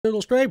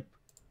Doodle stream.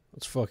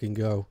 Let's fucking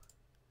go.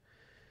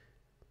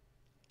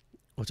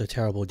 What a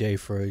terrible day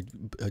for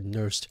a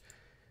nurse.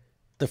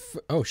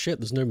 Oh shit,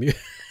 there's no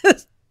music.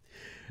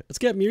 Let's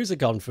get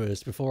music on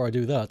first before I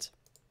do that.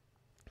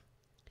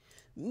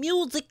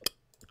 Music!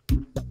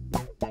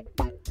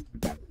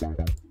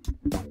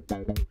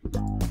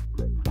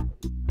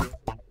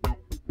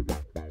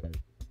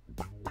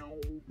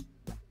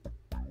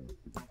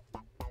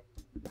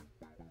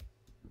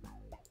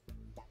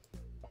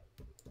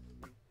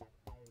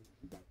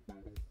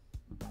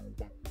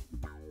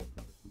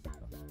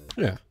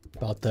 Yeah,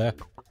 about there.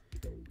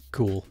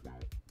 Cool.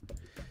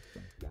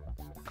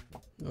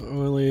 Not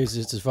only is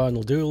it his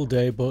final Doodle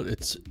day, but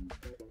it's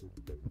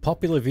a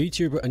popular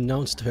VTuber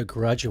announced her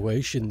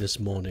graduation this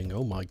morning.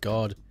 Oh my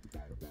god.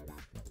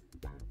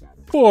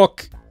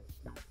 Fuck!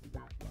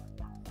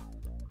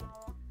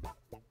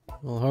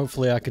 Well,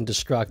 hopefully I can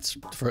distract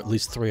for at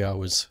least 3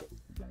 hours.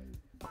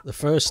 The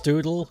first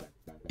Doodle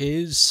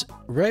is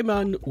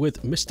Rayman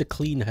with Mr.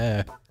 Clean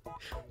Hair.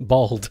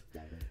 Bald.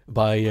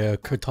 By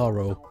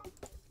Kotaro.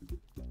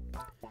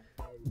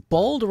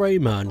 Bald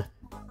Rayman.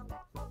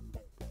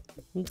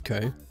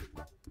 Okay.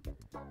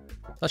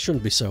 That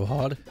shouldn't be so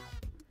hard.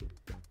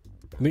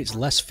 I mean, it's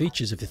less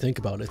features if you think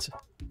about it.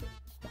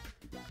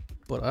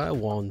 But I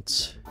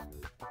want...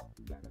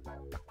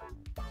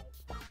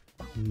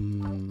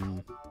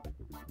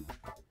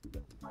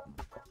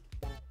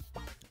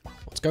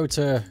 Let's go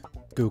to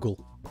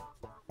Google.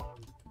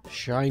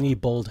 Shiny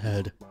bald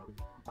head.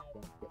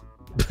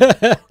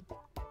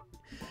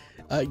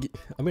 I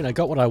mean, I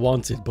got what I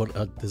wanted, but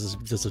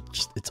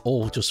it's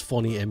all just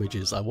funny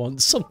images. I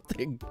want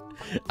something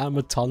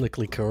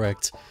anatomically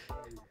correct.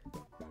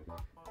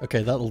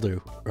 Okay, that'll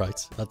do.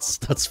 Right,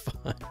 that's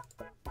fine.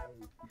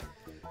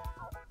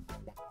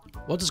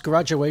 What does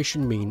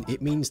graduation mean?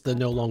 It means they're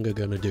no longer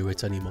gonna do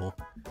it anymore.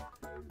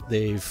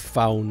 They've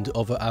found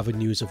other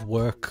avenues of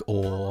work,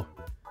 or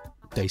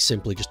they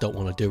simply just don't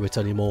want to do it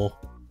anymore.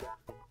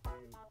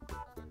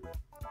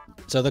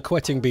 So they're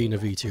quitting being a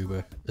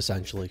VTuber,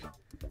 essentially.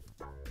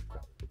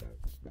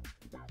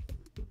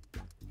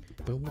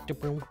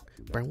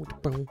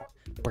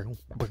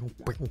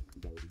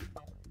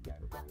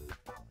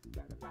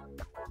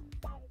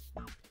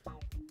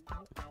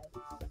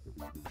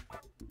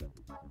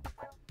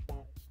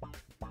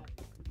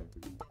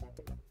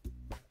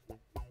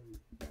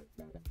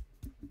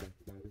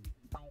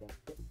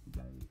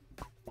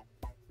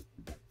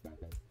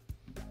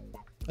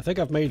 I think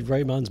I've made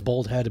Rayman's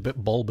bald head a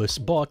bit bulbous,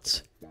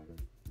 but...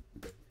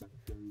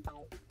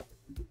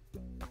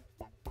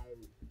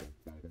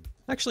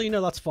 Actually, you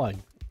know, that's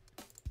fine.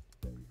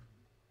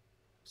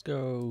 Let's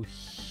go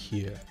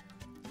here.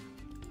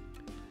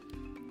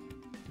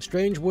 A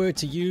strange word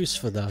to use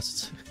for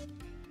that.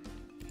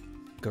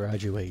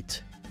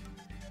 Graduate.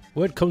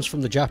 Word comes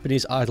from the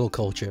Japanese idol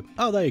culture.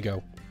 Oh, there you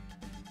go.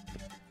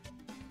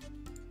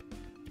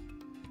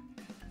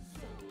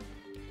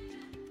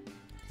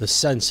 The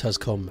sense has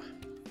come.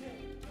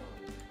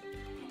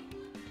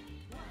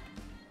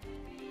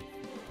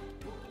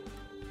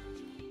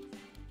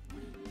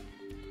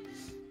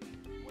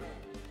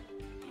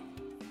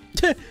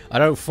 I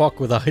don't fuck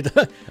with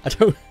either.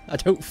 I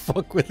don't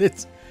fuck with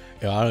it.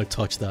 Yeah, I don't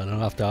touch that.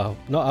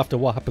 Not after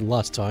what happened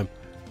last time.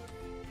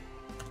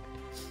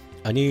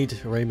 I need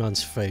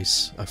Rayman's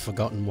face. I've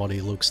forgotten what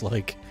he looks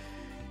like.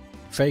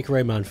 Fake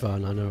Rayman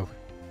fan, I know.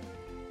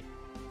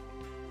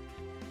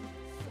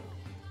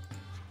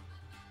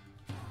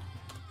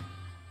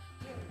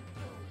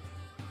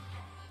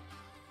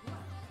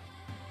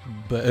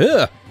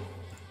 But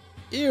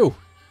ew!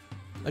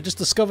 I just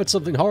discovered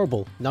something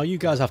horrible. Now you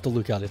guys have to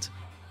look at it.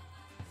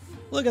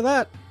 Look at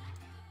that!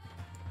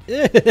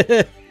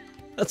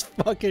 That's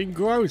fucking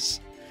gross!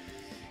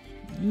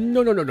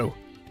 No, no, no, no.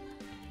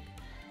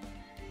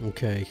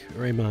 Okay,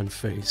 Rayman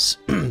face.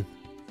 The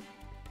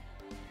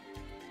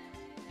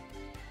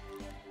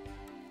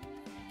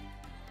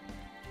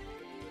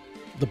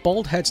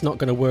bald head's not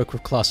going to work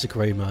with classic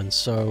Rayman,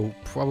 so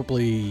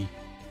probably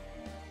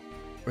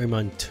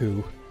Rayman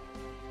 2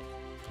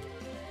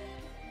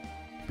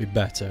 be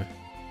better.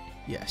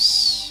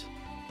 Yes.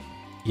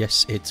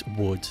 Yes, it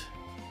would.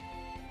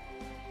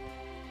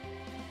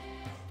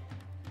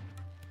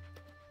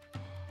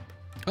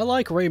 I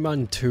like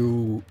Rayman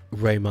 2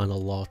 Rayman a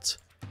lot.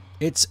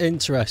 It's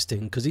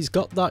interesting because he's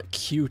got that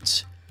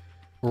cute,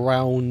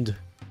 round,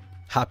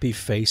 happy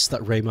face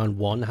that Rayman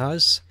 1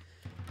 has.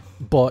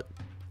 But,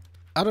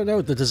 I don't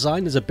know, the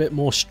design is a bit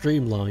more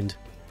streamlined.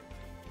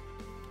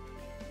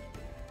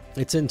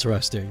 It's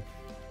interesting.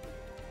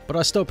 But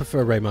I still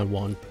prefer Rayman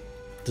 1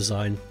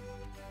 design.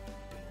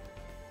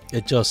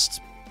 It's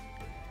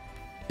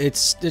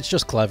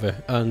just clever,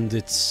 and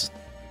it's...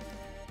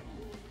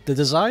 The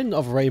design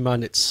of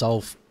Rayman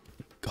itself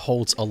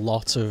holds a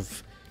lot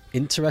of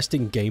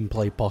interesting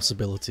gameplay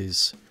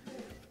possibilities.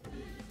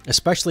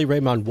 Especially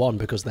Rayman 1,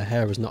 because the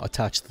hair is not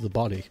attached to the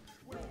body,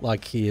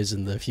 like he is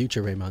in the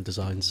future Rayman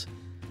designs.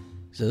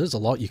 So there's a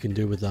lot you can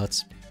do with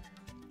that.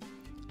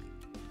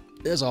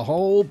 There's a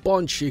whole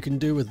bunch you can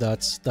do with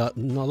that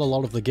not a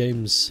lot of the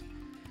games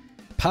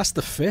past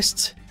the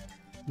fist,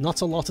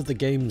 not a lot of the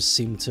games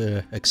seem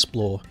to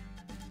explore.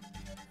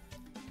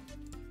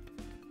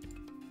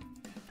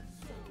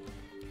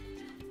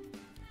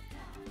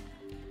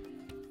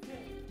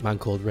 Man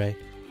called Ray.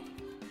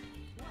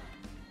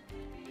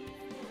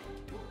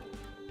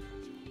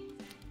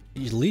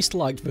 Your least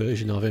liked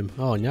version of him.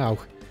 Oh no.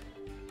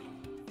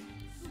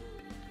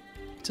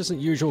 It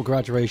isn't usual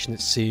graduation, it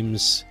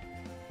seems.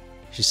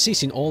 She's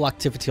ceasing all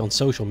activity on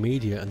social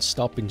media and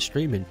stopping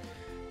streaming.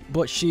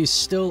 But she's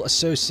still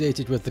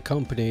associated with the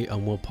company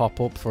and will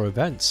pop up for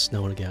events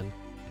now and again.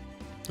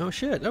 Oh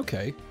shit,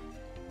 okay.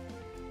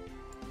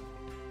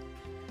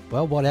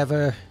 Well,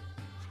 whatever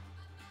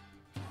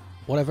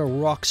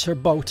rocks her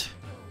boat.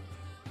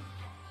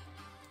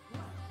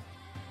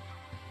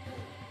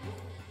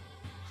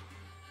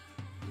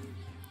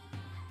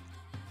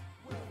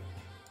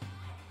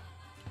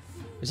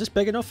 Is this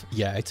big enough?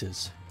 Yeah, it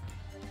is.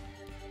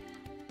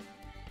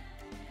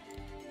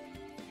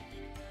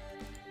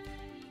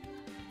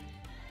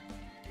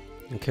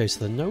 Okay, so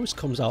the nose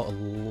comes out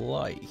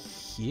like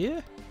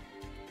here?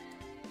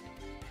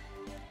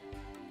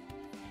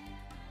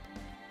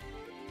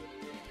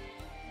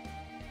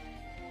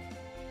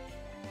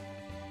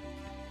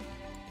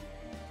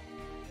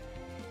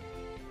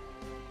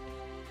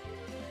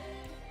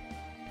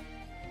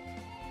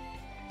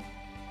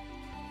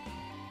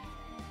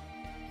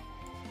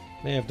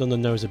 May have done the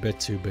nose a bit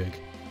too big.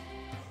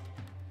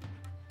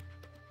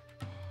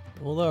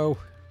 Although,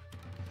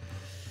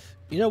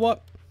 you know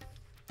what?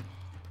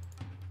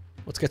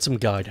 Let's get some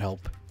guide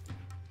help.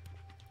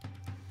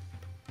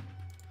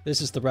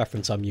 This is the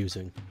reference I'm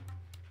using.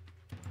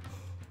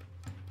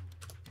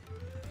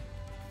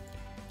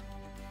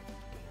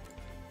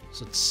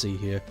 So let's see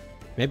here.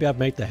 Maybe I've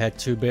made the head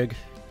too big.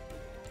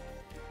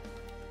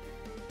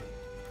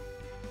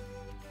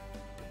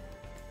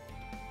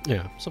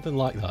 Yeah, something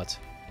like that.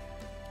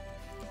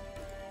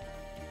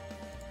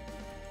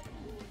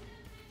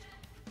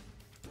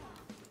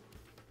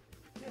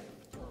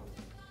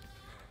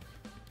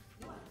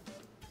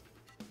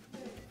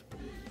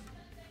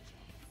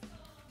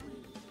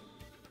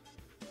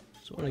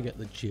 So I want to get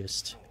the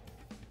gist.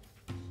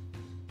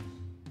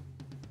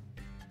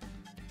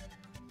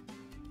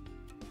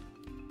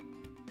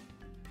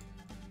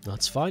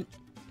 That's fine.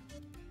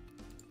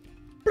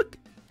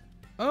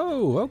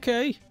 Oh,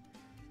 okay.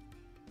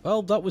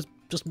 Well, that was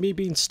just me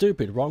being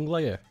stupid. Wrong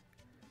layer.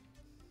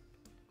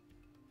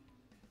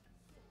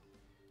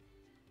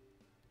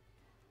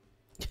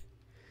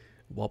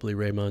 Wobbly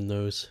Rayman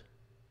nose.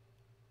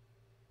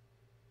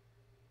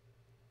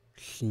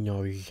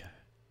 Snowy.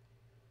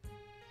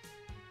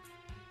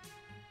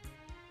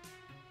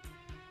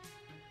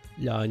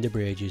 Line the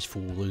bridge is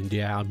falling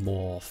down,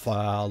 more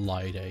fire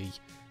lady.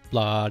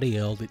 Bloody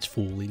hell, it's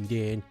falling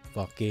down.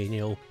 Fucking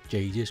hell,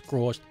 Jesus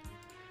Christ.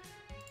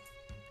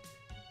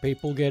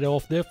 People get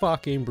off the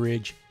fucking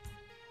bridge.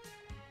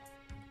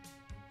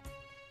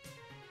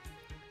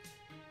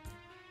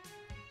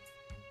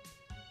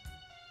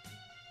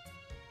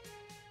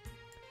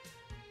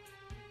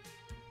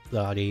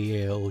 Bloody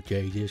hell,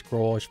 Jesus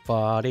Christ,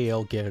 bloody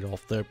hell, get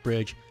off the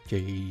bridge.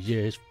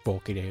 Jesus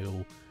fucking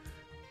hell.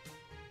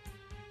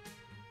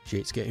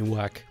 Shit's getting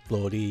whack,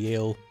 bloody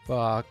hell,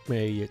 fuck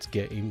me, it's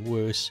getting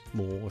worse,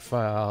 more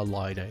fire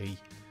lady.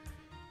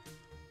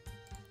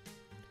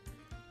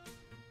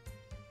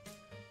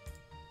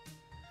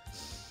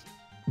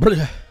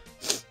 Bloody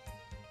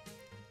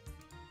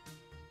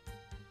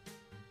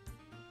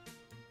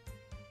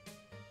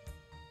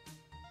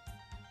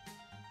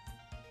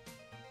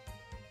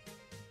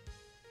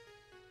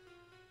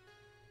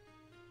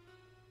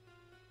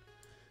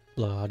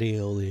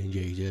hell, in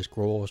Jesus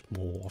Christ,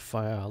 more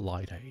fire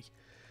lady.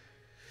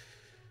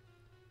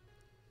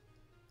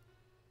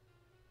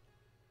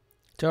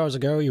 2 hours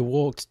ago you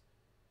walked.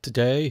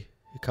 Today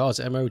your car's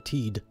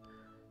MOT'd.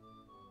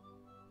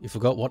 You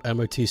forgot what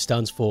MOT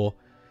stands for.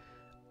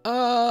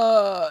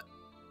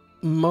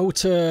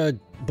 Motor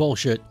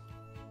bullshit.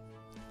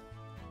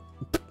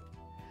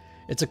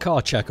 It's a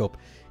car checkup.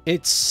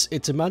 It's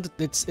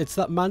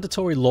that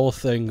mandatory law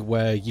thing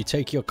where you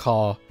take your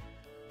car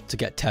to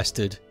get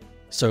tested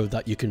so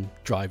that you can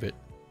drive it.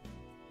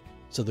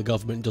 So the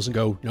government doesn't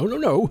go, no, no,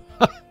 no.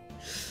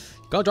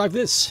 Can't drive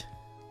this.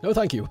 No,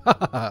 thank you.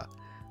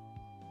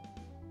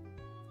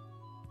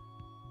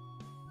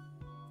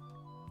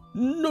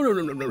 No, no,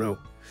 no, no, no, no.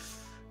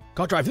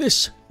 Can't drive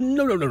this.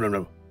 No, no, no, no,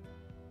 no.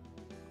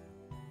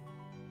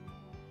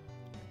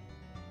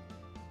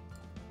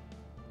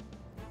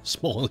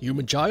 Small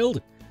human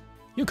child.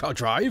 You can't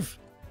drive.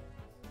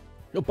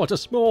 You're but a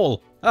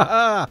small. Ha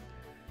ha.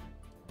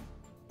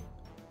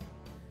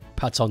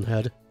 Pats on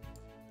head.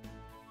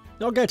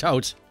 Now get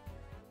out.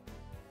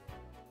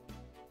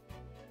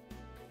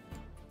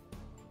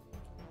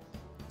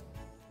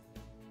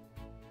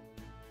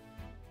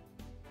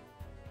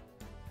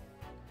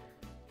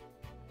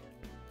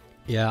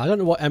 Yeah, I don't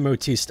know what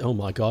MOT oh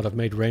my god, I've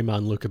made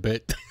Rayman look a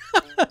bit...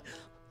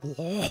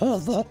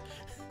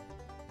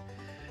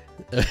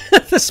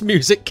 This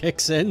music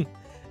kicks in.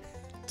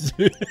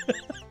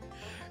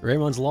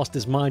 Rayman's lost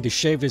his mind. He's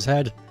shaved his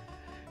head.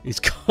 He's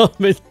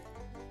coming.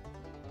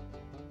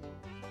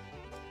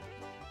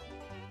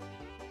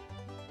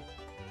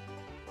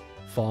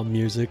 Farm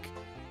music.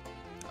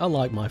 I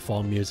like my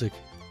farm music.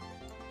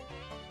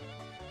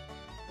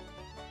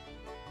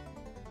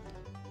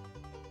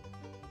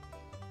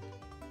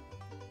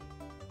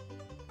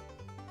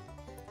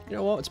 You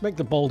know what? Let's make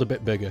the bold a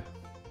bit bigger.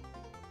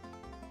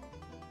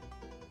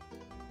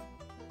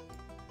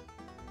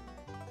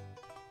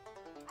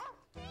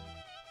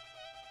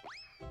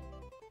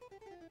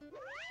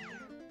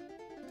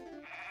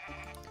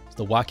 It's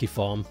the wacky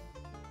farm.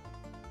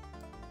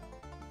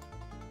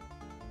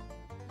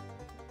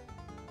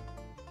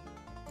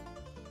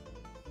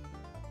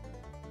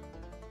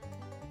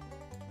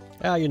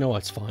 Ah, you know what?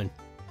 It's fine.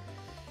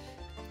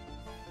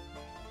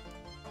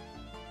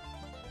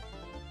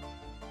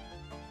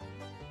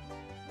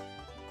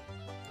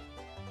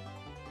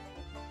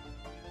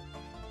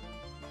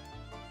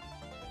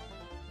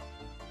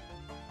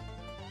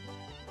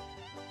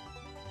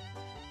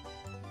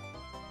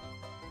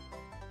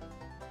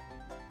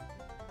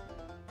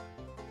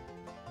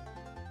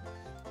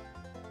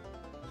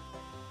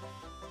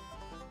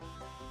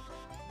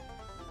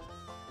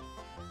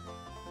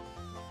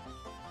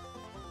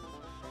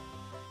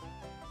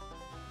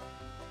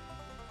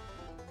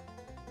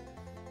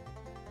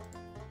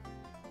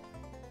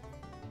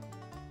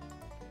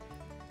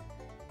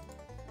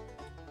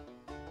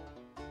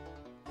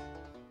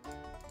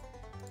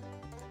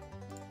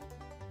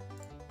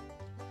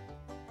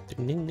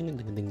 Ding ding ding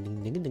ding ding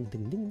ding ding ding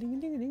ding ding ding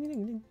ding ding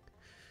ding.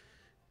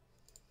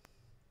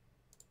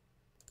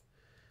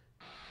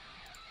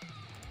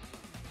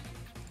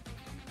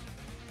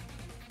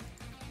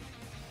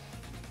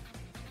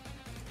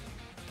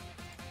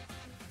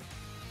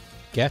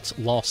 Get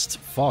lost.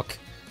 Fuck.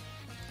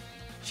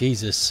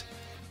 Jesus.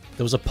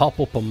 There was a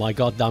pop-up on my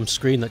goddamn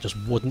screen that just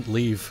wouldn't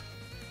leave.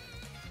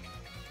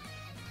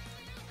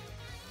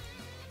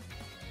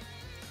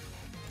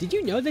 Did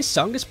you know this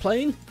song is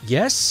playing?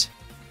 Yes.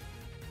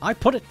 I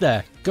put it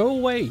there. Go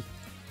away.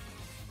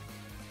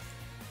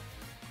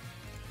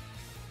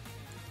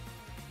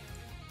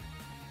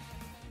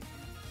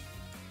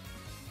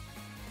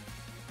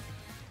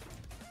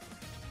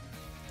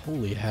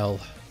 Holy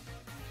hell.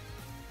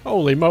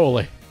 Holy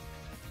moly.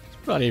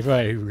 It's bloody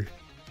very...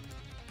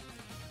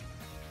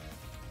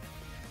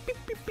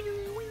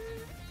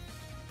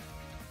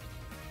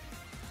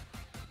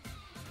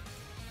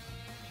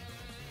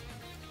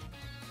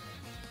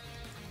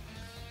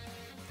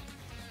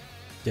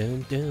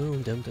 Dum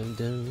dum dum dum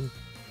dum.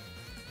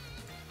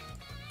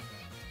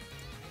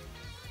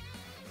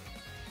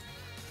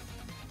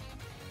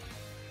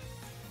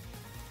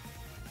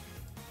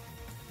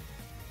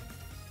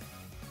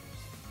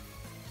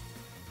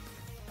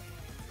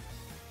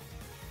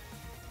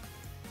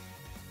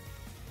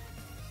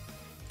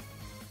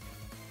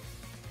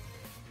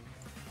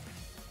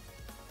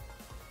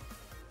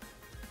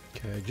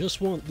 Okay, I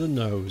just want the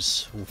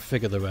nose. We'll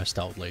figure the rest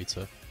out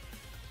later.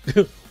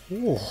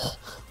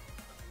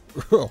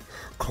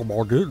 Come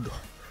on in.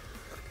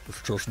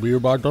 It's just me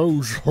and my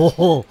nose.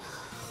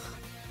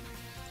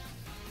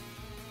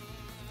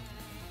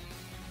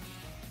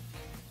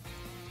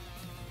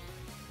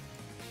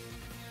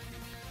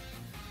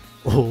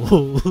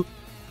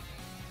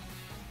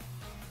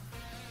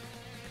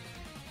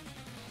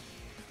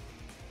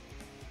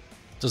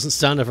 Doesn't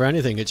stand for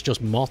anything, it's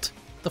just Mott.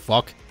 The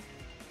fuck?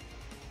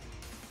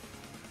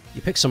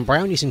 You picked some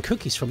brownies and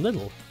cookies from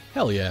Lidl?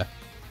 Hell yeah.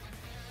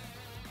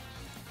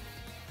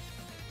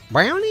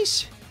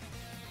 Brownies?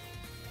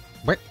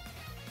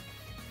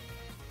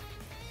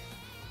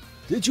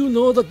 Did you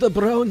know that the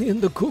brownie and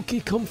the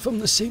cookie come from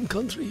the same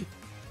country?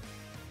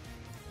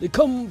 They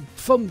come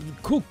from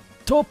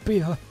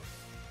Cooktopia.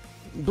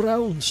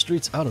 Brown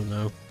Streets, I don't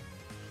know.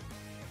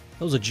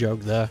 That was a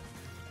joke there.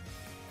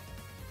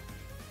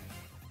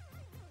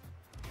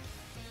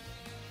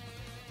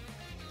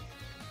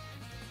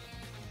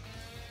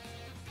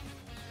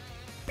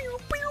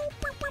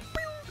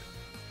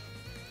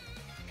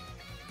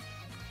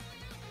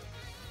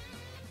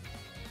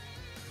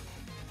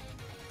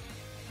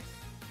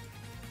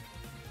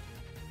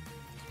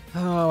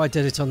 Oh, I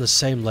did it on the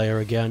same layer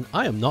again.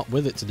 I am not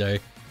with it today.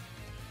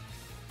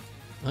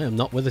 I am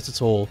not with it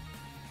at all.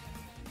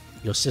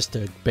 Your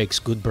sister bakes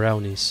good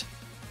brownies.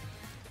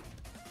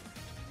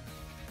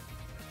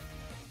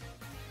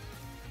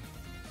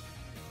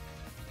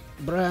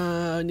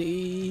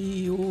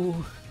 Brownie.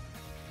 Ooh.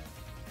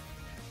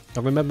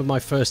 I remember my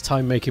first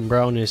time making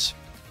brownies.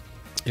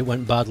 It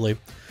went badly.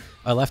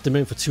 I left them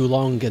in for too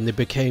long and they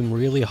became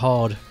really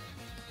hard.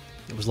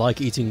 It was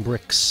like eating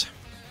bricks.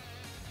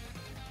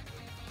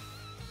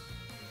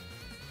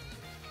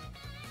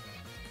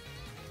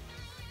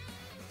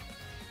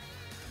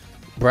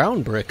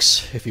 Brown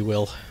bricks, if you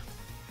will.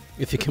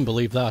 If you can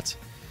believe that.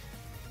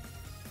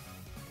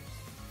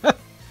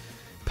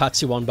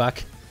 Pats you on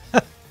back.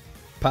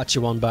 Pats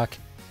you on back.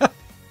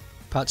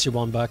 Pats you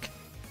on back.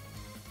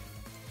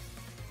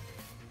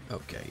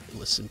 Okay,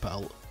 listen,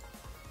 pal.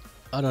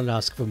 I don't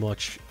ask for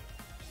much.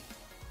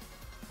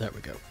 There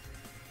we go.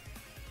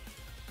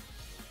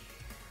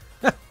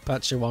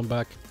 Pat your one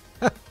back.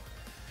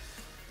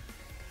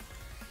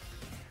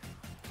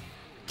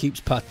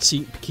 keeps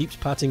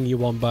patting you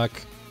one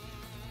back,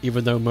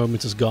 even though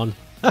moment is gone.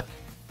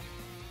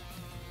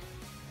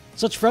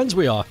 Such friends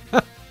we are.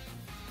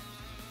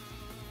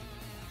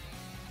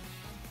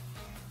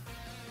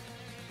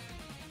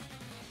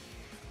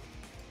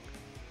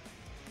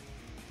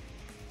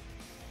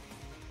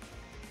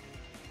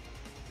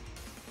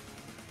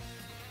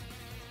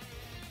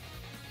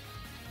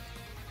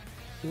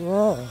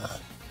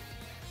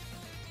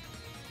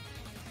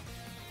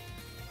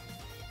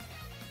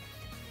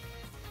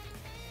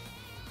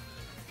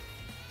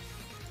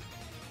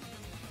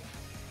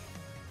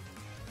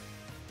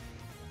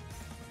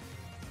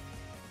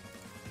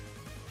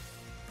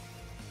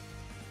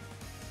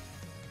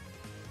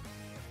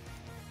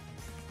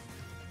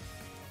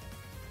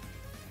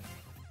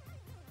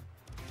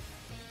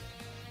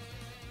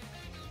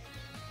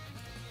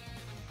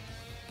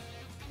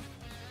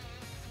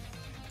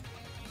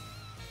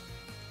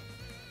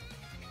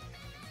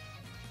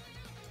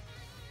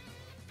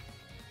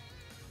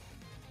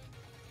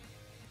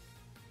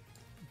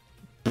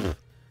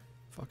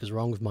 Fuck is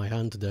wrong with my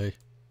hand today?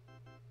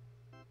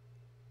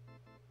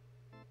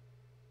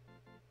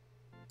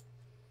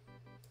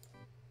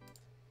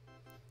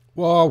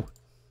 Whoa!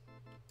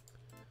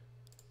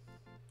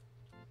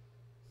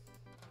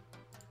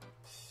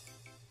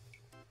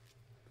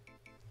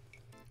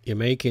 You're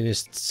making a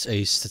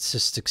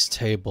statistics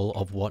table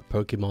of what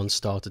Pokemon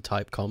starter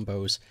type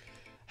combos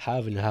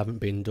have and haven't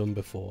been done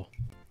before.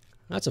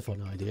 That's a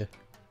fun idea.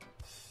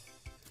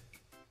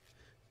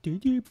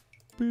 You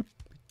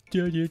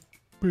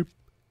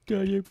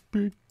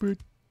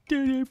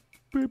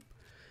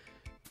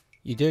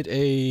did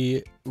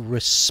a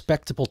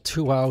respectable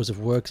 2 hours of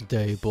work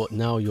today, but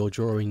now your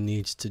drawing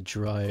needs to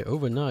dry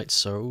overnight,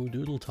 so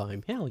doodle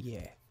time. Hell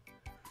yeah.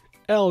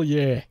 Hell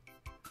yeah.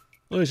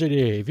 Listen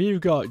here, if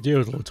you've got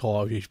doodle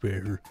time to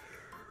spare...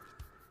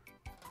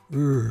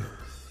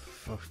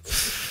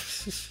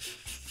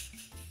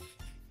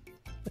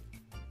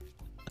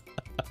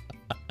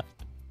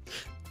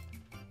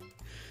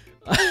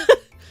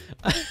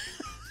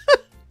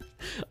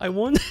 I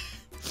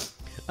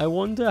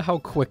wonder how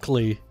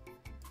quickly...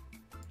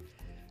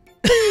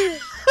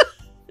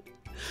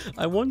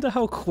 I wonder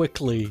how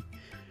quickly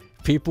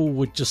people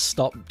would just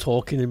stop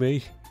talking to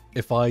me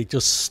if I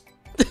just...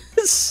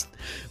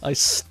 I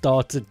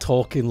started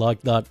talking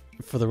like that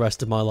for the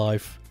rest of my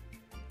life.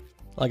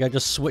 Like, I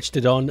just switched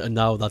it on and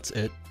now that's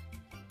it.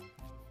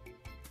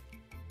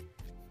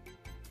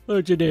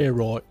 What's in here,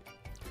 right?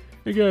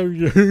 It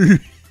goes...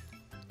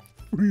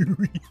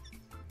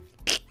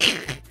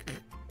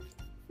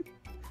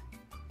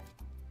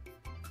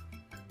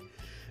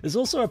 There's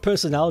also a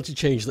personality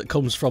change that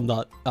comes from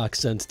that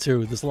accent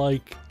too. There's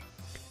like...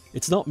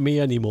 It's not me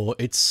anymore,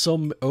 it's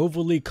some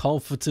overly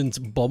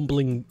confident,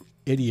 bumbling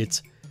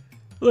idiot.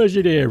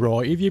 Listen here,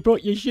 right, if you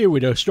put your shoe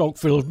in a stock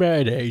full of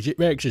mayonnaise, it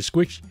makes a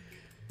squish.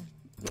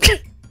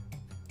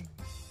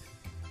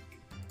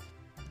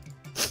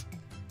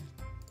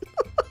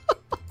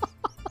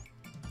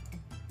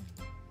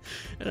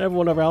 And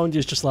everyone around you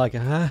is just like,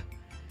 huh?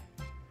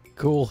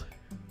 Cool.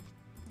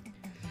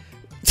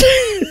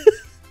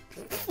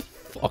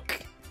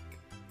 Fuck.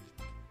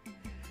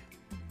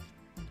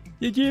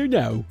 Did you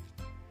know?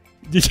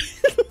 Did you...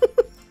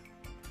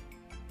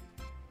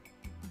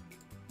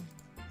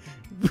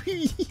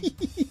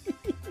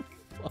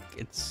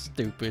 Fucking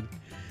stupid.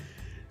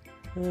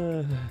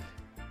 What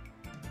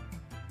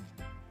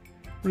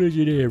is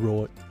it here,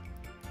 right?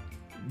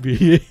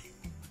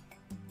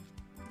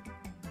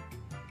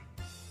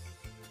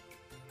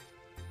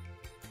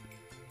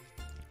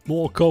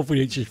 More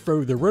confidence is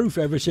through the roof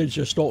ever since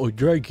I started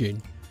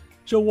drinking.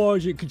 So why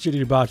is it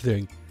considered a bad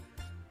thing?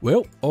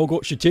 Well, I've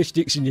got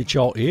statistics in the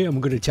chart here. I'm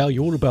going to tell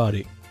you all about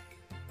it.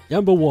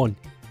 Number 1.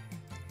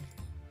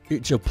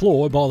 It's a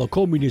ploy by the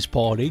Communist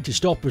Party to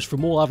stop us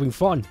from all having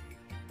fun.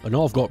 And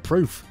I've got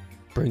proof.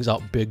 Brings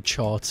out big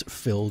chart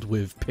filled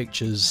with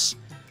pictures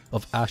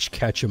of Ash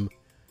Ketchum.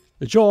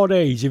 The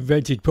Chinese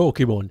invented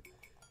Pokemon.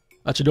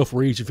 That's enough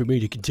reason for me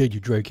to continue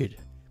drinking.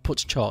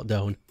 Puts chart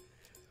down.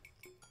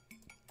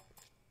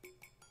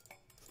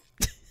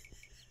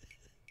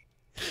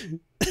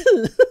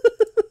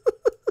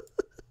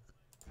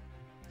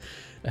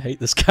 I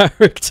hate this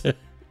character.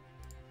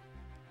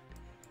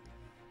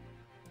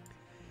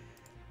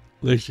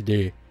 Listen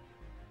here.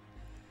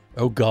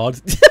 Oh god.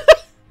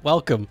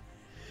 Welcome.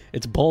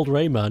 It's Bald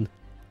Rayman.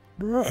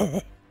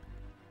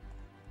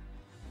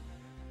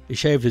 He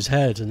shaved his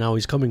head and now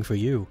he's coming for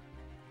you.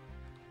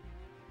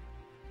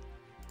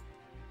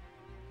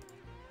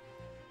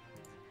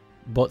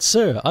 But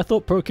sir, I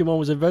thought Pokemon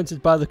was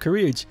invented by the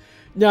Koreans.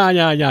 No.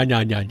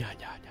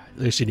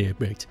 Listen here,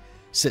 mate.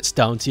 Sits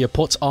down to you,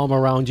 puts arm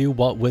around you,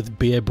 what with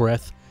beer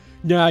breath.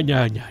 No.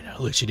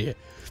 Listen here.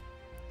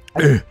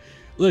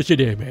 Listen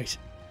here, mate.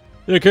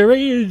 The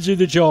Koreans and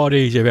the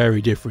Chinese are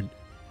very different.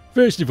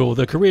 First of all,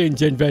 the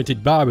Koreans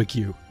invented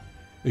barbecue.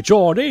 The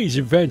Chinese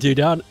invented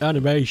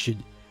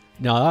animation.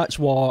 Now that's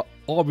what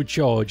I'm in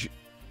charge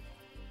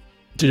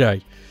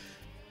today.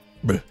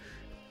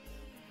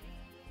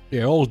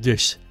 Yeah, hold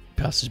this.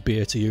 Passes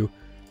beer to you.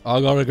 I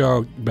gotta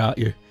go,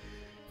 Matthew.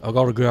 I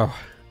gotta go. And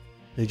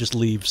he just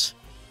leaves.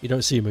 You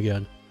don't see him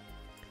again.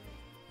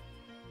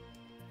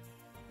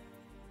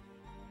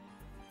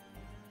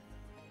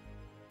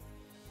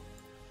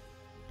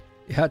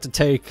 You had to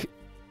take...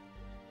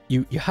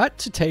 You had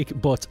to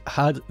take, but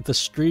had the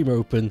stream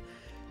open,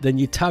 then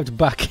you tabbed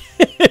back.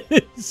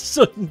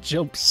 Sudden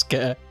jump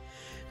scare.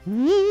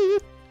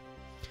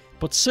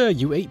 But sir,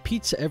 you ate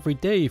pizza every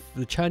day.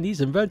 The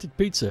Chinese invented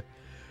pizza.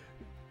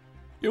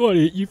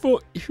 You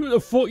thought... What the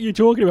fuck are you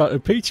talking about? The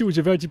pizza was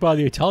invented by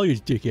the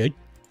Italians, dickhead.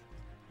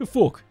 The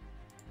fuck?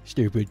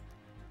 Stupid.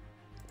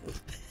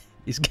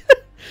 He's...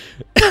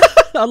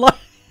 I like...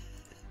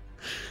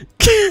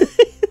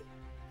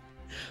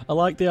 I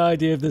like the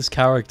idea of this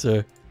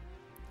character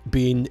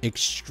being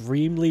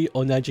extremely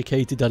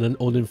uneducated and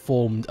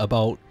uninformed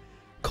about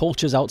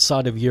cultures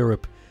outside of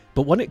Europe.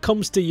 But when it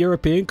comes to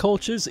European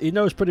cultures, he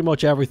knows pretty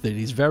much everything.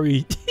 He's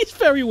very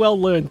well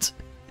learnt.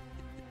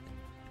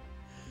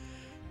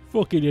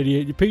 Fucking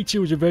idiot. The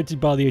pizza was invented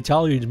by the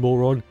Italians,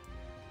 moron.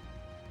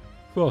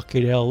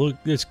 Fucking hell, look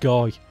at this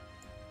guy.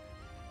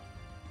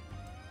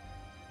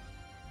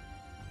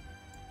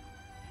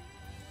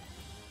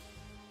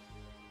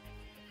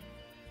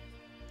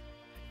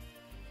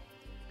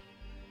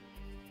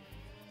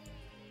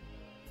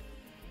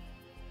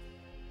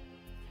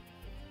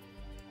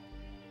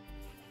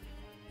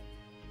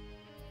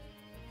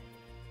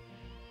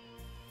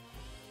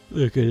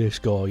 Look at this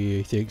guy here,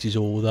 he thinks he's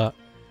all that.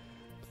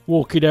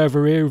 Walking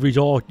over here with his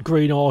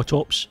green eye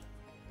tops.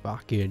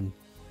 Fucking.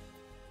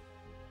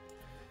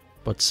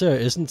 But sir,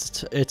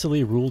 isn't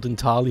Italy ruled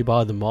entirely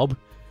by the mob?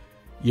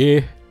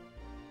 Yeah.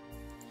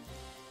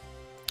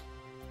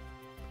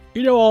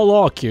 You know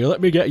I like you,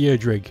 let me get you a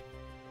drink.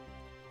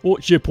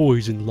 What's your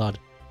poison, lad?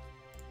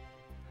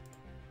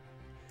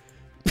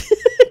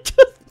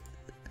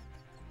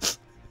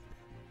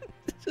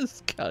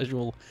 Just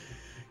casual.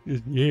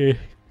 Just, yeah.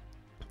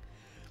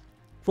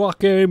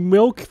 Fucking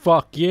milk?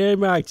 Fuck yeah,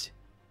 mate.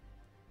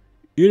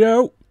 You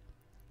know,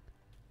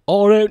 I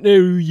don't know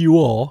who you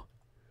are,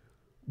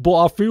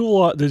 but I feel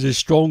like there's a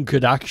strong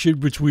connection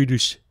between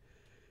us.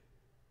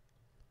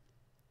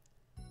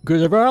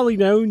 Because I've only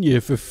known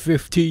you for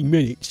 15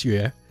 minutes,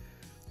 yeah?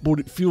 But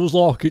it feels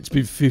like it's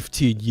been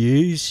 15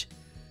 years.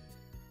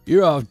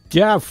 You're a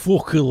damn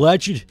fucking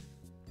legend.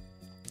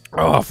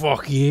 Oh,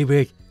 fuck you,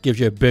 mate. Gives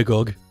you a big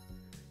hug.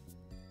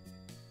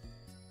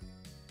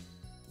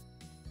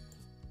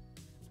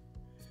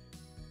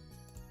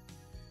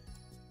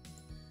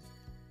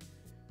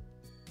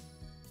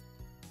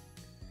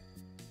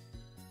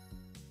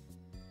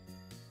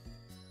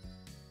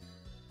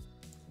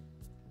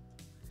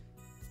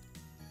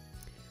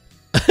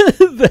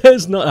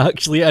 There's not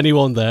actually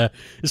anyone there.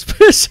 This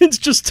person's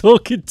just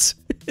talking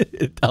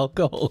to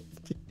alcohol.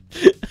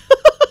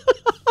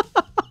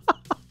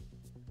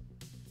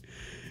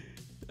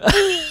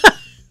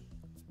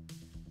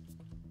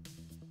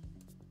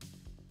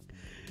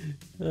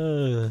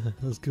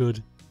 That's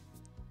good.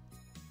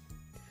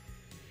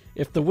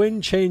 If the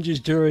wind changes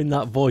during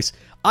that voice...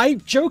 I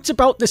joked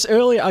about this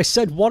earlier. I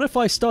said, what if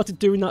I started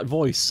doing that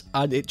voice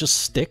and it just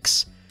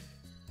sticks?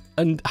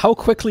 And how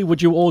quickly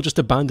would you all just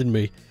abandon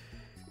me?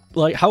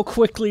 Like, how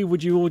quickly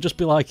would you all just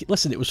be like,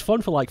 listen, it was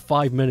fun for like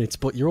 5 minutes,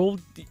 but you're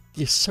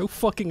so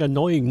fucking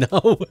annoying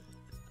now.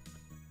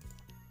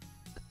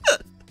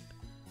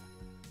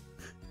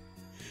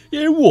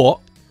 Yeah, what?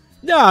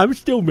 Nah, I'm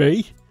still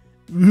me.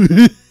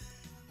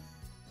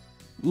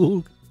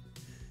 Look.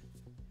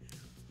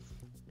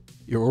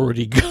 You're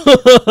already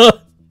gone.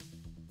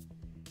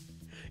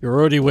 You're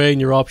already weighing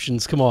your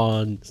options, come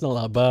on. It's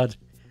not that bad.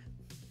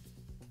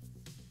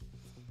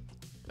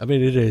 I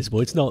mean, it is, but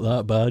it's not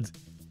that bad.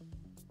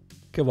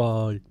 Come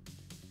on.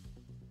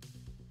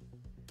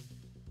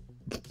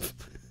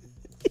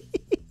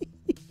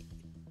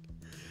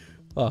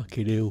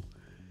 Fucking hell.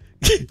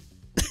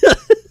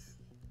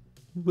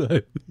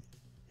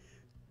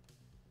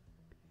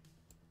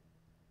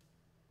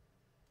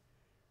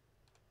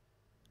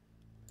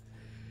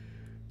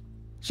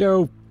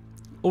 So,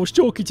 I was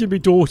talking to my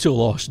daughter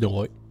last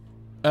night,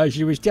 and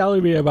she was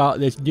telling me about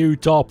this new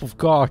type of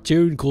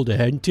cartoon called a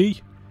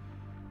hentai.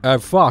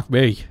 And fuck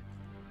me.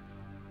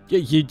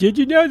 Did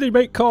you know they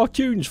make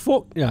cartoons?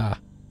 Fuck nah.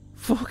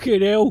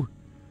 Fucking hell.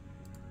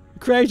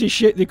 Crazy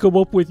shit they come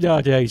up with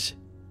nowadays.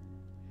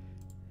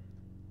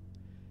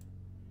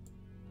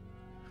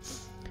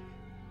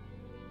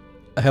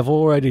 I have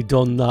already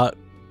done that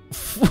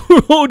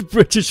old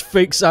British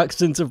fake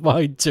accent of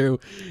mine too.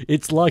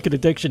 It's like an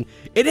addiction.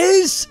 It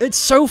is! It's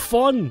so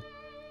fun!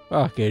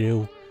 Fucking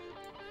hell.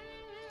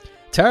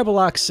 Terrible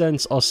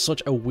accents are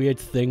such a weird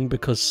thing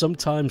because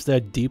sometimes they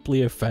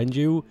deeply offend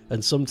you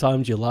and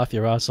sometimes you laugh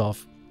your ass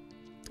off.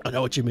 I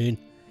know what you mean.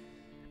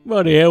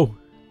 What the hell?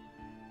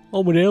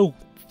 Oh my hell.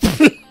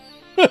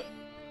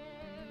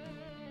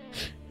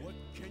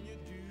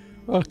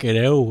 Fucking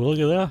hell, look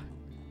at that.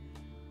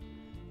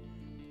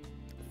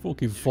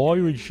 Fucking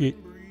fire and shit.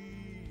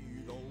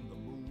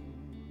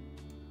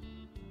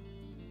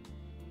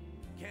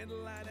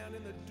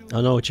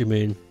 I know what you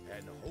mean.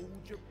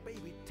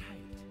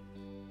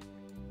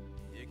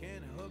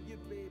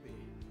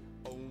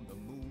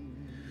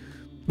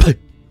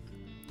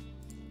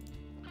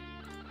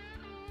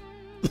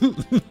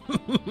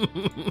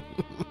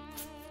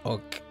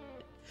 Fuck.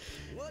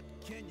 What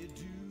can you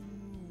do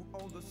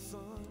on the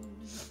sun?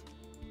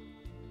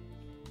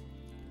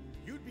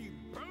 You'd be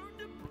burned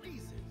to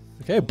pieces.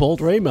 Okay, bold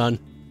Rayman.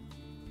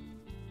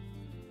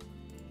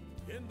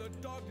 In the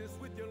darkness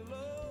with your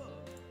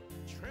love,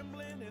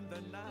 trembling in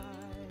the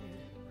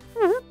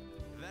night.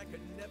 That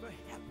could never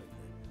happen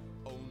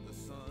on the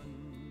sun.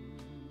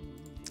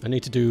 I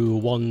need to do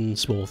one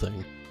small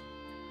thing.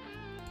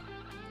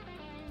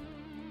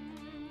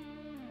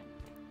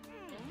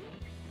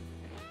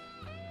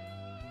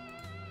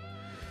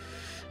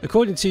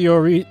 According to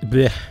your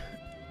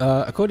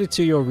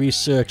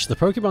research, the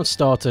Pokemon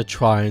Starter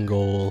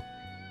Triangle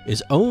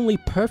is only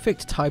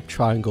perfect type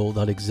triangle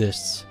that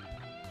exists.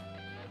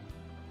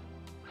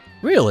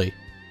 Really?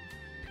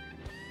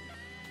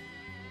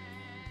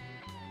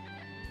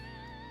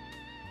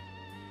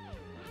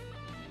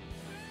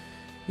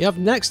 You have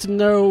next to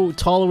no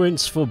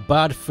tolerance for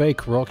bad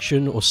fake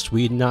Russian or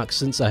Sweden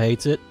accents. I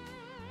hate it.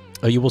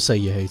 Oh, you will say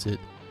you hate it.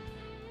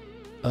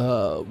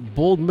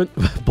 Baldman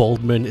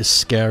is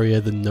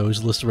scarier than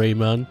Noseless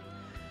Rayman.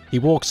 He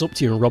walks up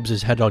to you and rubs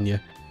his head on you.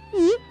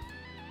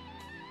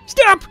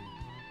 Stop!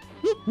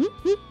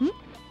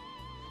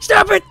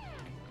 Stop it!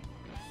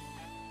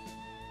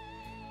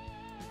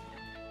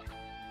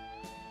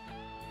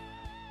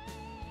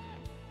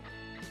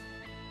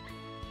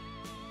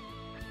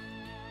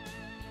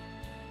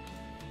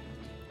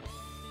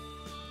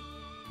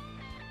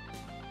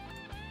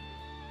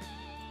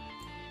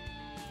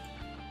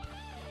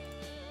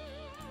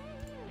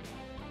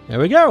 There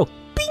we go!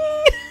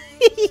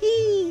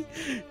 Bing!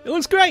 It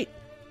looks great!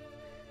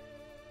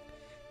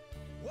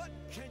 What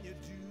can you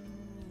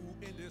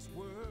do in this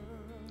world?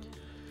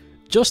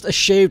 Just a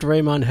shaved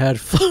Rayman head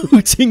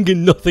floating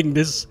in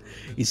nothingness.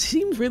 He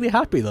seems really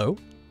happy though.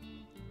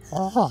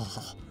 You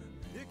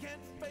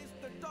can't face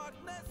the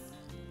darkness.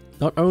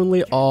 Not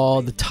only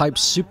are the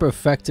types super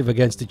effective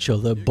against each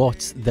other,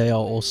 but they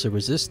are also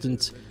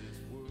resistant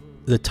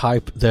the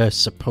type they're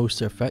supposed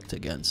to affect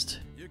against.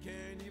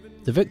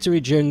 The victory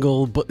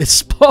jingle, but it's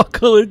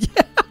sparkle.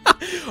 Yeah.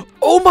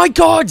 Oh my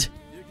god!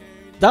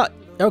 That's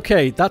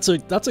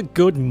a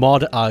good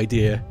mod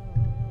idea.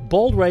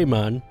 Bald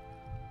Rayman,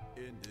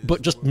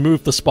 but just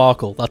move the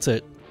sparkle. That's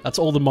it. That's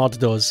all the mod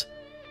does.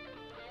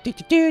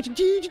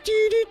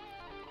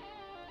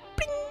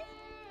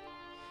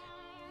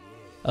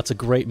 That's a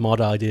great mod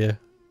idea.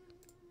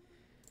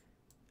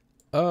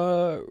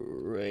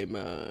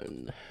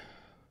 Rayman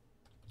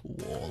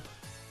wall.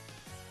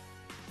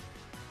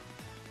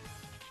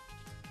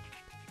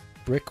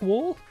 Brick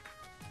wall?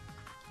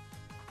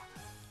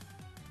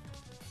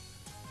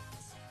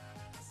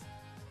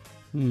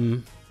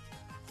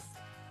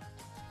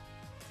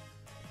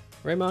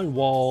 Rayman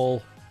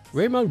wall.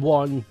 Rayman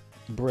 1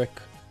 brick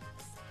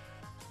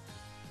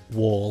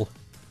wall.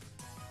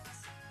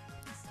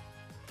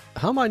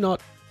 How am I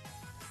not...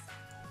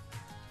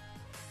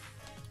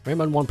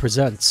 Rayman 1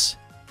 presents.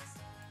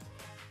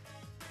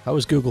 How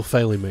is Google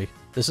failing me?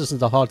 This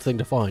isn't a hard thing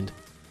to find.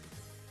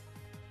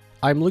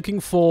 I'm looking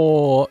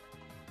for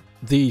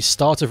the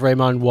start of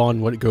Rayman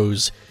 1 when it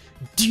goes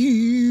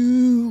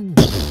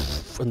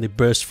and they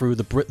burst through,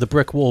 the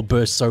brick wall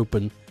bursts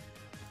open.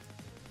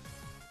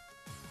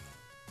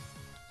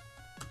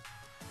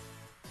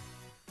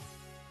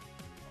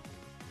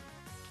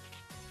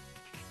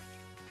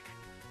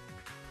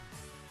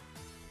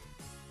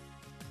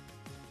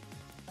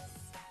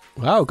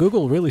 Wow,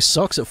 Google really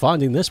sucks at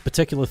finding this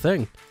particular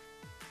thing.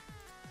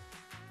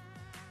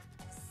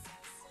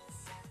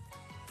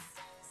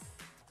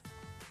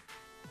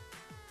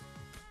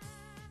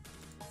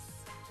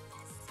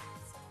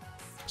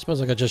 I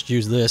suppose I could just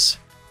use this.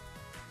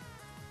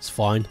 It's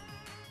fine.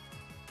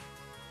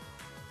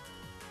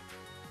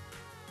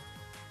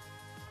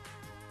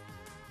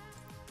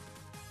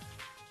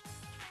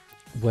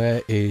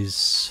 Where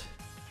is...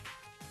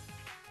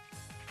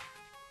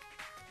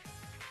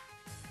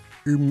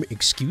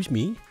 excuse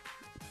me?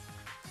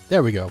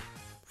 There we go.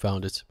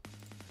 Found it.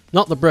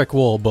 Not the brick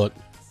wall, but...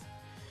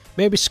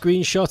 maybe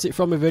screenshot it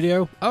from a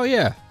video? Oh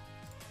yeah!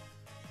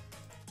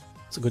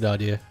 It's a good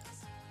idea.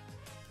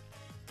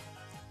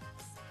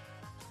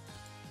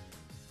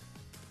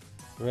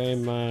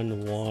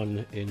 Rayman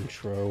 1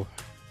 intro.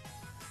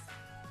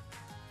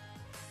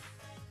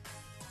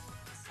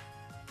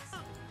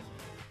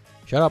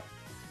 Shut up.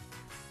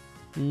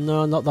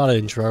 No, not that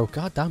intro.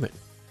 God damn it.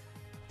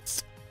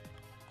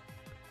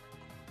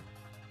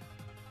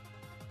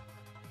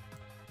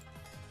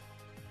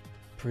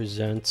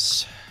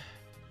 Presents.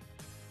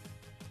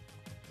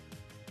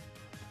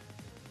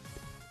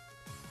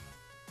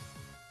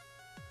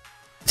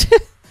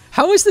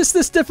 How is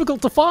this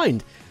difficult to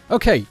find?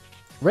 Okay.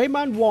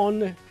 Rayman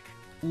 1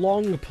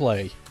 long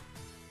play.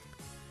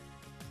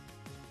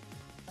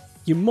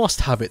 You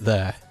must have it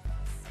there.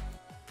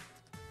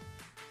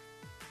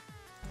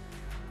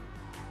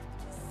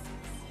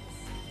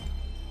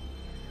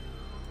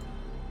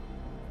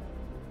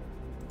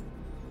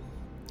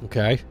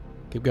 Okay,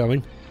 keep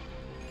going.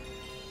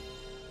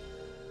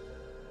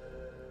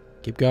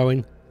 Keep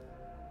going.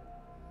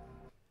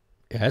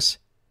 Yes.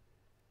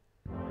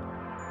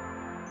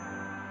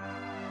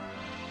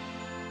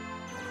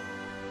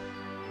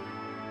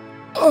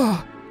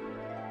 Ugh!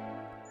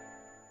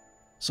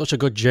 Such a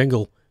good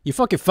jingle. You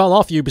fucking fell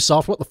off,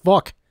 Ubisoft, what the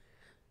fuck?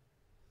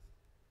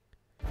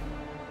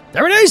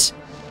 There it is!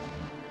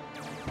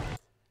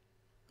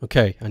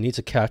 Okay, I need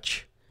to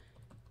catch...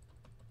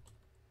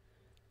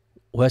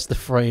 Where's the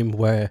frame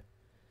where...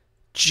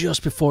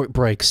 Just before it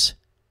breaks.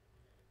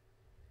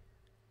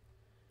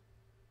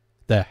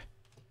 There.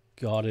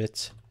 Got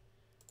it.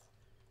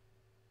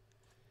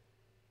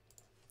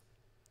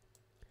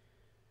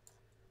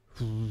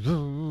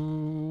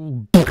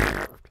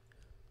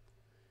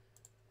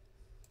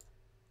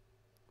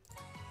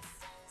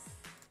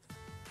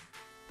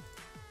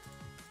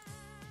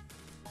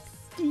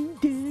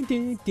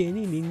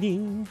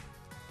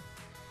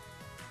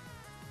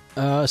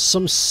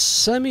 Some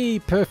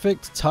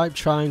semi-perfect type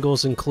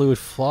triangles include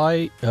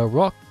fighting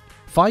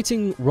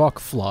rock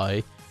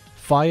fly,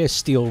 fire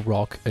steel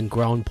rock, and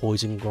ground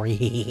poison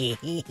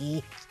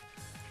green.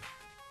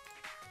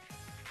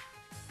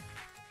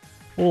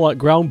 Or like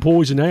ground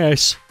poison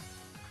ass.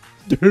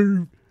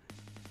 Dude.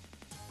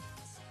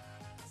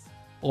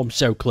 I'm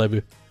so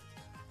clever.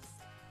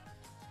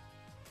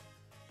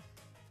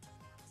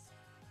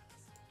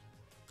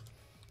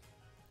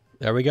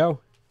 There we go.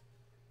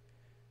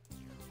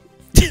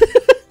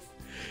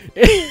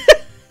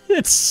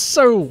 It's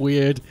so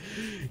weird.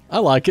 I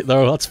like it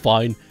though, that's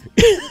fine.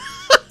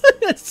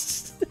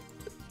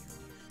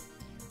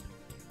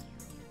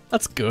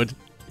 That's good.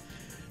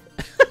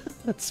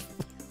 That's...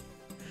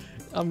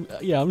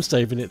 yeah, I'm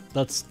saving it.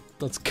 That's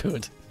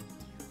good.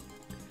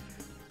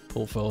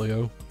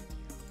 Portfolio.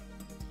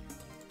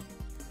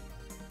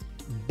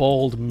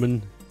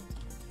 Baldman.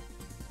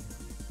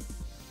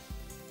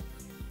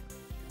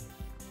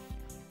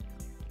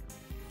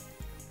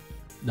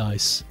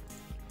 Nice.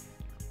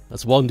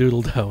 That's one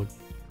doodle down.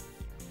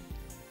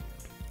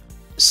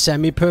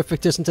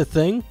 Semi-perfect isn't a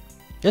thing?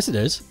 Yes it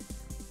is.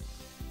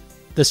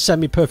 The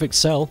semi-perfect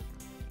cell.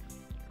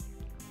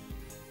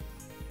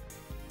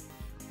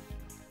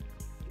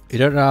 You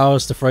don't know how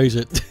else to phrase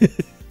it.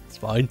 It's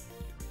fine.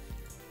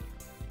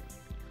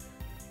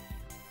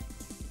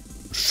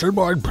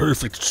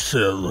 Semi-perfect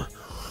cell.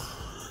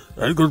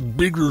 I got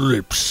big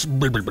lips.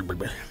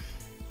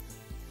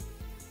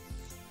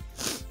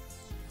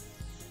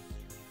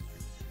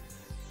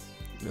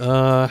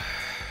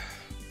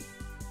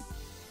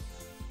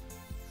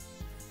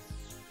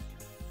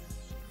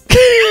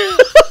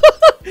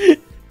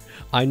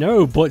 I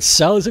know, but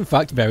Cell is in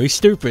fact very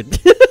stupid.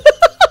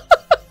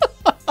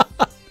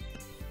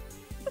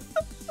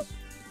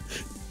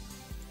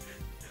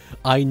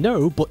 I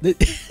know, but that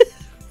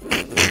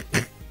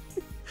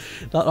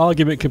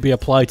argument can be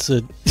applied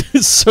to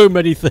so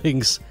many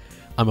things.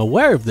 I'm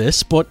aware of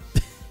this, but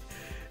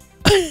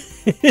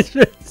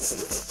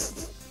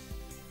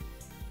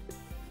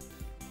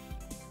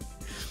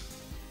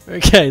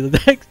okay,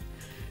 the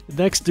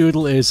next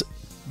doodle is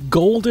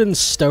Golden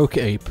Stoke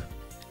Ape.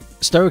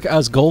 Stoke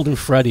as Golden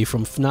Freddy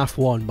from FNAF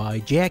 1 by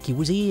Jackie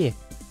Was Here.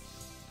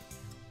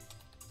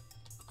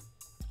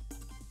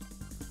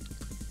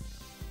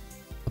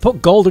 I put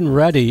Golden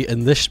Ready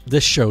and this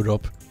showed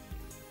up.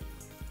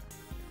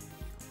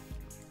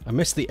 I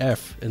missed the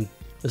F and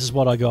this is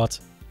what I got.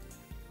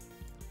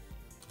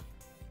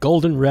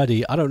 Golden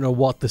Ready, I don't know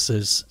what this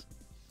is.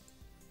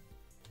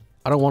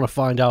 I don't want to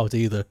find out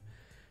either.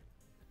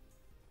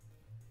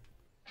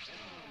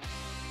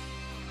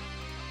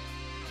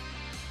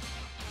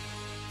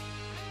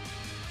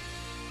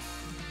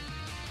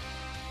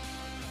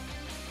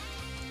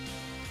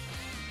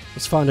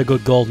 Let's find a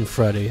good Golden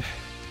Freddy.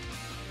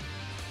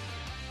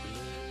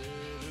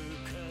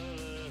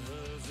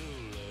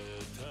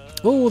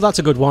 Oh, that's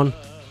a good one.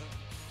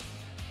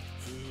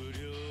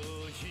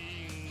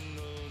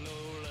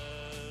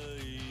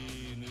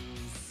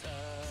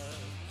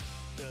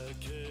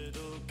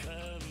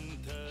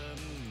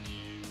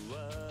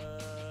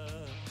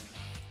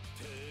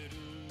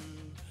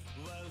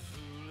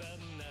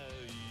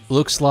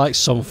 Looks like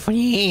some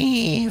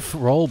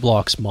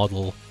Roblox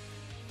model.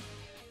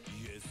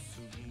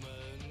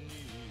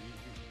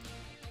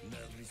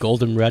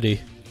 Golden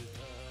Ready.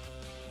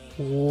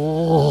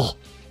 Oh.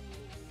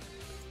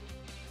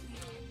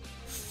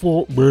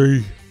 Fuck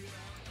me.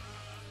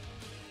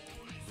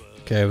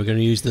 Okay, we're gonna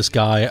use this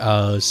guy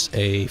as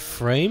a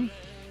frame.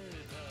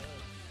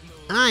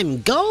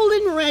 I'm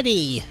Golden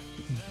Ready.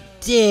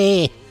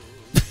 Duh.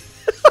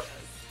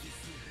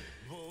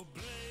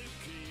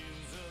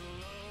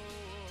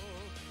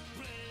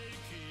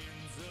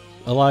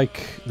 I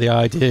like the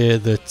idea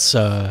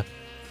that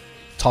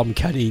Tom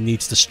Kenny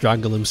needs to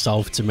strangle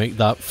himself to make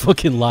that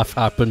fucking laugh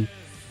happen.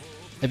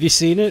 Have you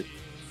seen it?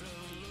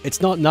 It's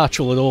not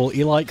natural at all.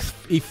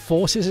 He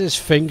forces his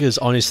fingers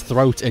on his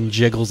throat and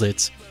jiggles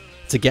it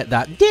to get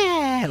that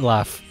yeah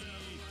laugh.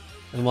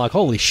 I'm like,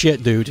 holy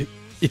shit, dude.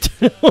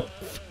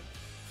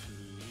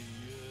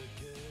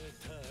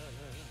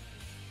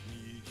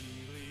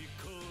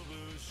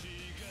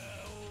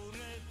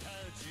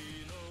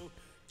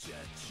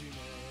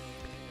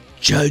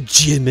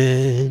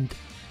 Judgment.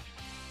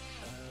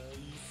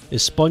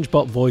 His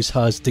SpongeBob voice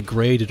has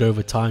degraded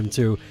over time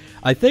too.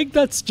 I think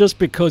that's just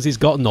because he's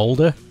gotten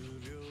older.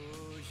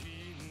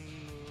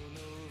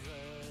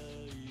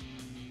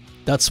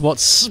 That's what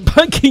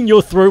spanking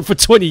your throat for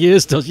 20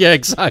 years does. Yeah,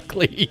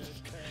 exactly.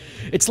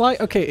 It's like,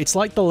 okay, it's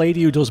like the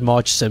lady who does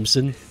Marge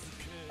Simpson.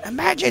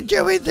 Imagine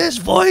doing this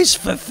voice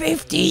for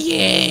 50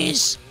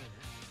 years.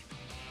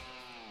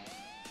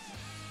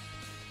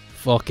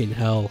 Fucking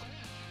hell.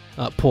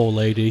 That poor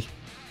lady.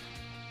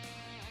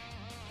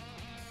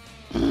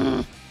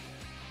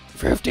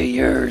 50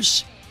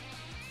 years.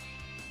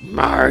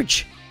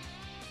 Marge.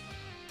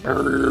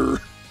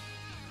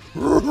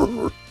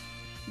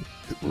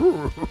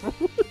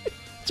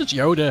 Just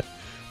Yoda.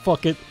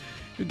 Fuck it.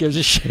 Who gives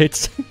a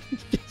shit?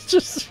 It's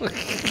just...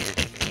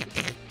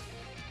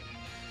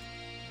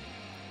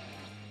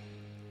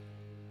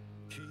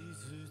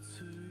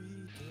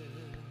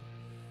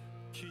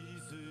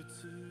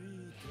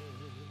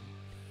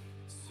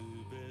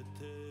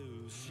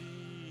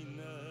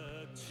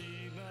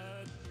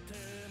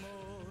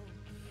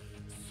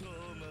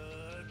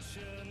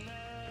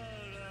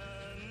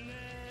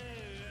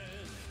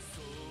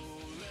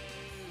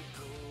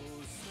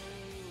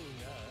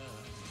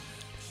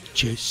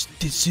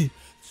 Justice,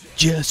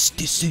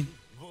 justice,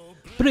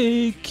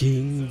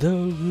 breaking the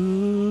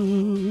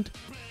road.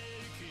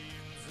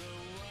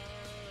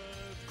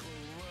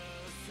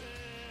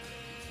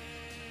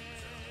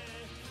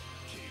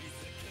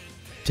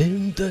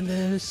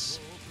 Tenderness.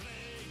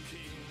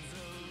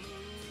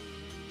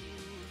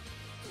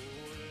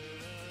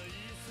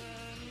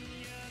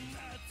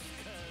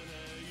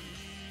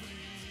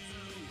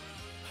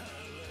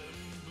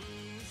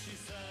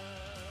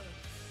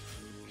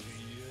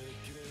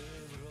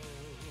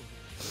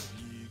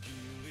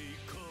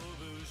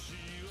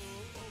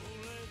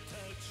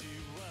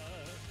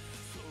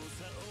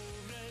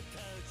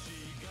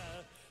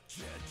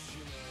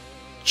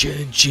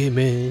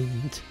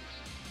 Judgment.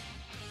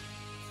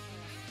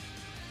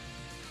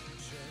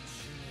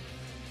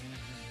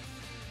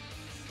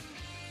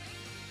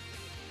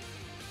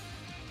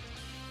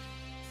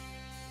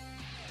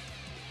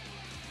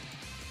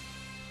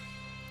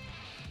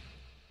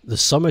 The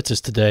summit is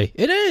today.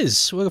 It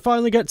is! We'll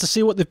finally get to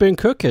see what they've been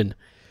cooking.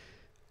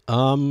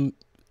 Also,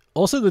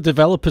 the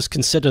developers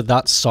consider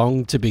that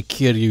song to be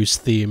Kiryu's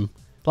theme.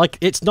 Like,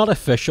 it's not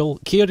official.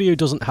 Kiryu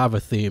doesn't have a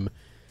theme.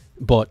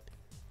 But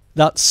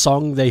that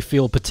song they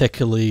feel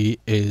particularly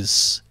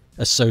is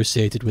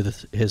associated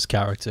with his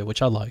character,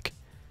 which I like.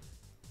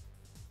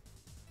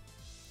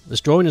 This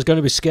drawing is going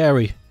to be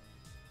scary.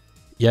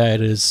 Yeah,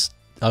 it is.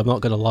 I'm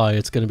not going to lie,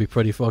 it's going to be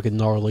pretty fucking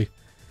gnarly.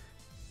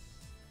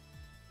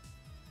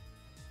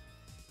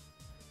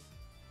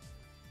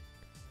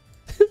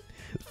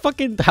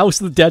 Fucking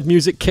House of the Dead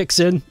music kicks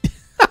in.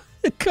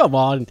 Come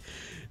on.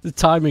 The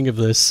timing of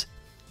this.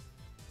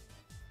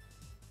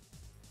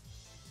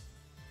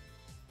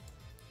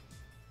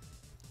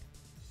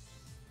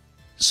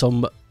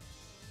 Some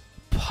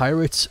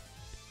pirate...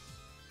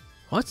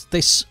 What?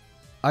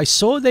 I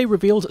saw they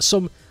revealed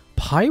some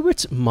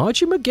pirate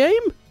Majima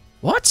game?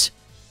 What?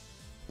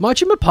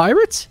 Majima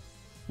pirate?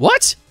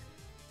 What?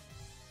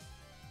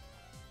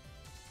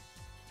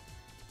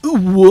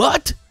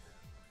 What?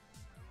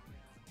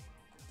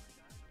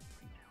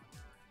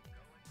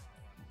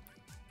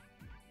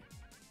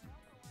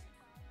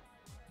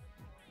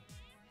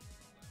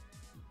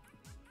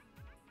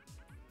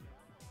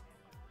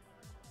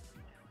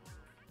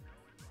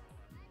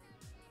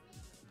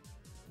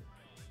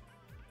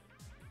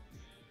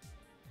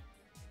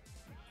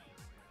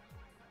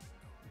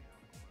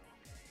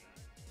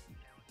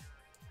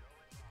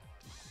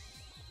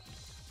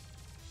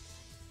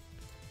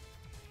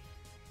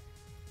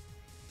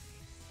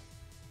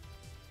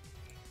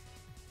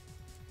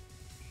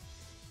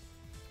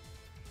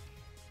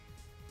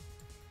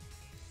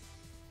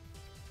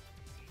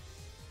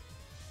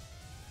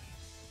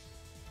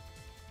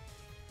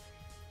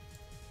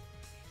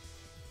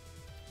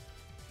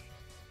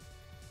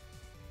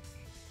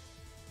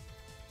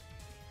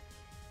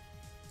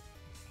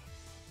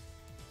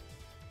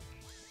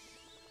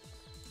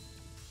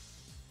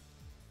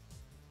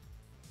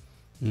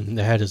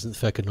 The head isn't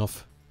thick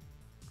enough.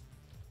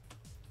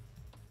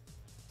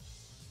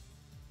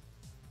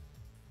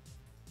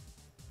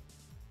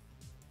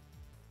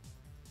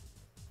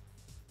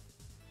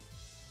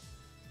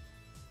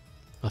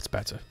 That's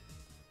better.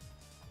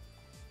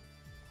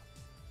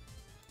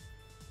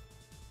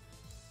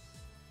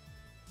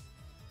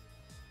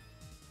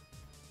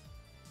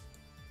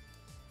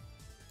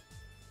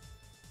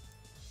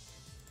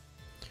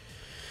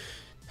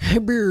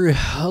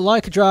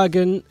 Like a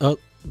dragon,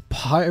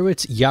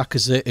 pirate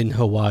Yakuza in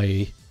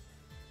Hawaii.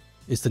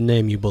 is the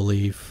name you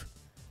believe.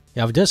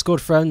 You have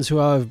Discord friends who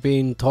have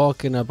been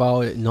talking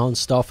about it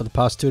non-stop for the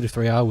past 2 to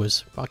 3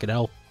 hours. Fucking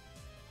hell.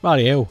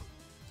 Radio.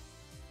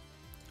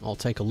 I'll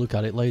take a look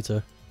at it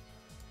later.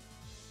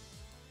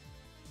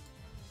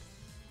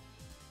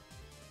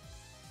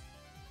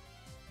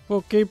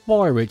 Okay,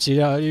 pirates,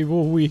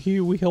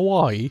 we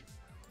Hawaii.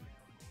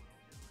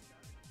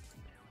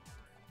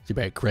 It's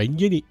about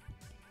cringe, isn't it?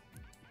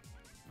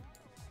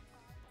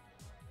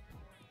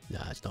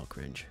 Nah, it's not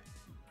cringe.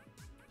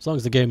 As long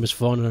as the game is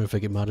fun, I don't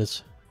think it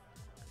matters.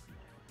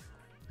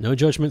 No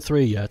Judgment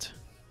 3 yet.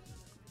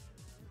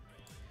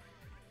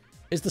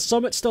 Is the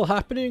summit still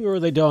happening, or are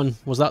they done?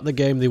 Was that the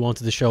game they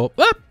wanted to show up?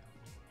 Ah!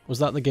 Was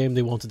that the game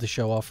they wanted to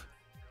show off?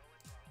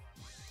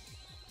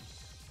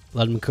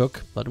 Let them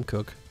cook. Let them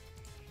cook.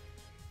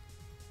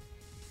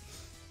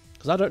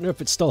 Because I don't know if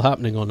it's still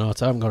happening or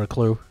not. I haven't got a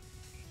clue.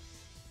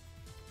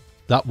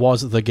 That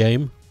was the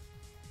game?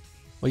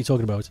 What are you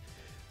talking about?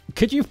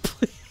 Could you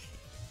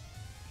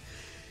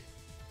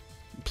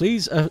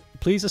please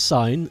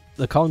assign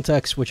the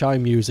context which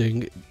I'm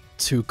using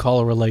to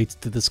correlate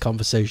to this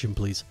conversation,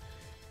 please?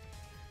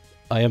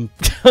 I am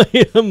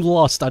I am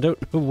lost. I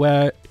don't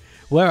know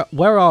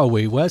where are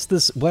we? Where's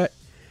this? Where?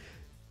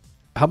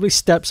 How many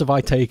steps have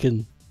I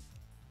taken?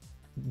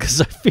 Because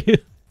I feel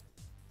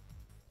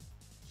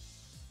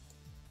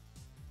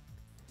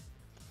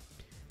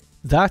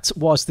that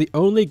was the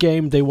only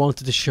game they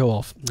wanted to show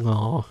off.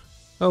 Aww.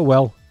 Oh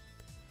well.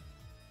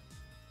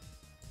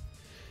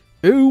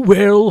 Oh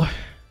well.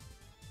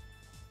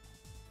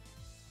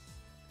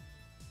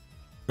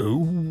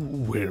 Oh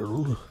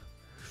well.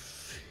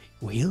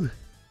 Well.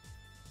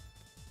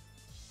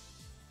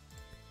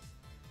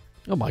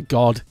 Oh my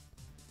god.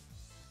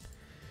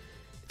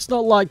 It's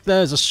not like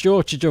there's a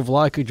shortage of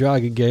Like a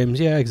Dragon games.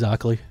 Yeah,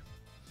 exactly.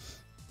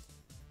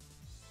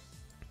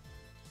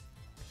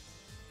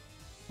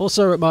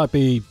 Also, it might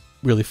be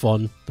really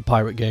fun, the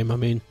pirate game, I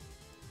mean.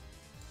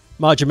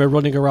 Imagine me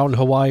running around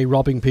Hawaii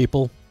robbing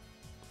people.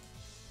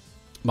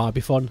 Might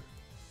be fun.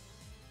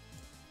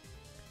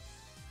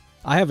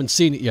 I haven't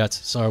seen it yet,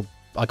 so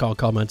I can't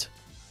comment.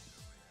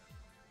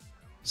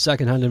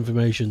 Second-hand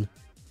information.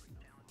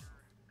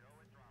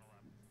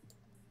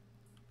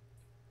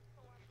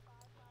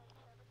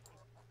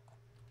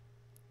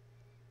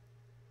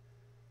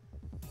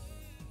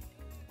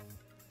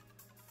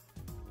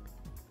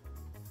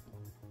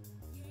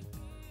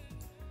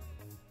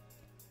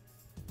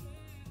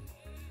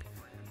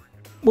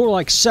 More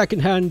like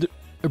second-hand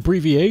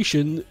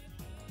abbreviation.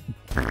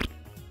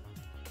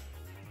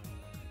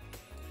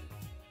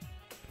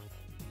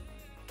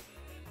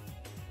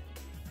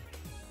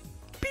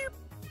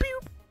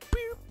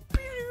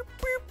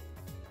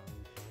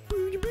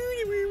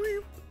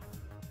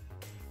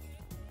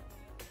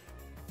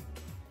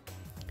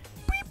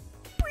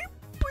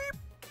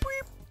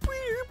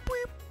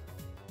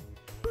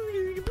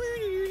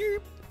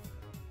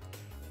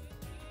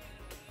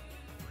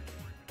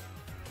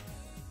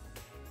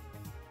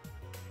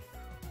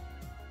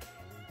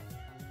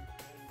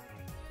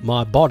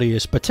 My body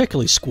is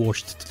particularly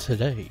squashed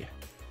today.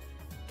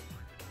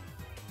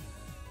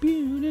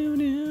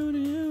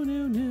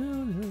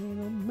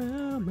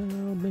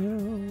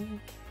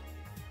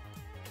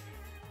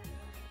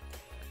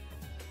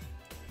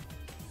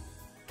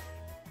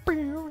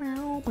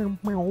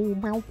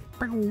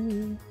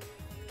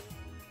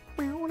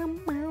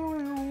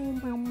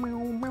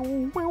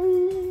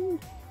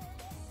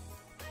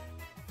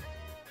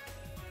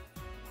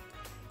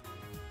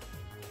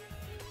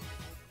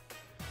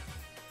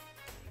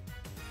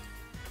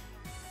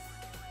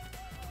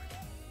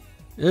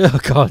 Oh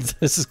god,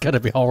 this is gonna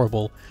be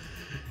horrible.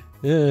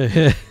 Break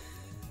it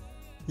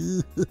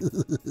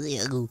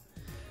down.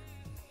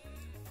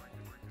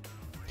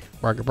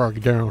 Break it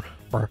down,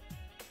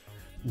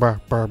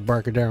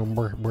 break it down,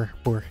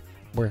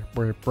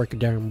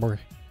 boy.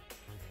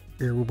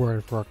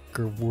 Everybody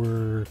fucker,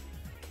 boy.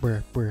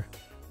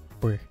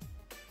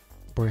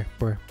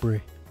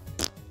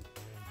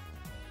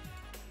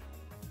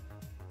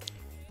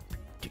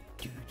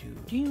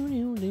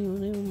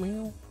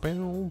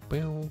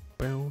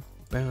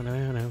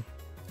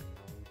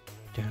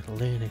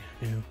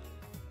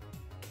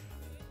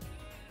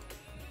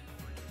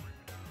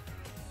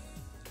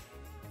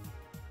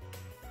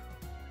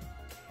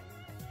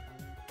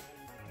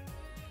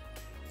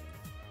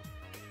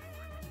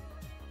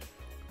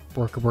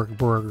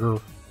 Burger.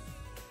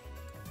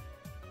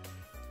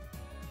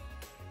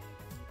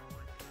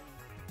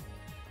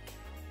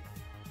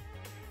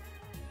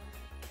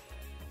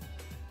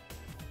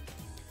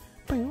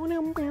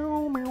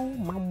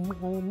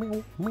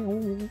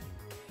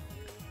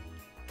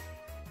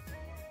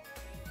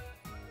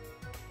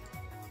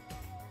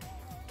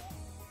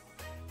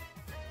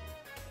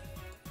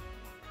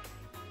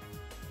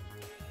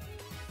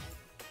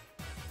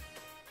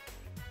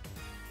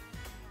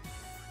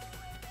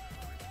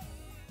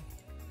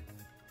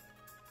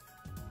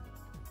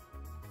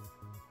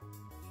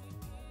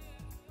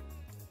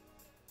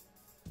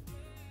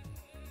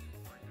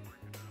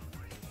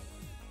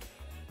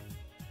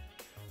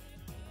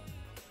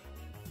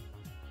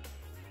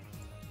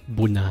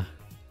 Buna.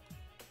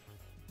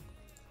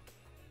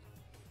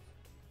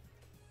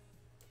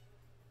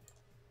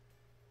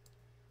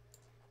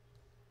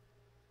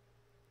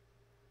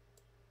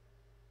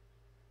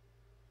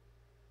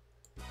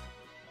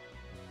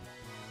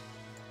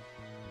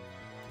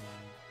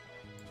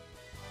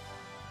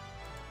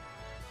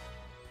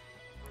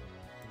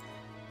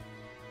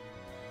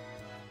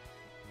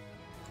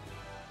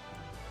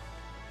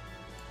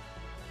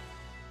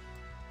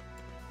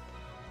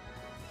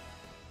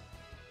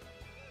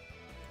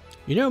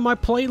 You know, my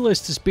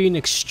playlist has been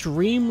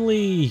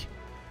extremely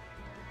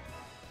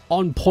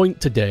on point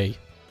today.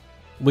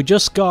 We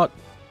just got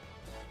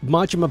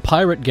Majima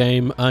Pirate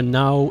game, and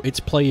now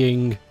it's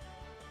playing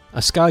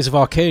a Skies of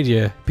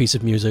Arcadia piece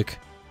of music.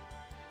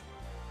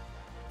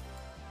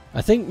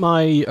 I think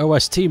my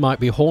OST might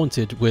be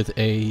haunted with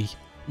a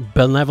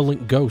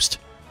benevolent ghost.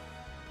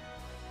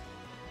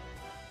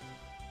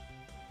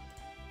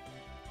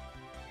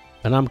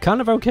 And I'm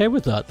kind of okay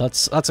with that.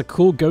 That's a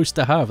cool ghost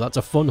to have. That's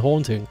a fun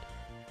haunting.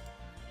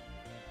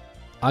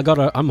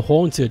 I'm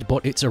haunted,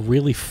 but it's a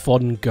really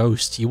fun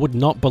ghost. You would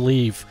not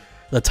believe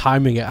the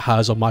timing it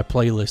has on my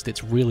playlist.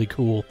 It's really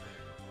cool.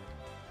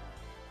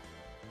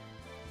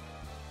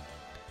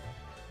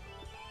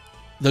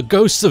 The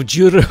ghost of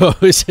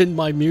Juro is in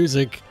my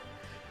music.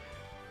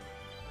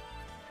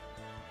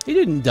 He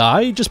didn't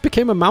die, he just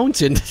became a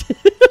mountain.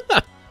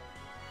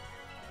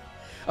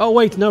 Oh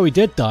wait, no, he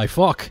did die.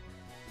 Fuck.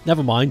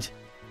 Never mind.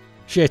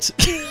 Shit.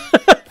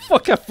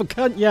 Fuck, I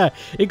forgot. Yeah,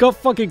 he got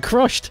fucking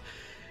crushed.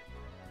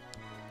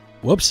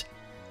 Whoops.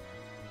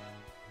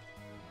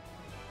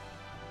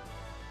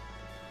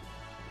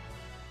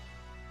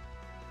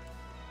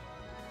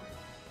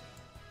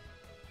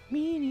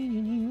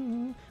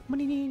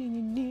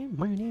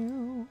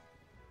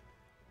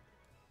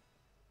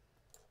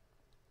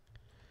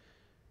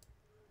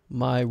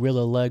 My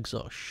Rilla legs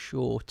are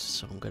short,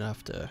 so I'm gonna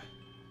have to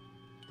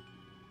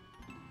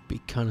be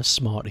kind of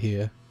smart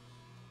here.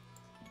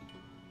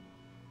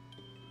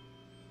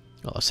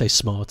 Oh, I'll say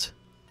smart.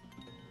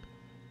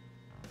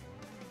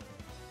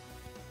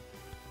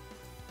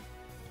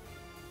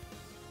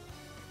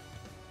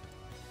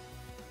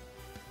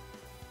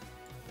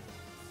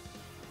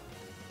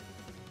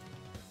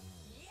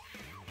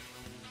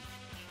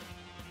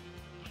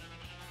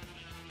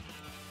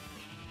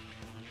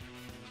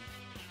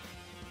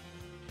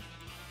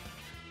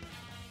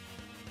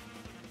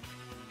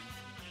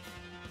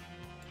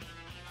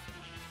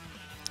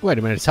 Wait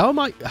a minute,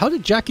 how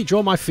did Jackie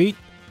draw my feet?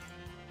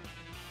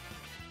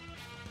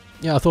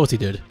 Yeah, I thought he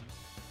did.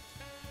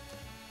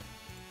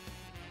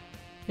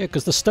 Yeah,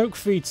 because the Stoke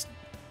feet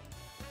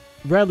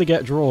rarely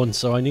get drawn,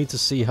 so I need to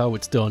see how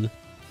it's done.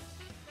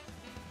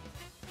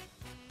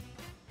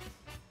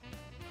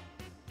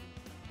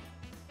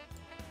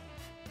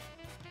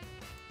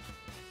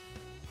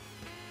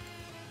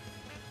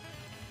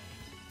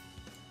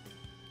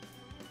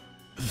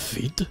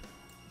 Feet?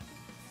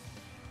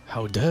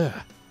 How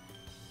dare?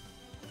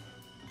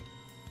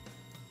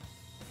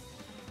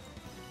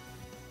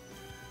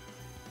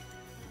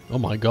 Oh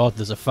my god,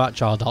 there's a fat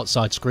child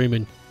outside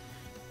screaming.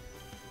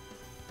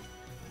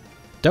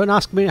 Don't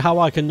ask me how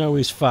I can know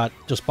he's fat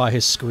just by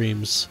his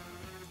screams.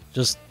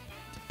 Just,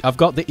 I've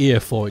got the ear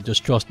for it,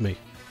 just trust me.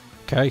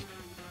 Okay?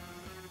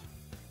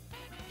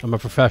 I'm a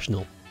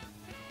professional.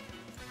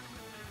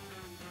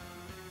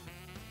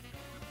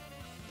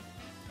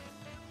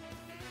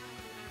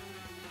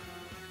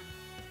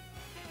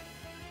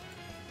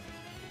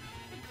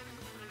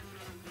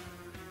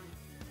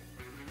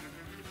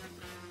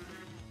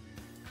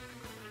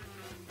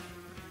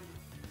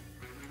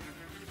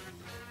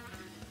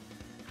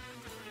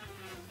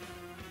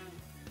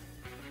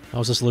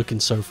 How's this looking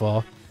so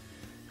far?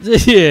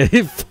 Yeah,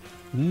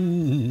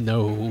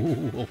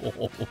 no,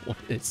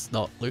 it's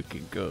not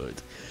looking good.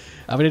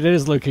 I mean, it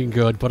is looking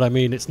good, but I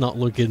mean, it's not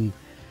looking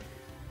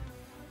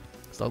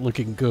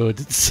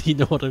good. You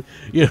know what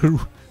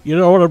you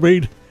know what I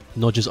mean?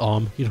 Nudge his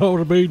arm. You know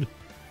what I mean?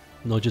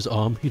 Nudge his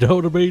arm. You know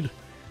what I mean?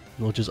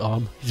 Nudge his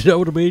arm. You know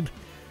what I mean?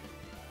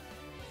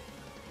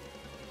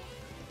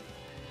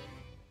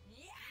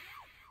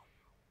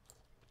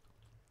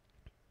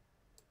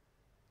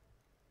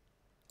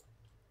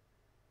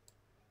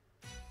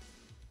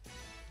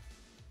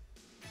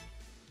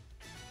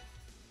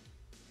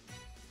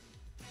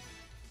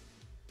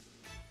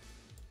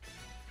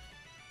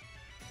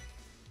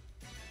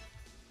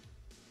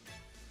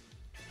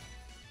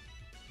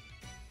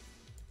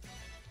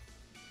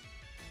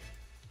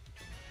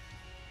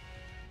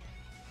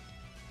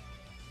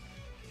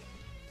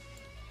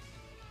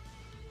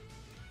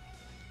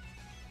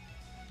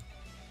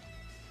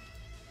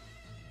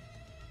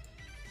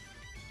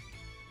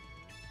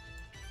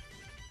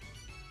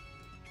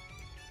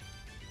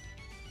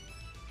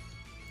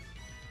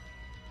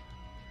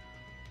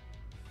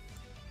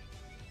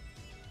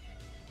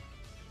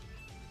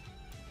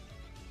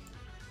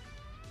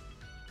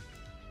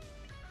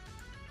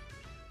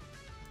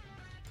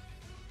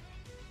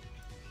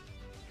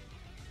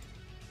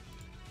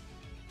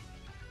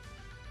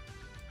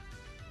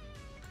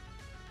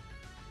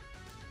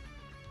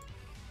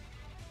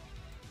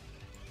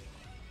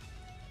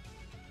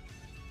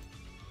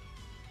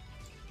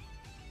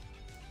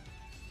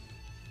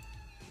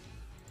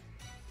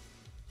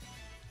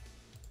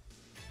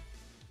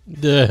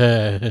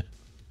 Duh.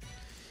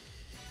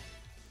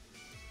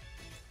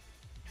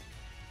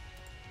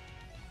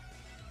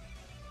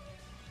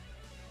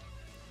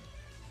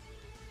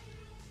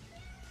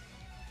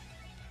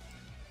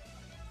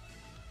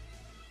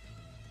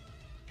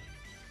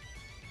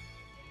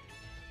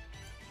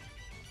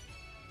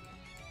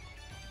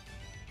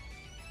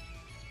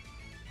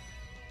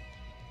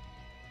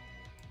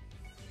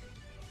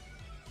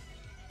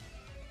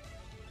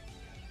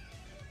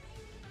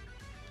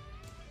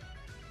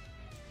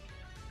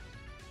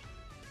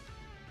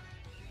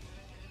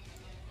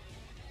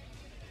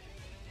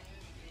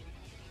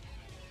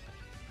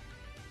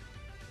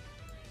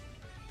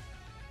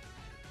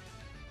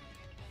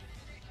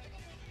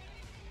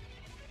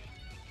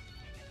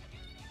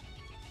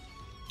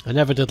 I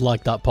never did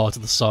like that part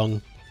of the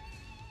song.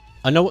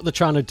 I know what they're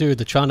trying to do.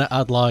 They're trying to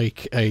add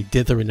like a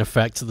dithering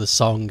effect to the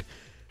song,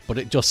 but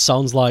it just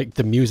sounds like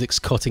the music's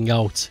cutting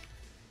out,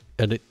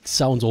 and it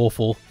sounds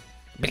awful.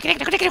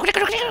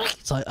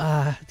 It's like,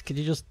 can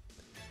you just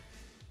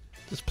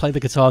play the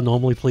guitar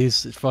normally,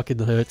 please? It fucking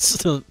hurts.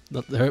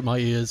 That hurt my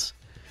ears.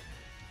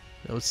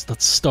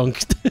 That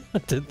stunk. I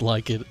didn't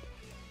like it.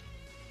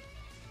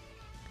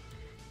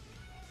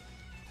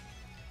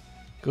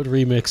 Good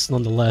remix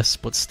nonetheless,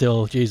 but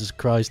still, Jesus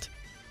Christ.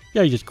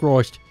 Yeah, Jesus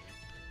Christ.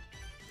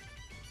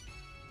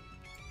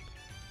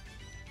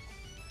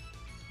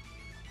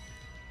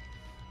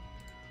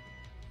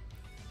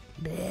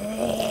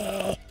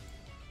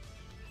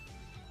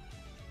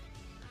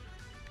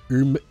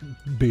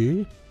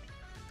 B.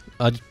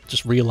 I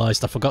just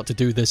realised I forgot to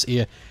do this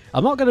here.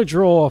 I'm not gonna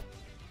draw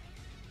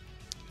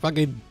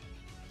fucking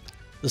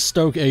the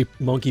Stoke Ape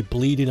monkey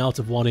bleeding out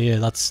of one ear.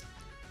 That's...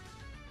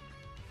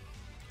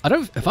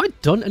 have I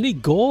done any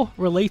gore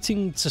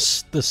relating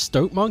to the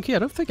Stoke monkey? I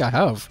don't think I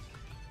have.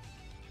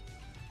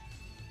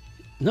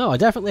 No, I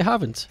definitely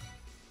haven't.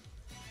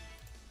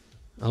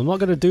 I'm not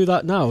gonna do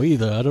that now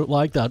either. I don't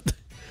like that.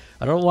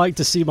 I don't like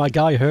to see my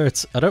guy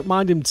hurt. I don't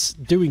mind him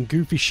doing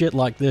goofy shit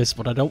like this,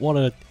 but I don't want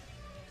to...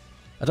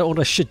 I don't want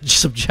to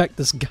subject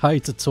this guy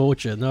to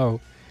torture. No.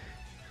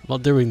 I'm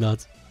not doing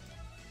that.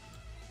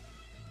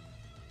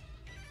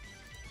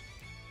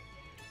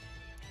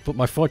 Put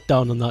my foot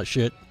down on that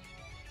shit.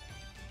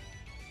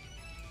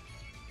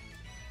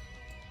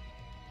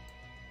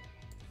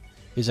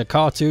 He's a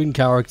cartoon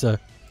character.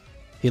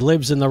 He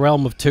lives in the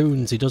realm of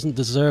toons. He doesn't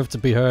deserve to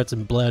be hurt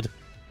and bled.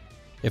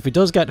 If he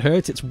does get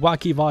hurt, it's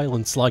wacky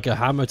violence, like a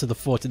hammer to the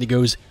foot, and he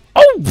goes,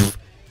 "Oh!"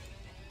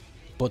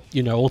 But,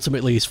 you know,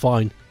 ultimately he's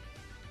fine.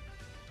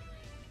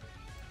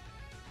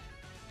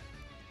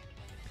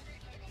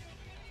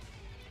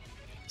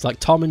 It's like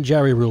Tom and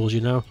Jerry rules,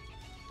 you know?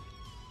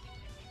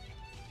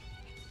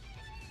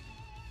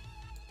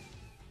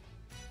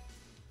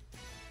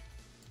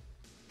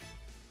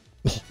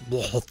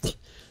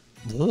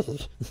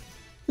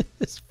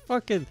 It's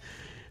fucking...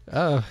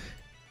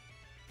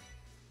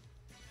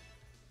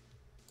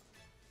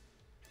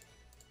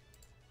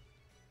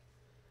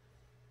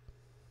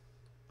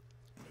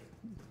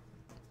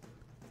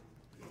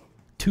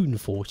 Toon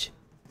Fort.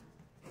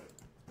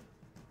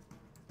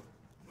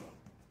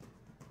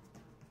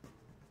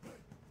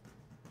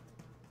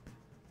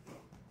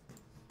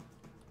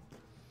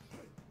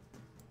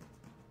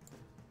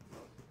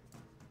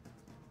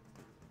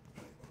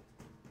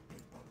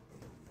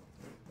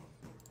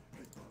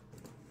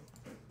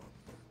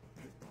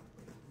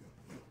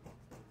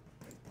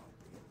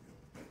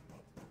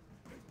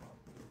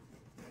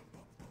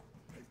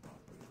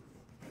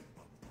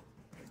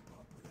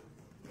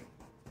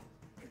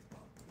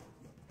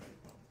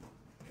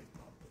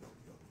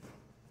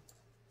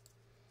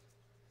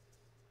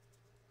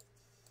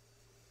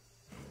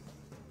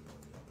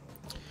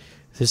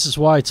 This is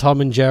why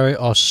Tom and Jerry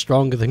are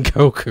stronger than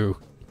Goku.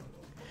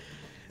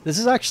 This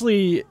is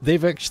actually... They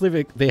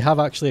have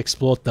actually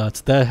explored that.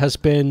 There has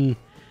been...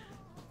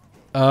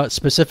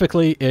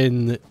 specifically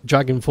in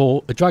Dragon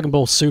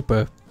Ball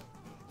Super,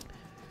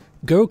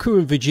 Goku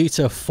and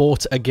Vegeta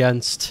fought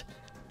against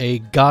a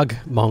gag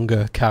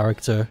manga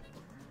character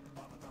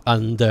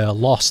and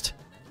lost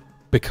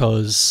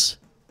because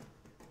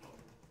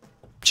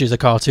she's a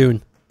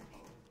cartoon.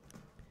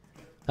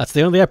 That's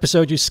the only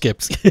episode you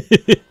skipped.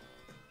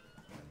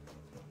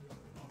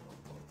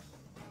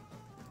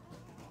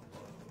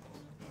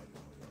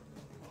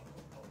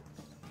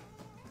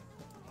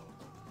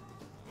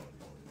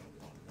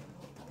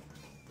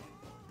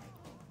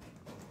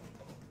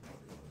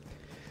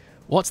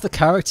 What's the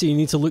character? You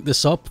need to look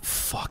this up.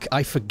 Fuck,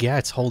 I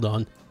forget. Hold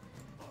on.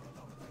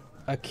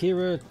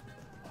 Akira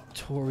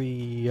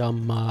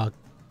Toriyama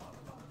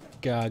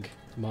gag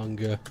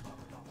manga.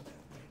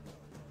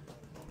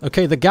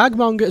 Okay, the gag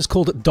manga is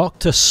called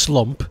Dr.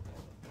 Slump.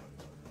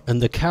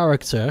 And the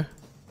character...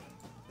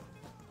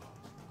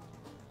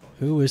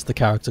 Who is the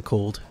character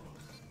called?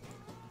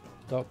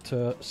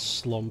 Dr.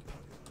 Slump.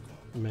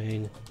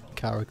 Main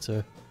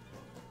character.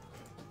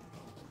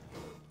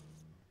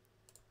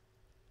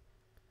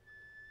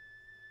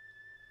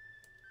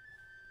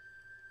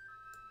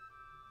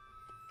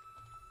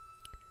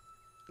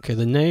 Okay,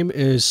 the name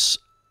is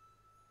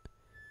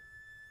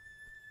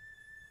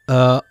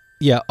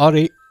Yeah,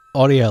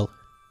 Ariel.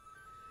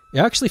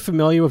 You're actually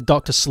familiar with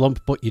Dr.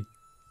 Slump, but you,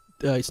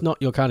 it's not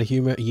your kind of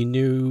humor. You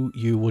knew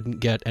you wouldn't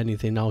get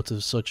anything out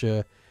of such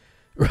a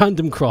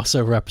random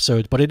crossover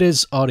episode, but it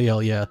is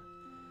Ariel, yeah.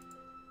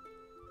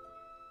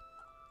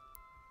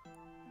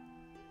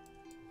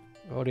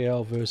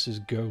 Ariel versus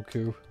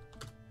Goku.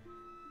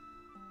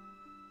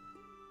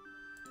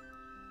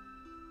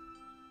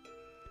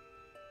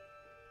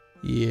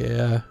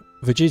 Yeah,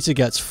 Vegeta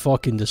gets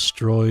fucking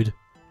destroyed.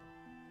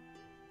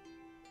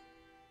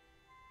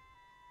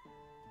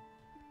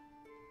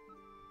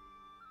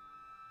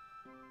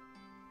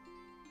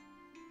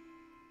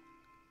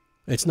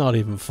 It's not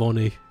even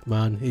funny,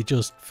 man. He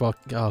just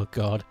oh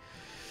god.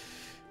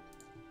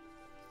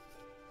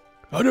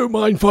 I don't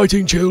mind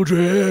fighting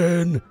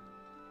children.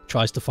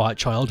 Tries to fight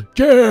child.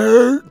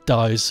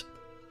 Dies.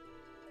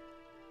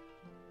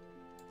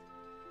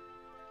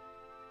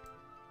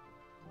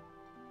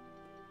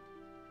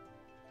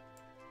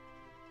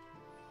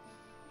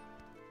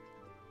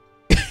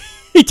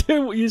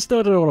 You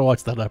still don't want to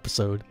watch that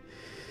episode.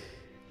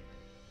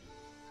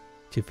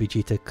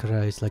 Vegeta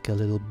cries like a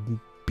little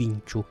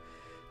pincho.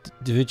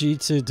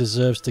 Vegeta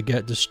deserves to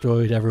get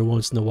destroyed every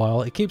once in a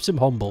while. It keeps him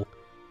humble.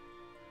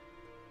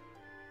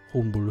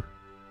 Humble.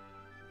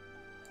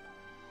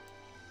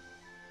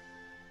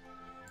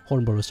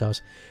 Hornborough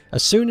stars.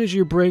 As soon as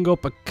you bring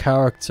up a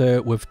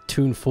character with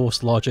Toon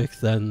Force logic,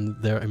 then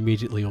they're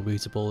immediately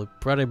unbeatable.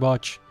 Pretty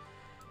much.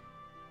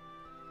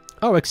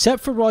 Oh,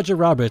 except for Roger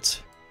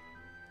Rabbit.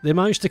 They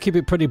managed to keep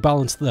it pretty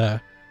balanced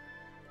there.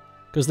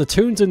 Because the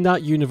Toons in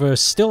that universe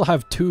still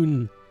have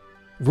Toon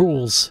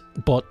rules,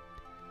 but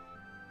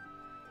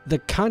they're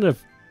kind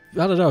of,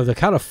 I don't know, they're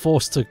kind of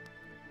forced to...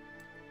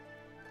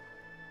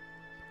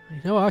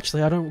 You know,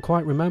 actually, I don't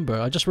quite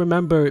remember. I just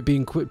remember it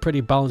being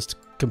pretty balanced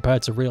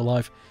compared to real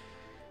life.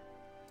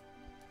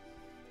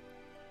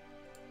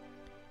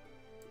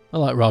 I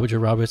like Roger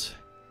Rabbit.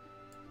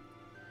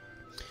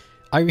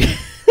 I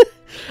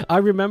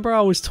remember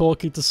I was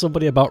talking to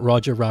somebody about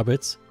Roger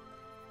Rabbit.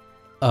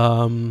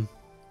 The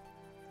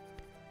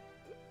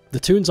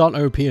Toons aren't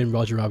OP in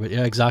Roger Rabbit.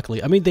 Yeah,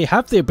 exactly. I mean, they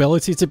have the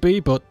ability to be,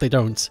 but they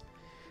don't.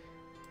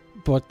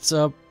 But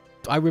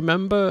I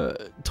remember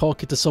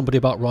talking to somebody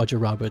about Roger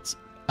Rabbit,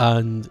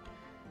 and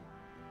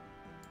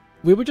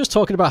we were just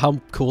talking about how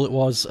cool it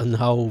was and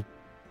how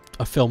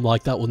a film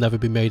like that will never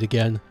be made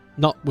again.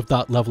 Not with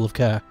that level of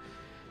care.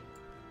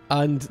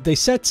 And they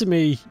said to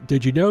me,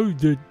 did you know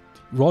that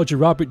Roger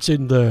Rabbit's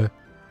in the...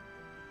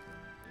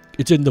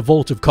 It's in the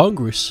vault of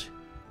Congress?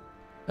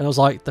 And I was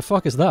like, the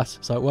fuck is that?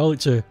 It's like, well,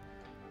 it's a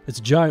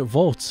giant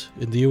vault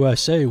in the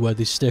USA where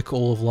they stick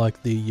all of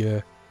like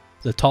the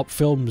top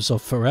films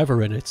of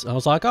forever in it. And I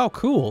was like, oh,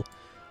 cool.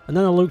 And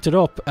then I looked it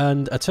up,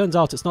 and it turns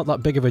out it's not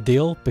that big of a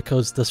deal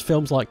because there's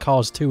films like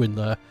Cars 2 in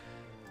there.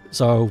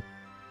 So...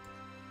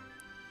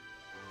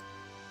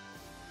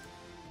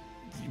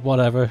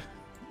 whatever.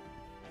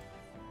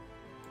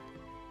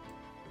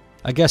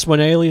 I guess when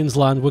aliens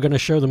land, we're going to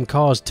show them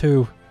Cars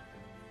 2.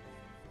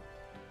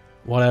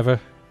 Whatever.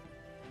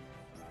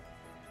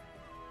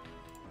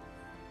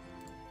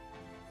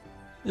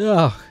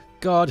 Oh,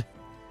 God.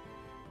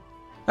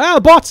 Ah,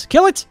 bot!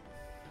 Kill it!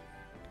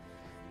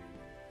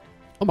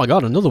 Oh my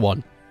god, another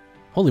one.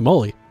 Holy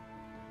moly.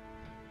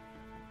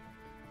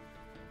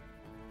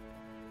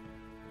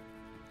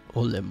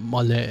 Holy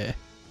moly.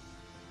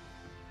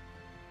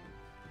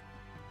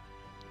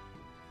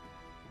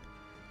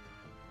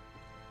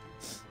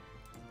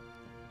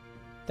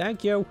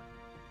 Thank you.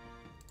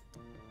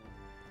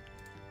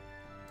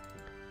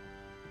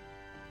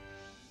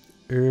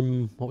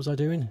 What was I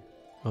doing?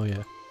 Oh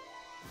yeah.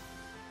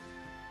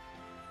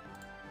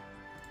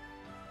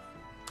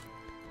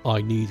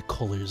 I need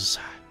colours.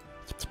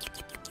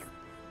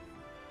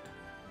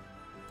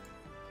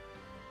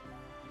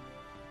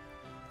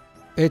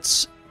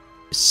 It's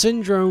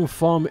Syndrome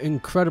from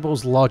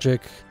Incredibles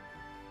logic.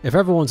 If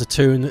everyone's a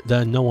Toon,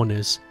 then no one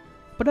is.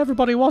 But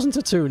everybody wasn't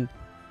a Toon.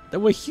 They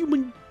were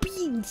human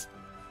beings.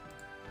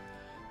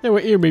 There were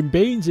human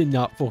beings in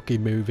that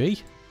fucking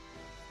movie.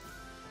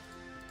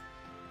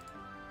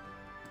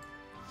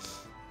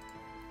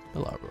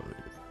 Hello, Rory.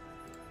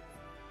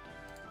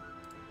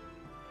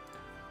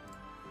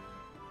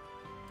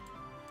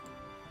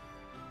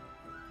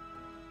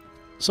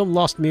 Some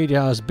lost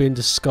media has been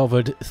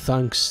discovered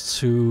thanks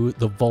to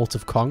the Vault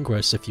of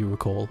Congress, if you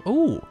recall.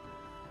 Ooh.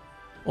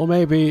 Or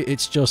maybe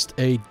it's just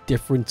a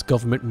different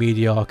government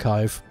media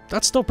archive.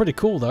 That's still pretty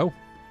cool, though.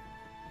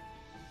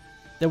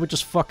 They were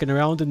just fucking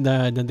around in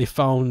there, and then they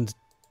found,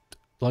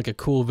 like, a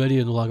cool video,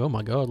 and they're like, oh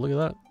my god, look at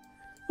that.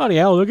 Bloody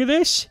hell, look at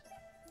this!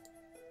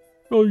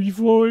 Oh, you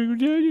flying,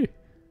 daddy?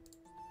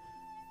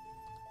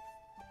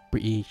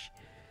 British.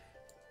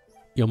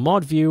 Your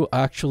mod view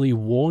actually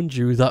warned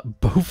you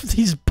that both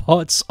these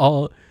bots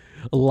are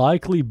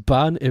likely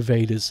ban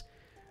evaders.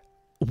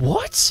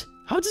 What?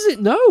 How does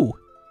it know?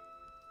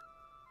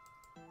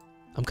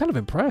 I'm kind of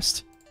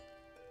impressed.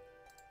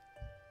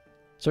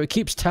 So it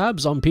keeps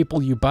tabs on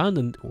people you ban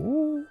and...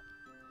 Ooh.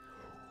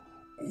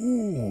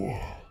 Ooh.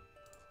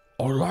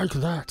 I like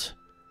that.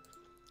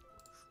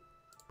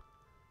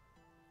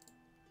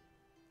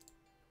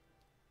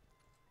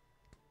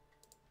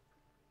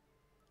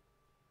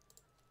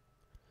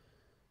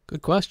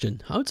 Good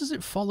question. How does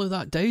it follow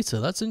that data?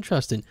 That's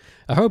interesting.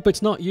 I hope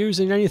it's not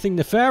using anything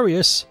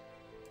nefarious.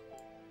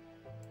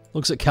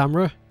 Looks at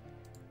camera.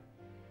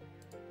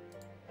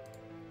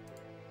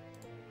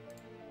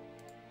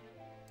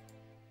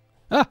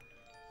 Ah!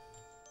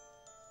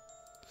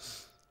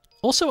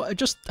 Also, I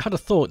just had a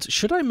thought.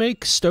 Should I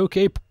make Stoke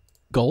Ape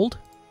gold?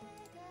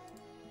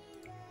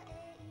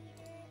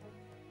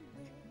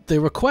 The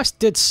request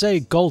did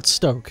say gold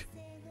Stoke.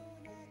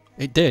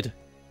 It did.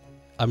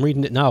 I'm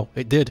reading it now.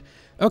 It did.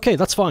 Okay,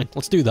 that's fine.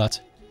 Let's do that.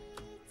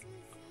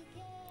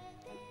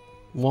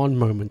 One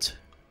moment.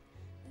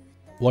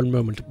 One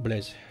moment,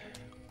 please.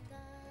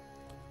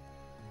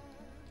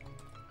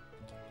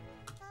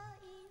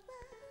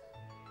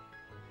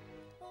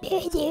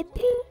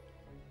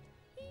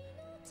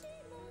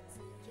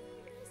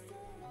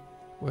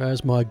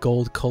 Where's my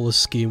gold colour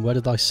scheme? Where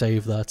did I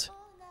save that?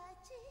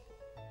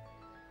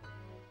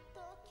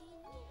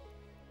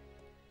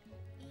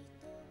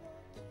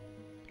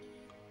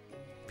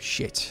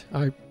 Shit.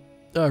 I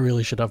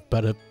really should have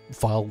better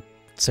file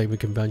saving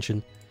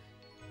convention.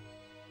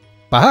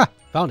 Aha!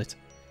 Found it.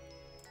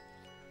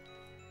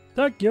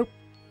 Thank you.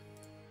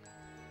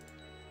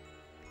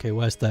 Okay,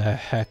 where's the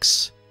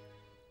hex?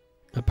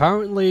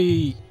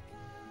 Apparently...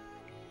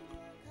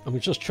 I'm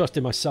just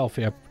trusting myself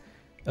here.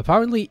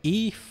 Apparently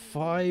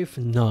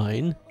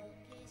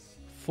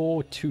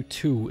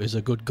E59422 is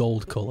a good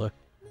gold colour.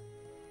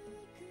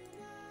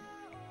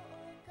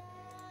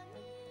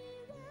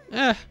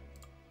 Eh.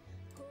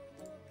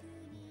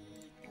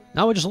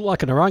 Now I just look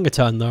like an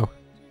orangutan, though.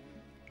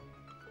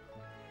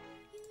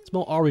 It's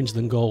more orange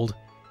than gold.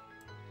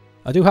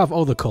 I do have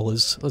other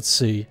colours. Let's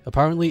see.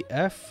 Apparently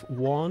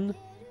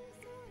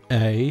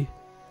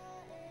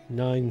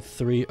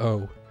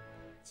F1A930.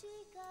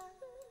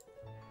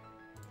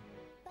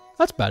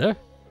 That's better.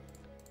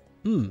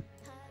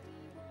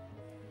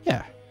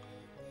 Yeah.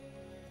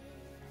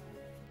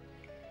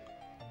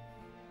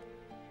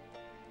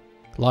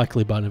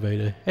 Likely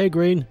Bannervader. Hey,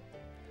 Green.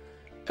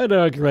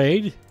 Hello,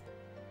 Green.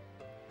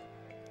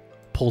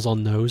 Pulls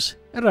on nose.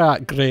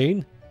 Alright,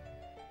 Green.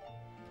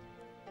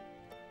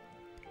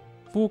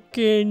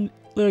 Fucking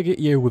look at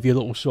you with your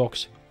little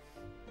socks.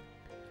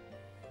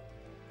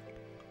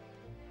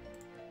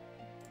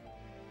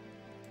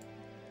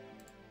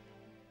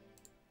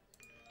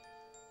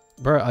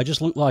 Bruh, I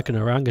just look like an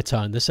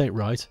orangutan. This ain't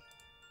right.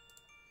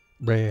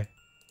 Bruh.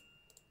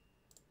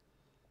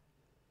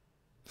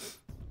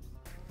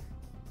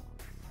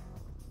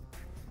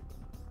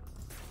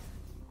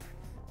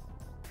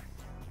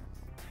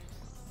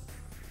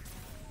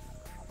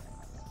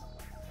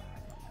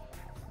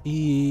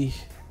 E30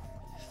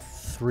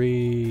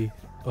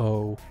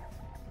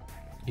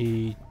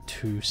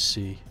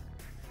 E2C.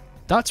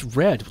 That's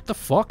red. What the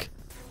fuck?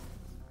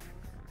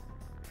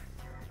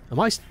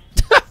 Am I...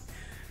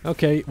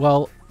 Okay,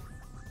 well...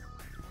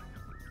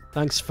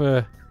 Thanks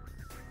for...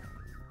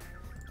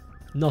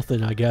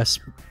 nothing, I guess,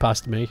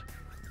 past me.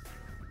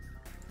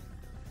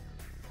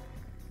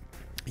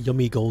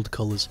 Yummy gold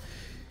colours.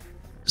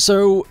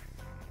 So...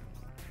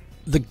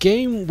 The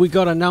game we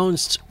got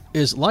announced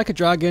is Like a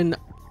Dragon...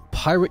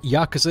 Pirate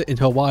Yakuza in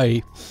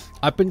Hawaii.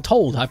 I've been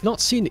told, I've not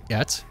seen it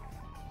yet.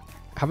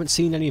 Haven't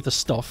seen any of the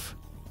stuff,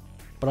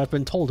 but I've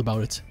been told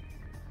about it.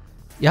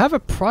 You have a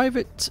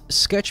private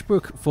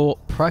sketchbook for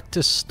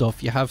practice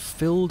stuff. You have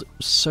filled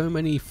so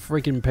many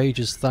friggin'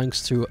 pages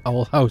thanks to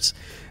Owl House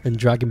and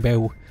Dragon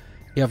Bell.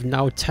 You have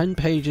now 10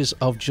 pages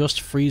of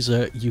just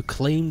Frieza. You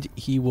claimed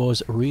he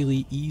was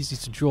really easy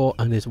to draw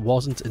and it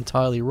wasn't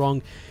entirely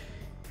wrong.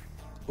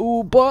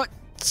 Ooh, but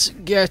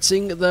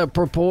getting the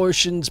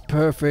proportions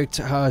perfect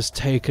has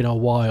taken a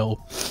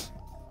while.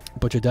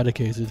 But you're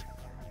dedicated.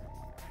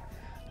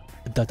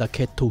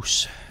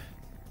 Dedicatus.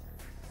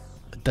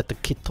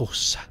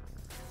 Dedicatus.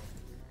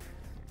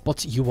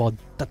 But you are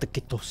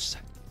dedicatus.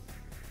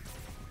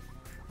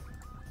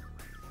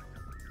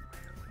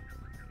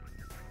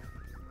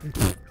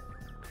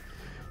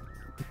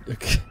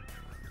 Okay.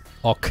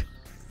 Ok.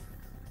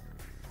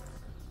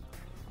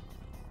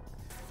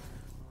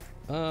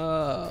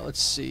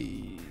 Let's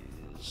see.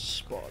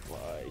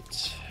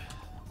 Spotlight.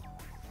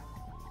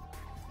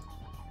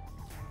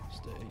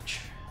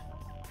 Stage.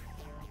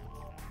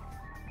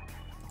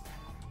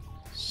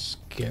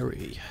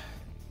 Scary.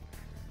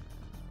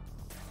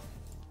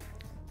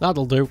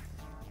 That'll do.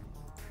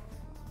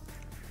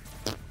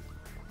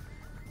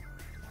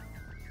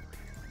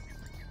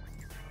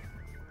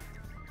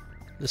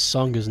 This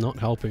song is not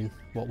helping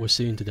what we're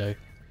seeing today.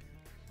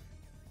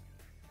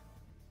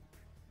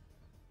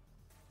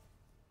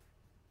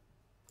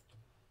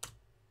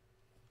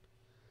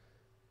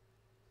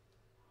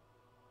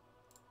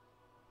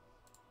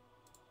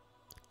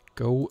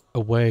 Go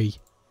away.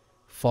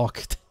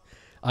 Fuck.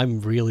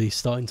 I'm really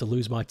starting to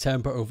lose my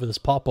temper over this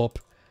pop-up.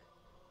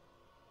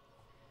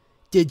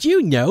 Did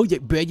you know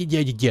that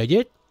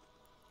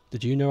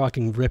Did you know I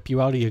can rip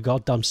you out of your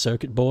goddamn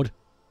circuit board?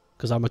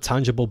 Because I'm a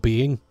tangible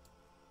being?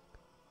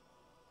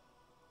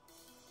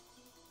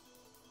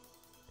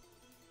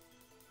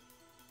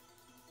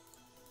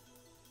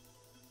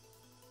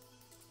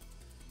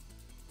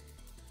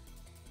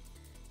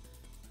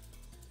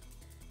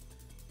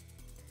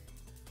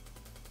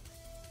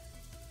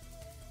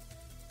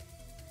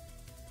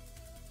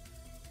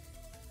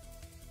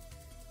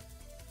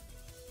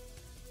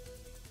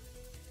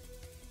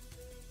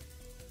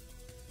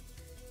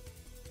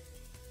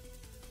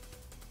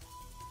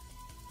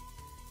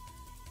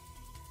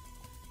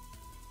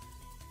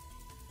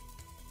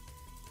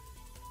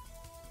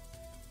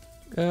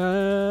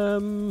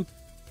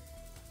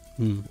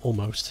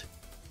 Almost.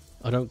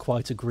 I don't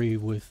quite agree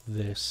with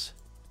this.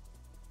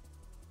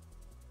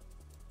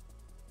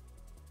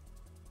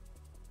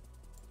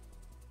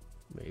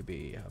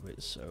 Maybe have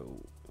it so...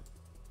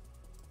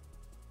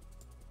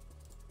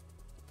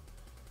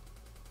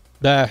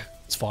 There,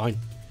 it's fine.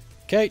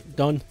 Okay,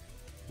 done.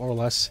 More or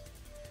less.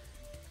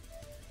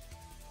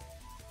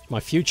 My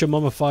future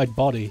mummified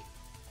body.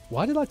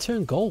 Why did I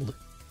turn gold?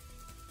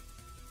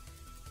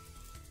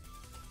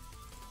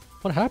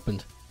 What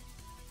happened?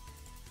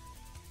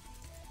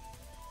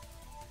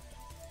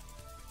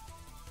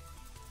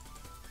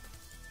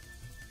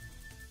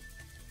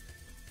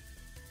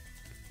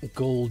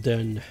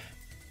 Golden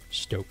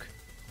Stoke.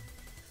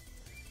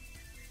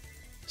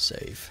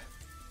 Save.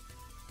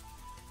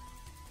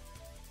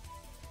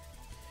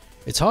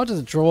 It's harder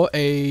to draw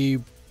a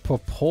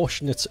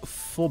proportionate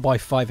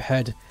 4x5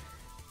 head,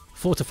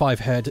 4 to 5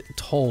 head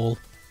tall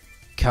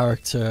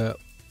character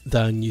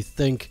than you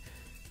think,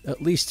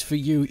 at least for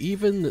you,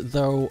 even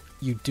though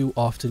you do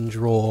often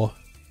draw...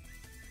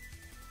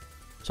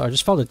 Sorry, I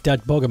just found a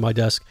dead bug on my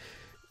desk.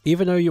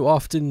 Even though you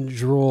often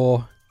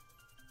draw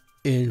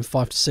in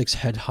 5 to 6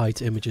 head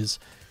height images,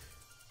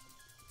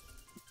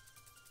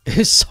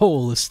 his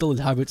soul still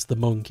inhabits the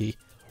monkey.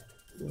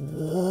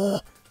 You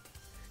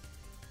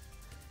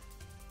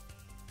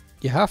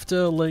have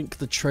to link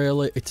the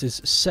trailer. It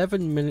is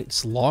 7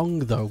 minutes long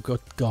though.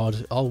 Good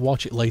God, I'll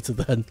watch it later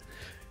then.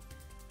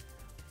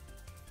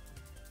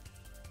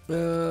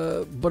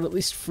 But at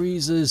least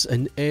Frieza's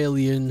an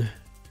alien,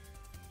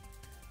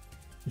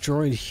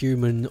 drawing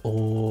human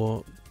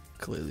or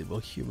clearly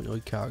more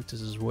humanoid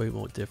characters is way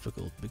more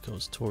difficult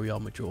because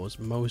Toriyama draws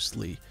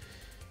mostly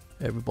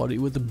everybody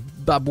with a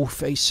babu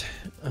face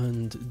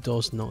and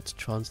does not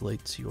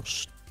translate to your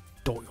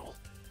style.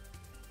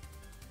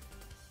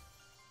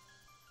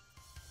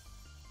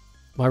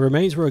 My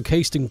remains were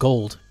encased in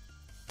gold.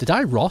 Did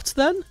I rot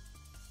then?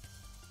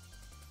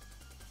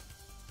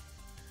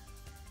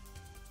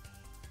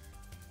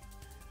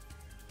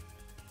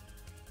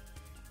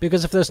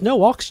 Because if there's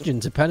no oxygen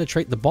to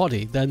penetrate the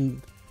body,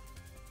 then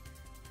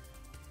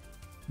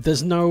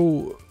there's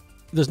no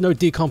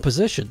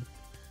decomposition.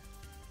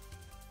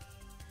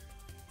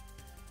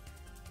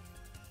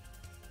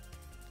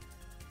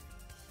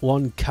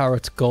 One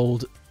carat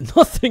gold.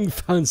 Nothing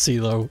fancy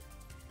though.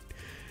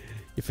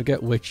 You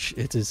forget which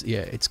it is.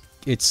 Yeah,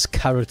 it's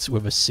carrot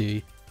with a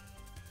C.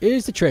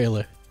 Here's the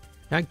trailer.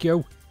 Thank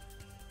you.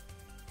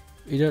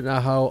 You don't know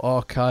how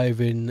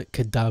archiving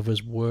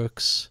cadavers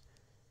works.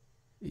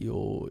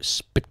 You're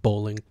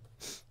spitballing.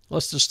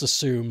 Let's just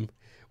assume...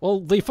 Well,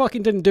 they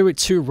fucking didn't do it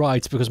too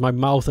right because my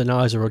mouth and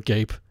eyes are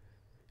agape.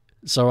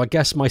 So I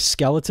guess my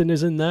skeleton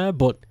is in there,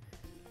 but...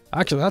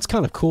 Actually, that's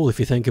kind of cool if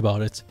you think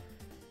about it.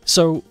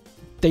 So,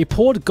 they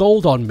poured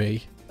gold on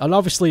me, and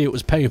obviously it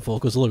was painful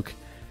because look.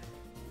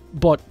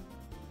 But,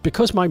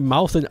 because my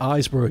mouth and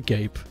eyes were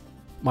agape,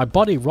 my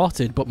body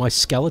rotted, but my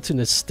skeleton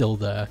is still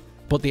there.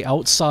 But the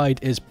outside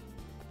is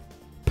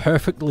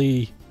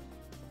perfectly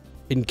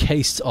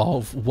encased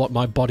of what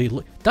my body...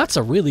 That's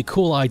a really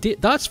cool idea.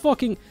 That's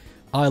fucking...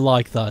 I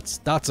like that.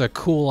 That's a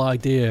cool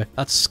idea.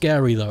 That's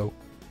scary, though.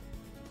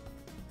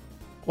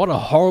 What a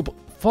horrible...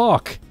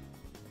 Fuck!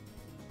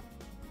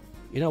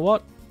 You know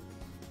what?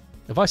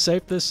 If I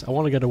save this, I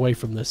want to get away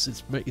from this.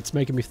 It's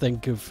making me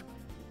think of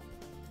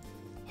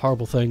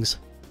horrible things.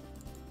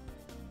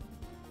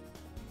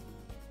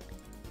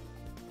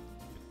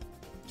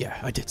 Yeah,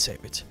 I did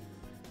save it.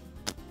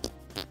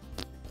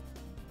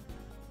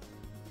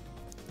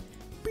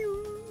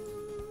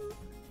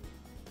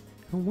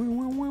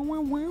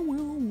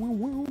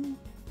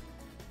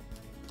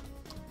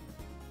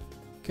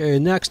 Okay,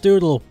 next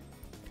Doodle.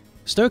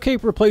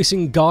 Stokeape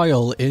replacing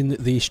Guile in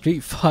the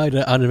Street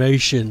Fighter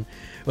animation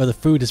where the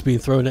food is being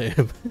thrown at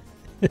him.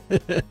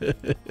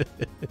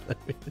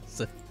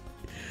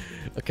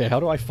 Okay, how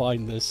do I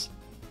find this?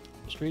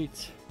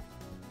 Street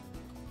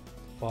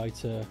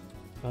Fighter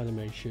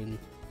animation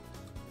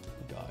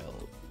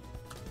Guile.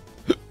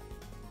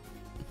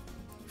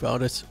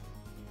 Found it.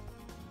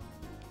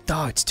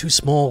 Ah, it's too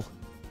small.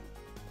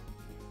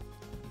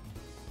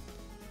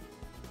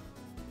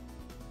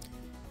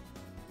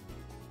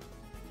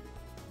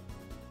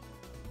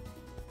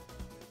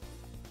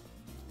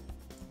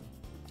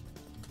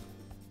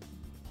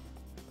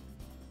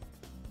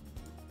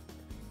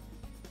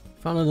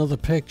 Found another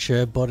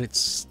picture, but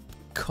it's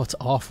cut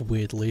off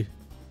weirdly.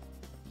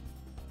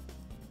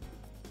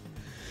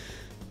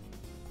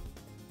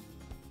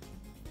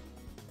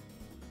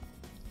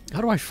 How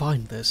do I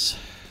find this?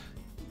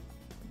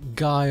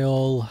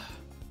 Guile.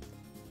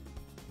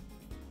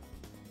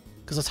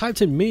 Because I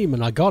typed in meme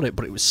and I got it,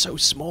 but it was so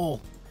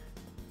small.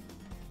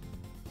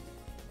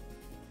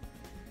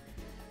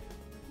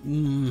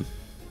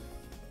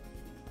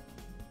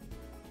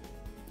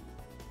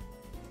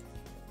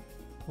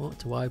 What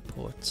do I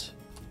put?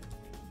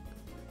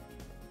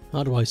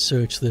 How do I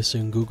search this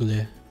in Google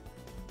here?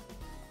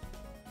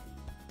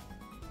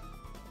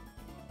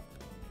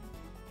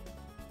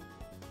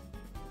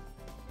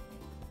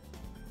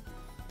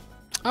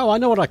 Oh, I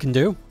know what I can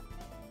do.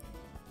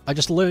 I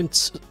just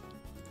learnt...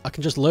 I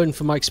can just learn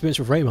from my experience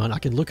with Rayman. I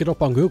can look it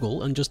up on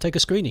Google and just take a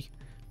screenie.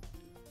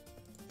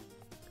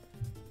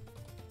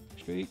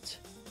 Street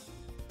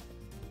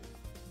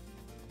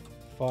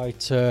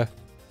Fighter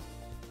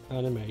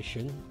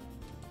animation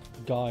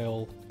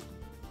Guile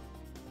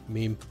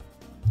meme.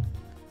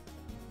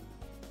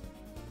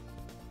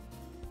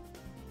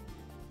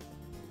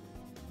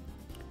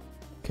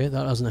 Okay,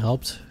 that hasn't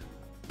helped.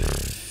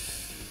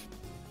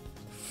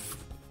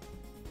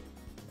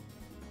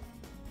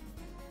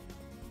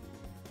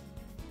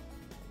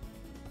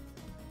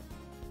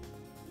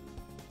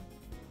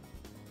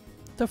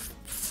 The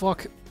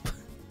fuck?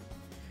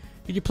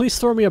 Could you please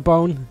throw me a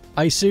bone?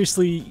 I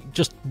seriously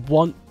just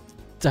want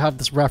to have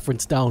this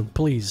reference down,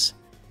 please.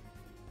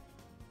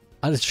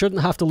 And I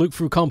shouldn't have to look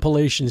through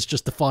compilations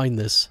just to find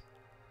this.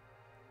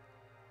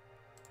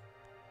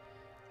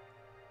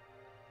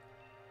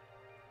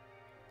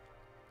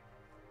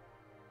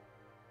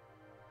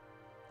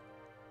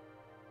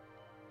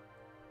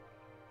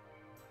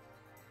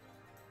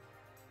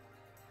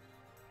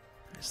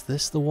 Is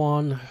this the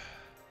one?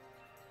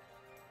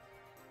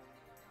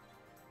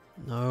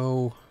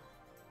 No.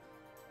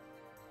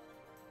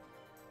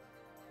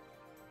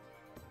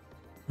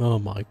 Oh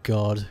my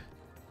god.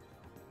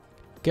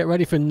 Get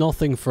ready for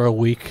nothing for a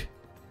week.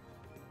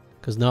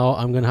 Because now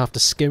I'm going to have to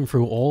skim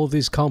through all of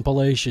these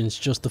compilations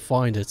just to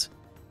find it.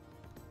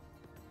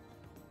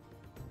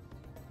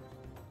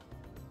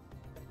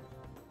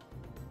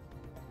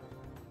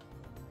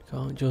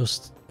 Can't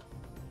just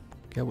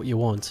get what you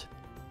want.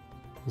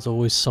 There's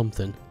always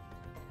something.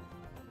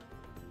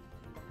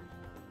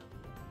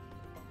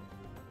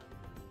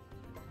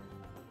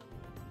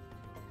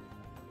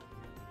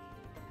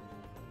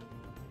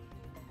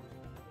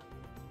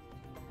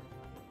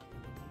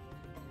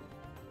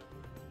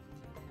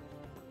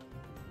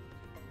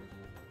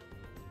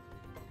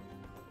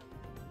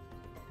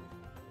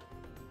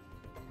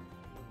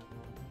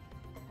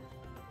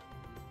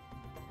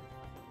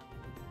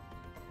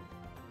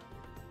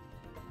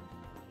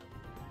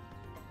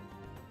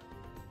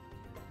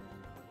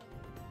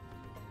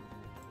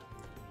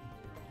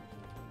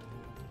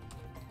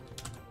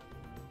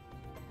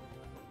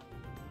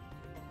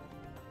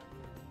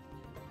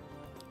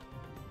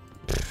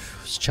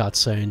 Chat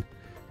saying.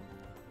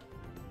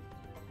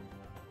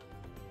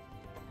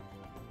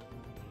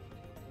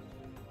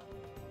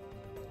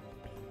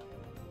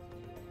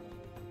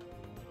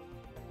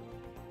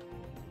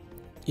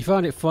 You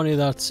find it funny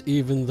that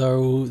even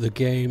though the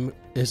game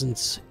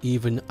isn't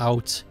even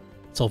out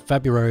till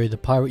February, the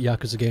Pirate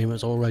Yakuza game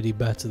is already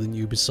better than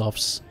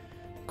Ubisoft's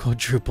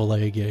quadruple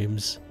A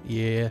games.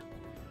 Yeah.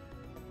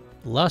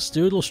 Last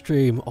Doodle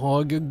stream.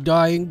 Oh, you're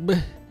dying.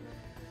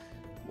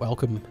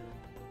 Welcome.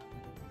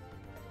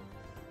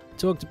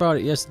 Talked about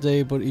it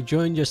yesterday, but he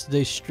joined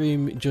yesterday's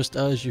stream just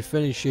as you're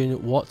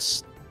finishing.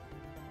 What's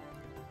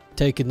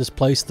taking this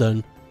place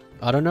then?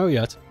 I don't know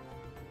yet.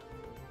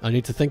 I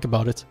need to think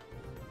about it.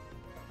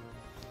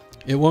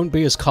 It won't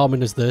be as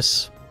common as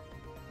this,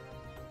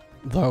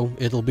 though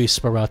it'll be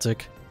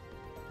sporadic.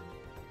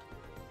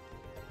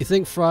 You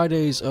think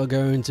Fridays are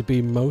going to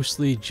be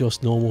mostly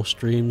just normal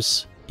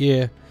streams?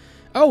 Yeah.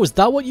 Oh, is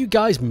that what you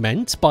guys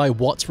meant by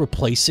what's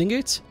replacing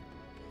it?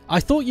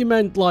 I thought you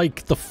meant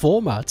like the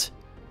format.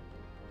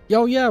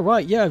 Oh yeah,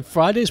 right, yeah,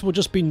 Fridays will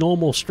just be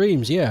normal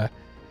streams, yeah.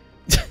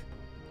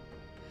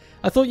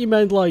 I thought you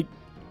meant like,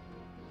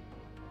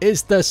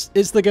 is there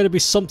going to be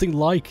something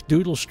like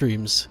Doodle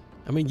streams?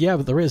 I mean, yeah,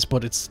 there is,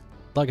 but it's,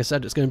 like I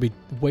said, it's going to be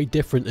way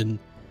different and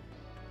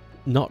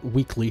not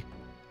weekly.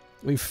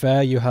 I mean,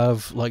 fair, you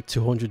have like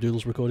 200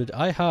 Doodles recorded.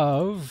 I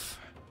have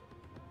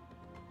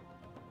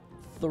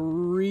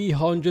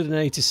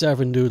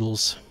 387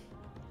 Doodles.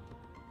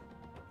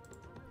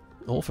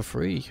 All for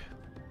free.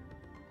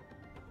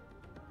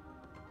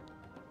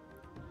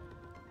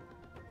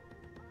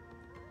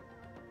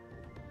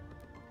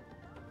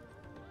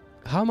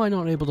 How am I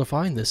not able to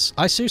find this?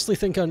 I seriously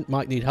think I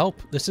might need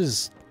help. This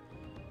is...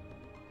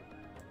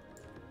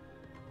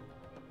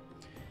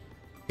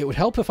 It would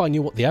help if I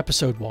knew what the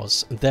episode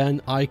was, and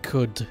then I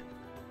could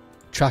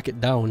track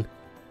it down.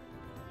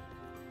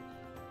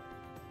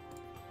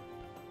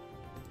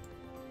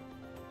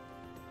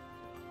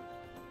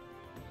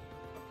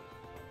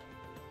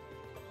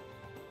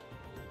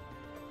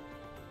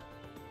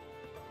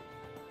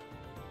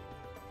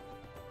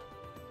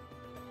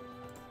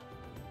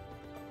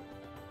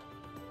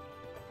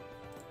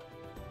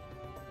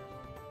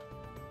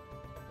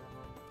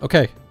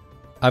 Okay,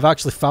 I've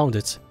actually found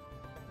it.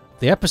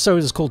 The episode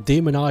is called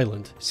Demon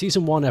Island.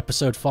 Season 1,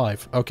 Episode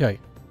 5. Okay.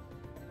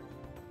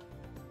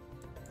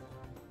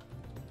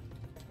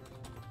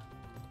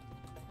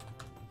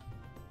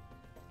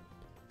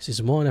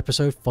 Season 1,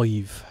 Episode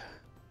 5.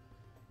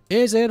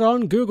 Is it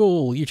on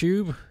Google,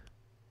 YouTube?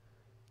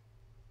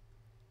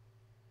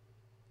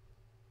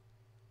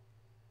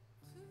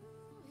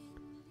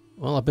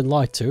 Well, I've been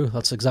lied to.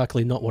 That's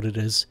exactly not what it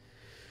is.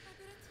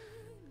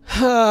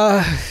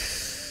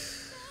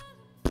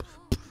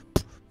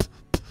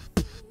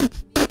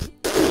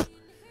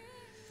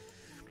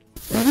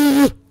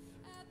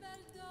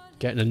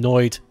 Getting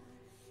annoyed.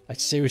 I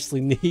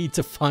seriously need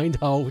to find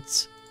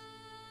out.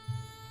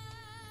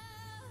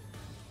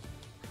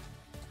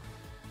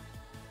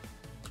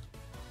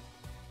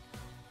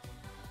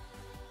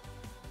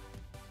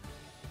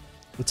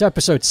 It's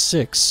episode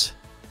 6.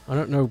 I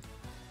don't know.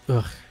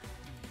 Ugh.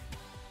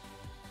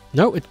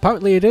 No,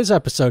 apparently it is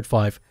episode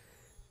 5.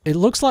 It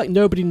looks like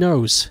nobody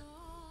knows.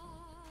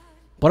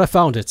 But I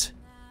found it.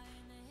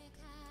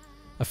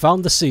 I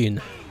found the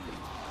scene.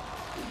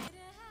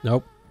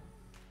 Nope.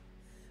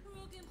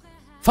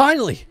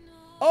 Finally!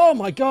 Oh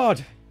my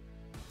god!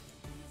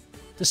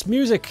 This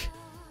music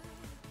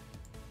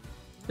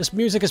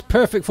is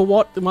perfect for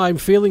what I'm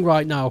feeling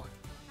right now.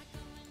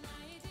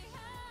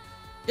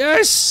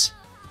 Yes!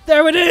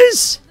 There it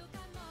is!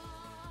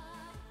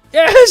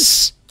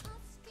 Yes!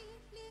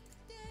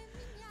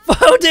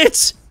 Found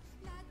it!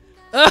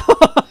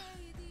 Oh.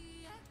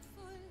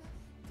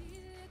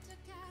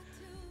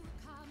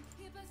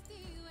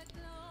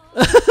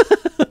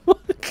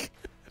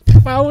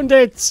 Found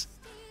it!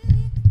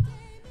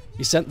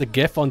 You sent the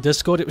GIF on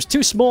Discord. It was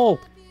too small.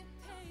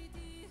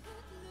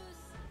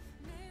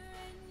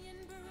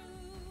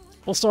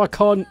 Also, I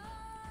can't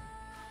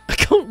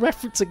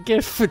reference a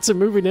GIF. It's a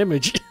moving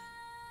image.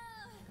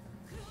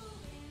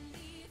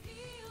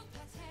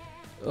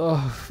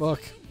 Oh,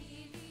 fuck.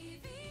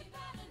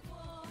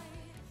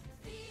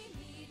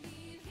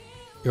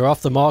 You're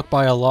off the mark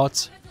by a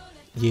lot.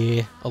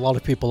 Yeah, a lot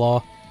of people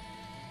are.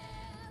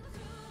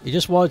 You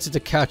just wanted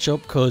to catch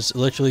up because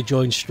literally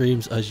joined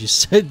streams as you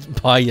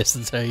said bye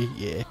yesterday.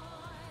 Yeah.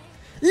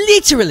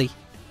 Literally!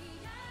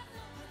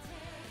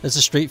 There's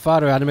a Street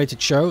Fighter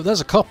animated show. There's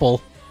a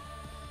couple.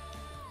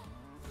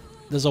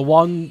 There's a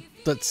one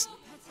that's...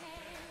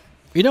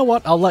 You know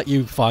what? I'll let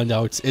you find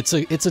out. It's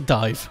a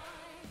dive.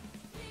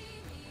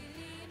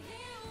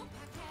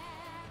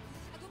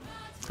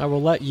 I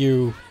will let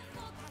you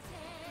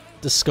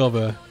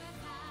discover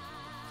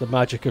the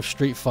magic of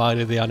Street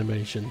Fighter the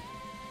animation.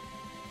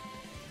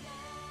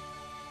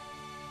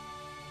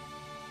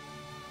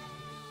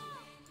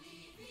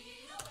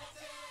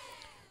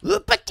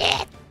 Look at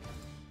that!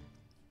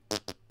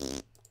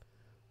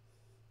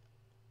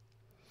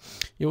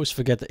 You always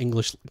forget that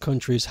English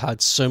countries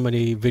had so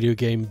many video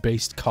game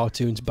based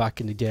cartoons back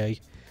in the day.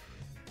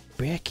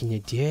 Back in the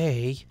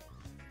day?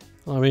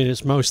 I mean,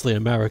 it's mostly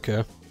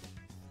America.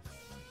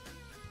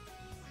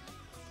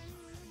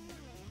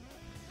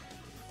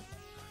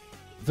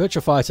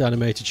 Virtua Fighter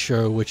animated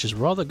show, which is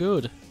rather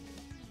good.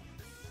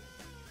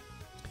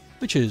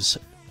 Which is...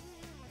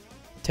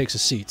 takes a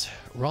seat.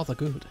 Rather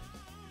good.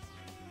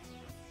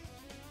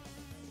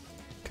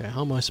 Okay,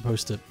 how am I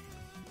supposed to...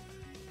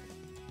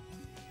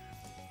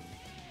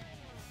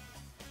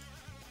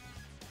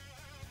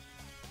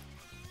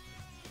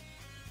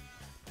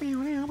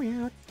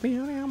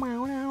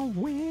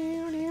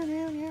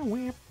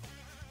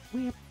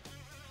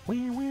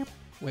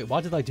 Wait,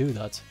 why did I do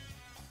that?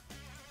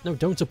 No,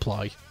 don't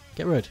apply.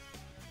 Get rid.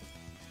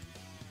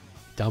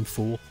 Damn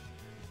fool.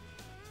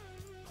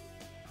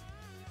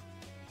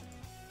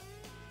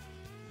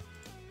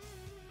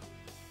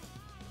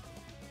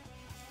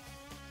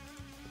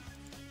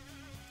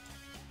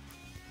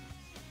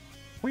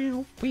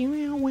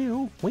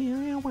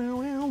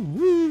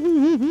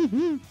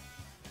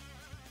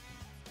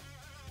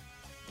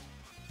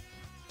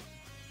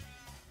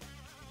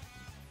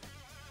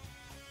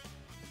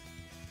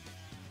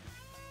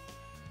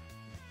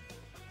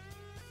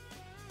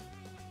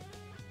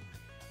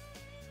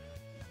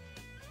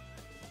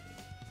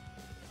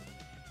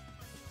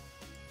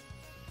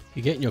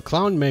 You're getting your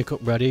clown makeup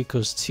ready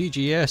because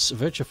TGS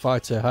Virtua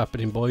Fighter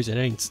happening, boys. It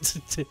ain't.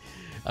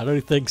 I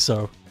don't think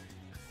so.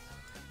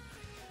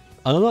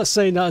 And I'm not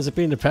saying that as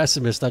being a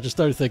pessimist, I just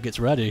don't think it's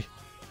ready.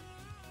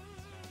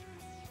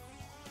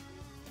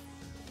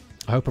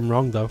 I hope I'm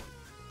wrong though.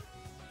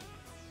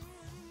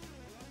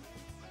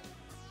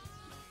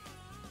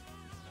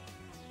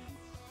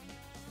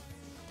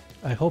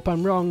 I hope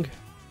I'm wrong.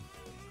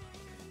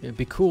 It'd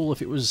be cool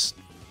if it was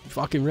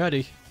fucking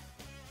ready.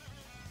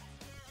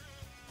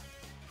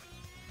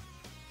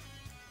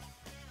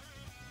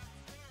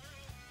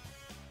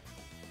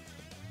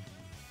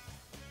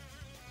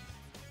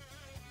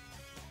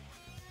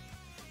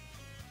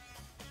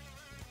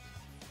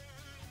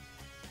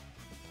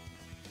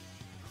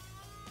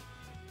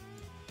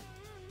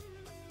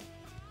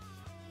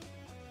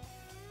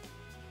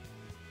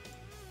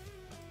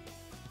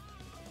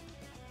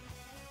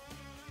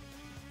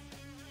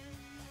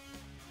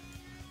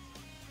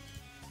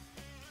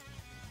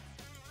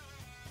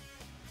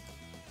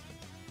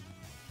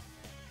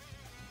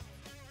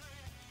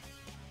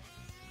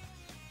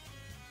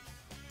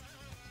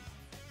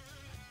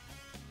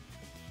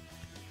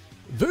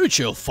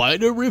 Virtua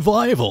Fighter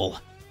Revival.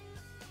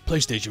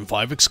 PlayStation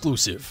 5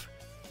 exclusive.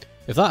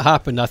 If that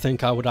happened, I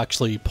think I would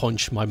actually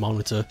punch my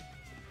monitor.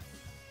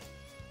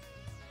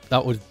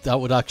 That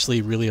would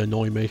actually really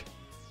annoy me.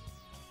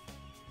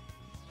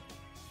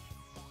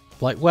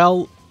 Like,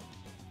 well,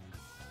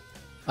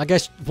 I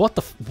guess what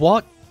the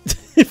what?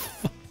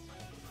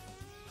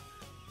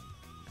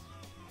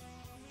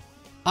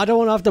 I don't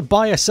want to have to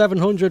buy a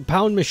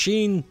 £700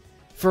 machine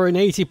for an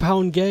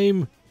 £80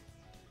 game.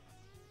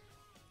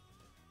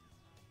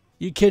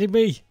 You kidding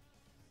me?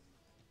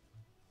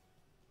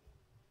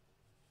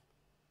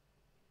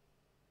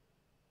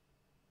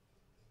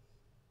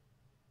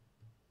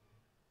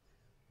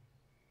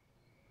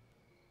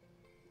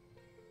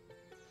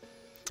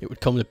 It would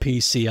come to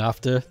PC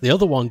after. The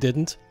other one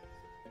didn't.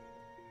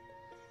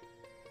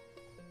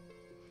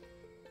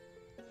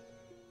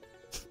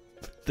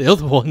 The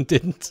other one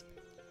didn't.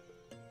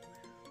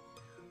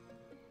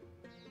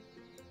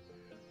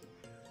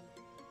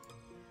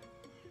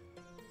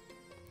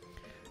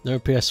 No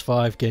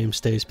PS5 game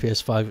stays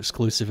PS5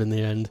 exclusive in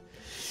the end.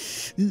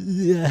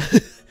 Yeah.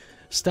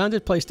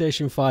 Standard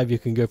PlayStation 5 you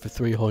can go for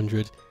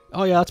 300.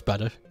 Oh yeah, that's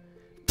better.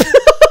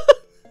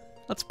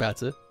 That's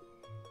better.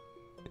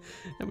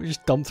 Let me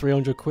just dump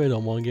 300 quid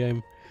on one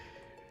game.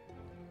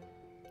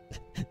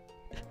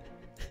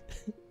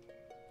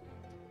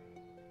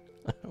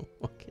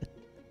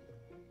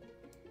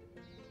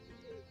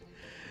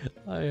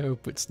 I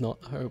hope it's not.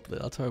 I hope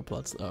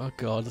that's. Oh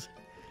god,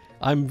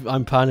 I'm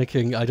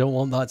panicking. I don't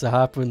want that to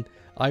happen.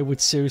 I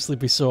would seriously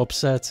be so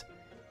upset.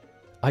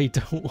 I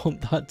don't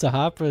want that to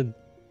happen.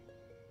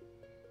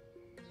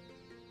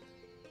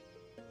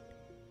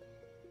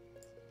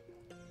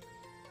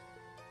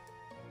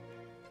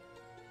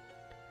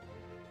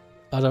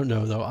 I don't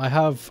know though. I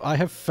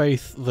have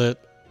faith that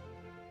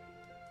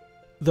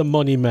the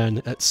money men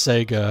at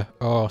Sega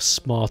are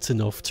smart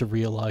enough to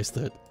realize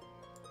that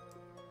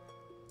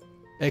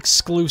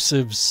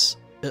exclusives,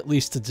 at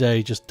least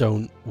today, just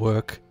don't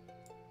work.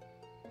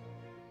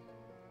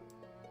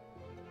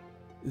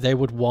 They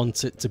would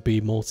want it to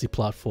be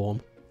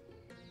multi-platform.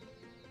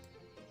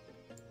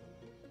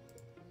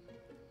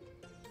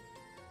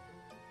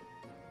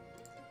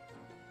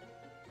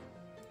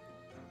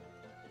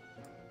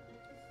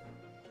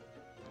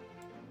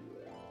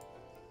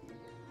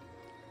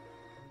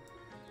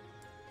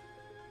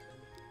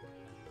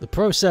 The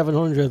Pro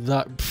 700,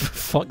 that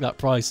fuck that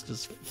price,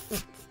 just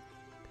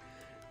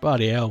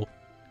bloody hell.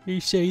 You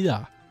see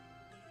that?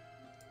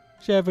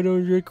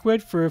 700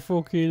 quid for a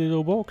fucking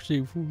little box.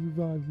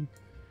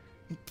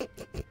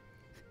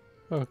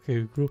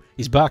 Okay, cool.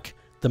 He's back.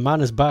 The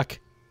man is back.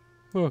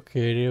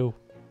 Okay, hell.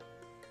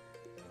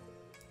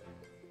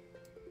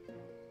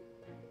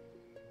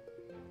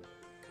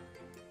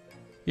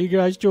 You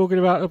guys talking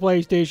about the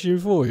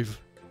PlayStation 5?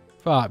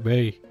 Fuck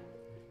me.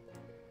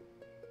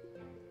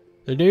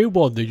 The new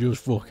one they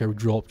just fucking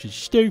dropped is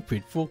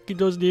stupid. Fucking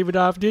doesn't even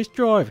have disk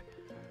drive.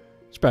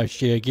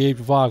 Especially a game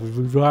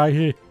of right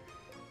here.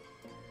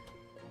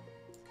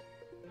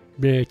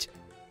 Mate.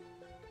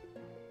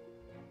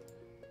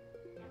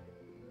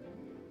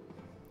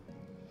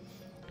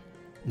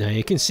 Now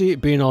you can see it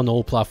being on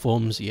all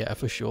platforms, yeah,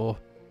 for sure.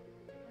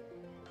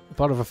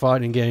 Part of a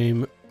fighting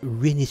game,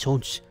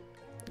 Renaissance.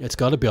 It's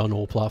got to be on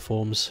all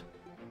platforms.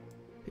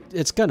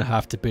 It's gonna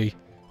have to be.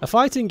 A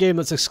fighting game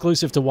that's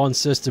exclusive to one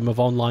system of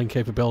online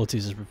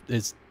capabilities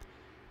is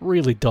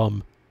really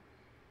dumb.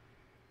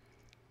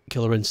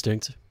 Killer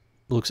Instinct.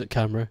 Looks at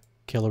camera.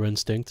 Killer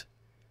Instinct.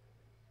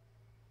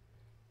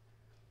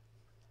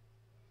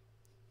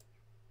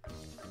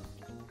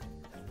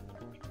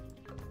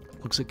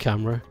 Looks at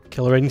camera.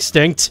 Killer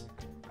Instinct.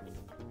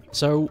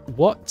 So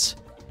what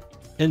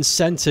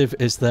incentive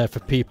is there for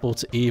people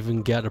to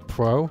even get a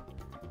Pro?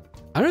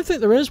 I don't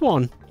think there is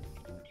one.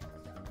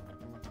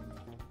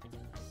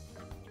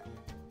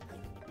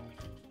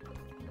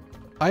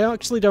 I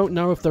actually don't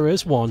know if there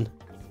is one.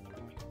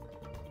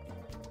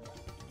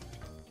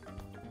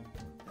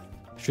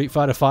 Street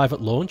Fighter V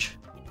at launch?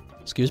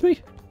 Excuse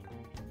me?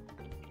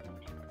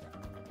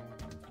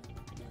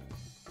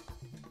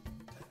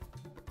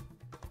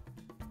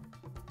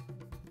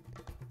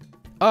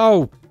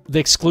 Oh,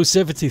 the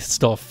exclusivity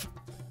stuff.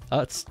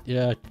 That's,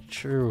 yeah,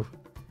 true.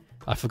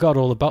 I forgot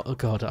all about, oh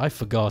god, I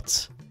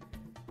forgot.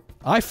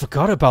 I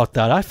forgot about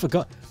that, I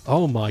forgot.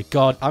 Oh my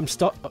god,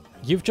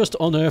 you've just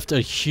unearthed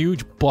a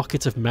huge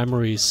bucket of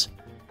memories.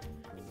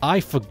 I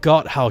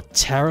forgot how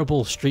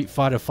terrible Street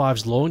Fighter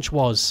V's launch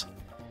was.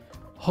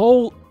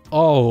 Oh.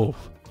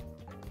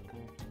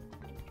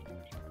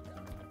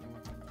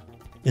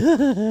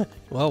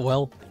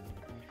 well.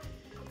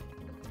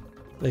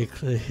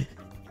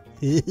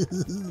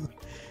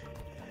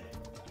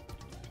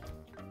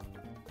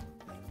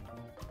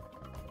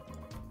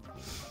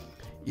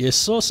 You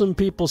saw some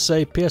people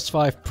say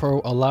PS5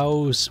 Pro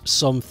allows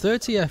some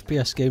 30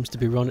 FPS games to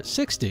be run at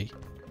 60.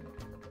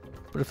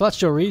 But if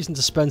that's your reason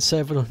to spend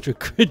 700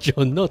 quid,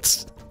 you're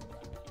nuts.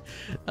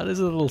 That is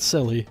a little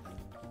silly.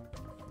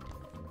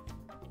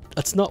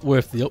 That's not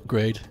worth the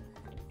upgrade.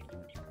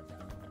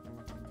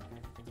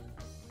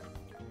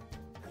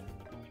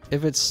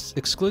 If it's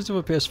exclusive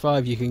of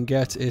PS5, you can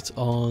get it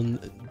on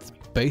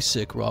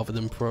Basic rather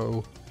than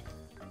Pro.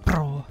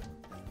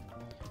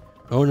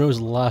 Ono's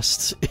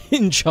last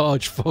in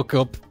charge fuck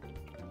up.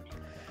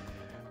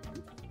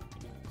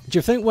 Do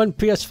you think when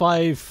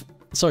PS5...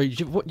 Sorry,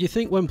 do you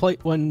think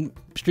when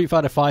Street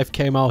Fighter V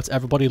came out,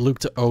 everybody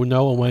looked at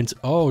Ono and went,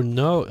 oh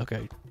no,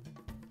 okay.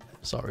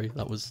 Sorry,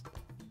 that was...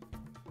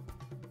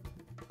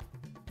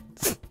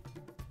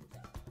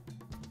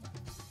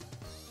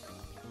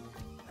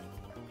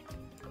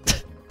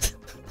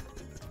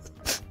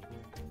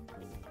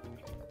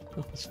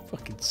 That was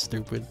fucking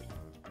stupid.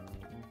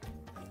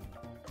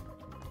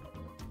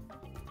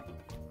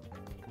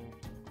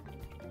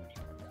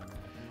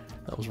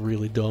 That was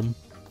really dumb.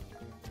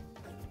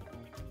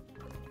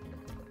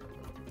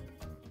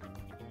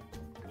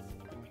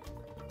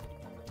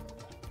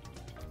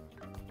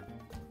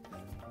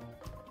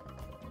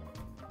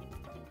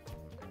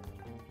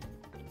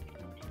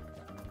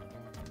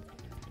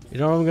 You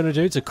know what I'm gonna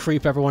do to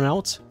creep everyone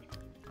out?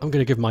 I'm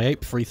gonna give my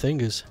ape 3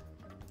 fingers.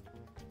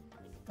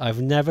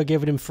 I've never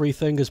given him 3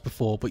 fingers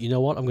before, but you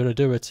know what? I'm gonna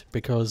do it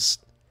because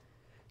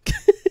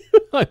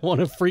I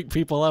want to freak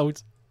people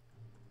out.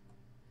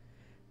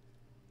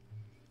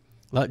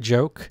 That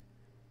joke.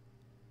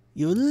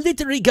 You're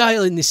literally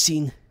guiling this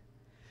scene.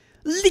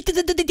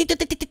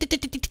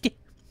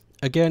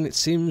 Again, it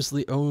seems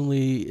the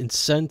only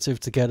incentive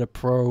to get a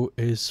pro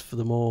is for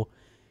the more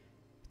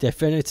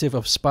definitive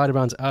of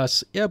Spider-Man's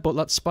ass. Yeah, but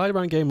that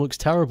Spider-Man game looks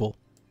terrible.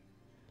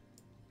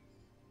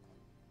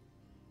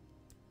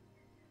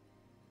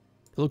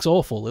 It looks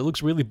awful. It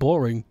looks really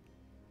boring.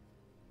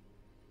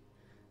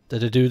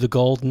 Did I do the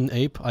golden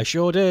ape? I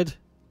sure did.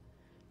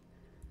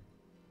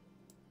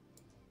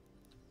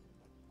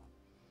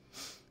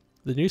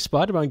 The new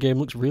Spider-Man game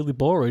looks really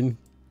boring.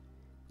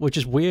 Which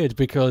is weird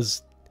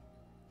because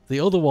the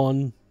other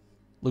one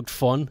looked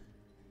fun.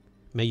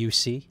 May you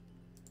see?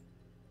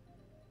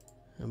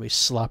 Let me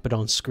slap it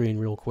on screen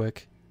real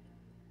quick.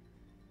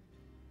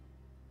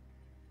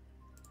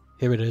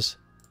 Here it is.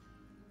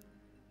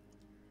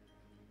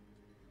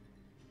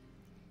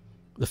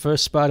 The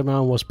first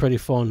Spider-Man was pretty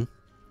fun.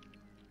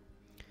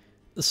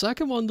 The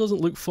second one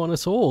doesn't look fun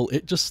at all.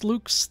 It just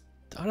looks...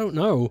 I don't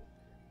know.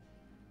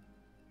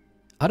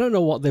 I don't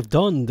know what they've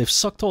done. They've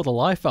sucked all the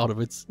life out of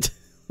it.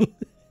 Do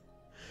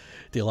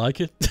you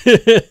like it?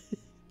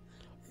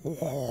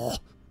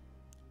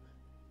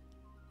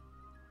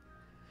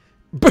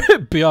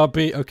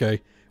 BRB,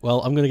 okay.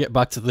 Well, I'm gonna get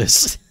back to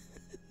this.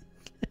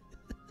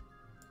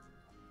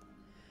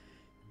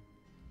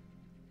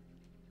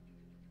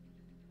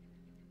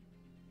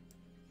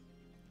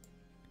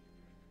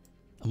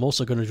 I'm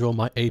also gonna draw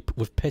my ape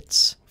with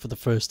pits for the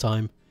first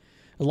time.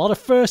 A lot of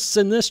firsts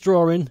in this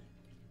drawing.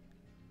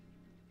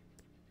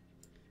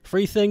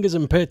 3 fingers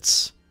and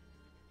pits.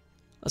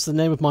 That's the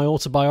name of my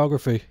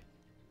autobiography.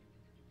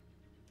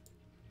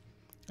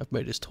 I've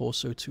made his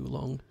torso too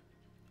long.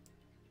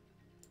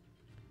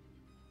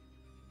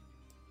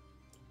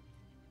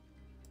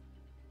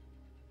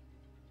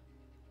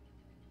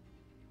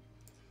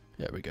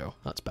 There we go.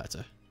 That's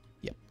better.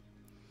 Yep.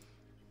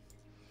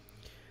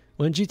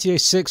 When GTA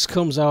 6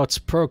 comes out,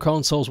 pro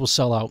consoles will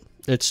sell out.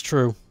 It's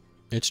true.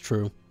 It's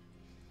true.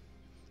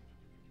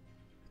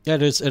 Yeah,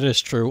 it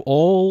is true.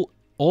 All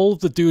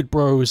the dude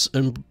bros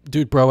and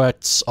dude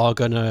broettes are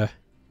gonna...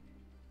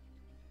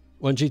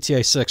 When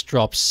GTA 6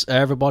 drops,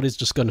 everybody's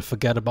just gonna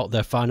forget about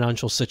their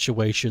financial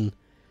situation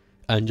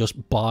and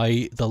just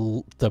buy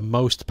the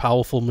most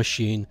powerful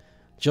machine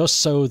just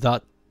so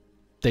that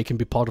they can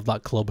be part of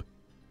that club.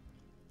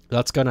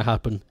 That's gonna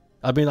happen.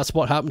 I mean, that's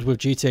what happened with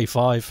GTA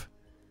 5.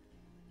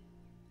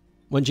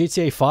 When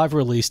GTA 5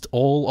 released,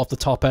 all of the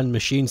top-end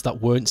machines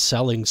that weren't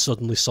selling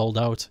suddenly sold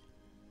out.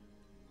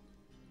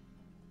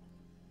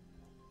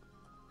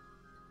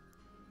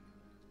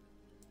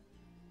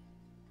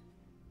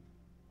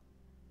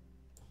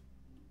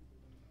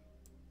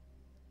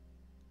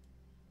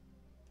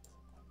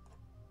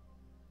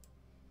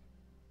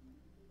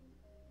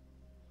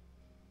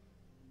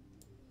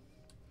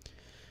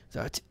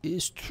 That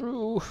is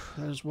true.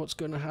 That is what's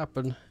going to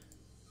happen.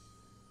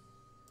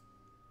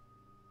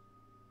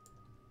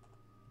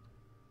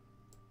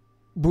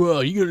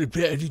 Bro, you gonna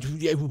play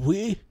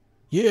everywhere?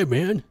 Yeah,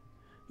 man.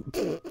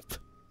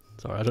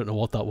 Sorry, I don't know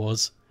what that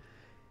was.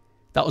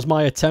 That was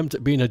my attempt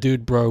at being a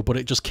dude bro, but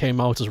it just came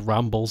out as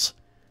rambles.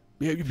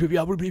 Yeah,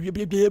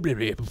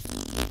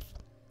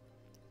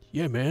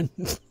 man.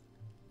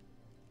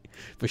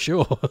 For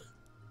sure.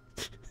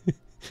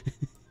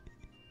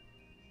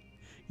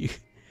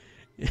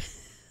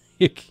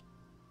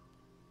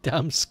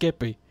 Damn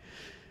Skippy.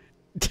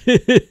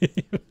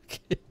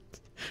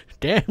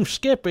 Damn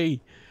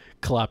Skippy.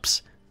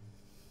 Claps.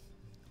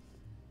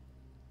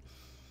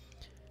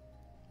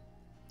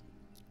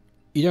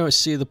 You don't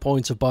see the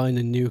point of buying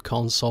a new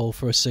console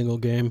for a single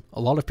game. A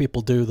lot of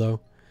people do, though.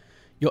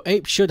 Your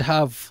ape should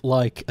have,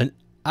 like, an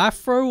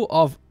afro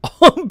of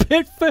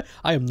armpit fur.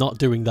 I am not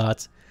doing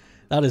that.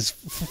 That is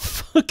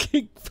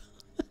fucking...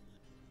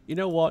 You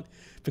know what?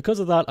 Because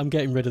of that, I'm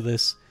getting rid of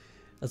this.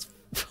 That's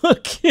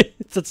fucking...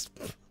 That's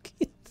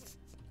fucking...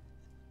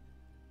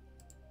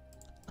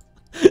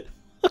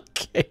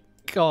 Okay,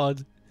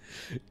 God.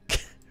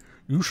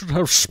 You should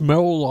have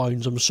smell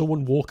lines and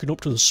someone walking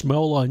up to the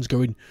smell lines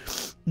going,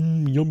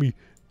 yummy.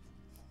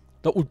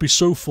 That would be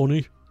so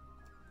funny.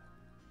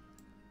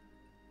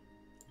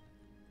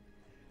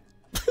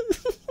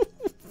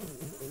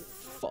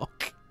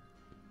 Fuck.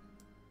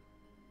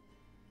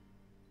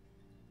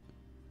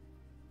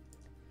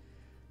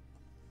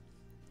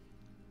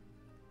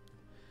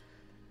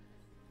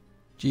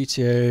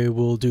 GTA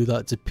will do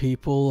that to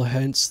people,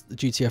 hence the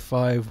GTA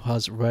 5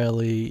 has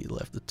rarely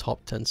left the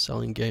top 10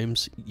 selling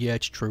games. Yeah,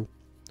 it's true.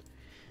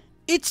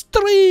 It's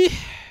 3!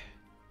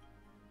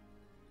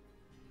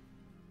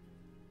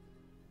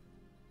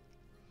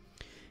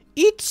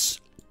 It's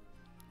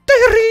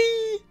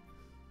 3!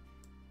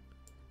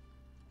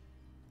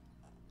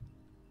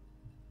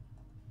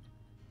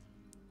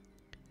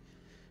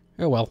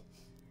 Oh well.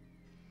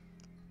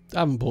 I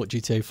haven't bought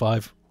GTA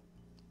 5.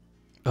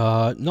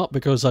 Not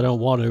because I don't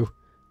want to.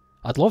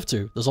 I'd love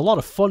to. There's a lot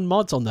of fun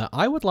mods on there.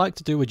 I would like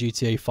to do a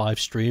GTA 5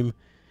 stream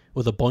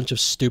with a bunch of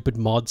stupid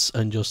mods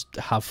and just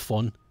have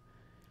fun.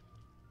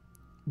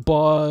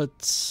 But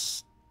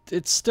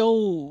it's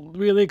still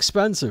really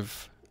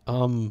expensive.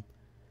 And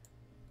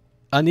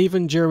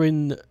even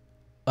during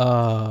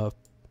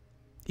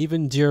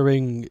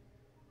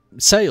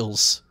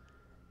sales,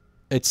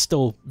 it's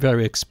still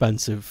very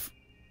expensive.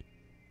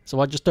 So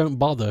I just don't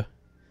bother.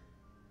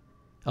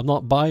 I'm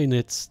not buying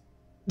it.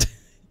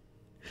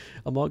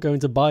 I'm not going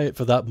to buy it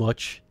for that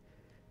much.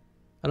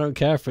 I don't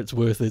care if it's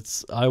worth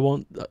it. I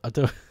don't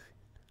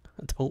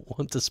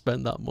want to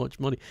spend that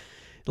much money.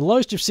 The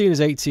lowest you've seen is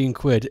 18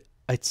 quid.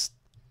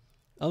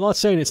 I'm not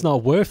saying it's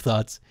not worth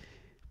that,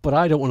 but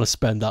I don't want to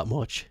spend that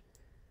much.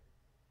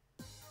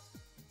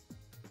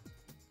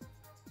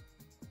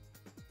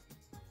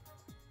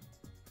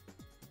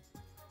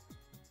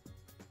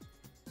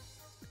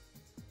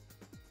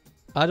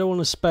 I don't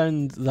want to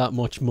spend that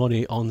much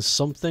money on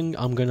something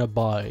I'm going to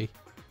buy.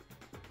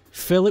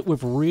 Fill it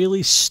with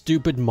really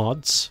stupid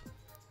mods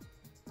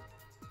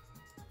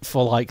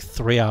for like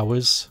 3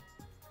 hours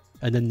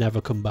and then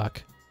never come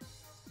back.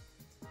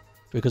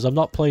 Because I'm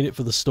not playing it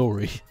for the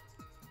story.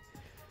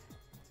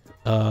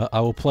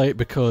 I will play it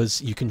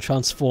because you can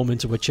transform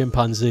into a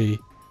chimpanzee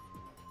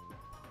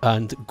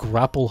and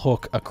grapple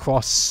hook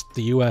across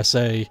the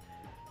USA,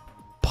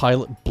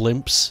 pilot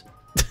blimps,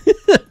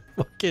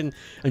 fucking,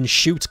 and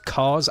shoot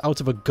cars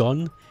out of a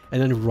gun and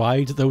then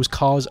ride those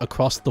cars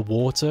across the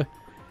water.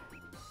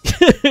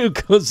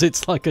 Because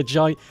it's like a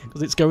giant,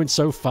 because it's going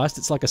so fast,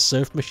 it's like a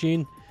surf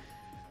machine.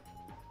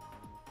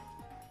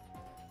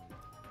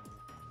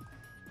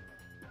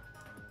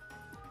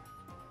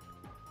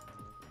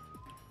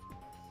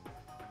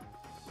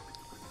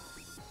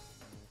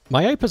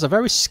 My ape has a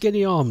very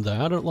skinny arm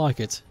there, I don't like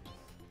it.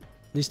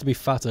 It needs to be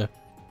fatter.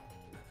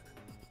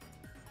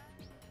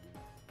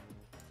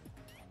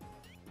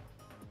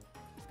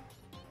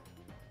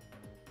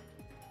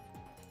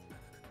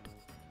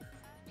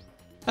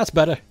 That's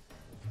better.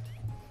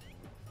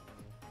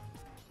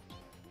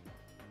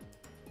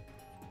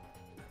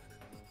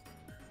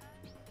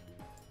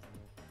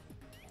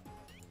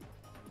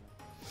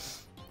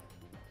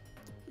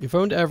 You've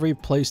owned every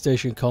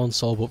PlayStation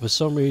console, but for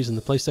some reason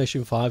the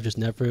PlayStation 5 just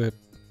never...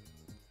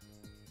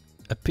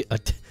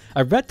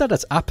 I read that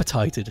as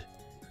appetited.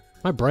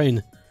 My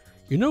brain.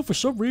 You know, for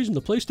some reason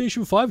the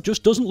PlayStation 5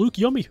 just doesn't look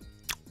yummy.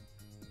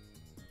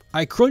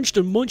 I crunched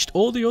and munched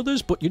all the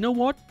others, but you know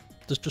what?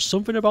 There's just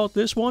something about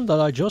this one that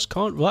I just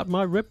can't wrap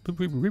my rip.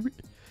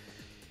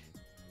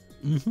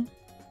 Mm-hmm.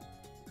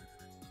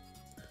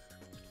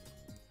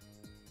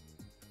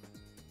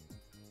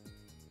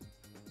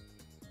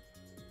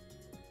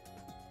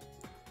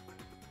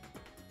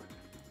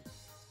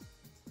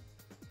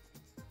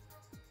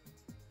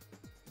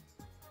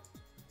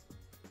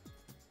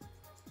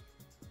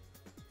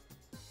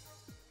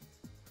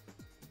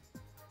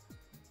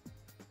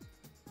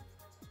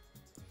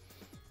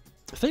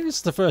 I think this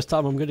is the first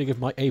time I'm going to give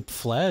my ape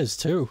flares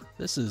too.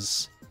 This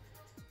is...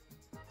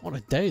 what a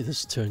day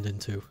this turned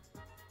into.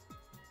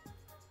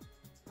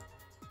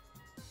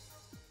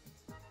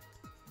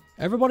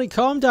 Everybody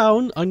calm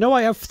down. I know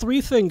I have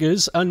 3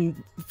 fingers and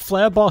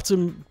flare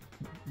bottom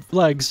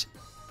legs,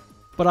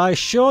 but I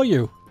assure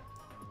you,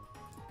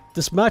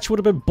 this match would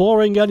have been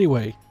boring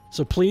anyway.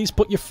 So please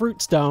put your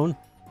fruits down.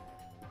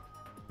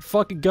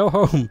 Fucking go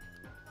home.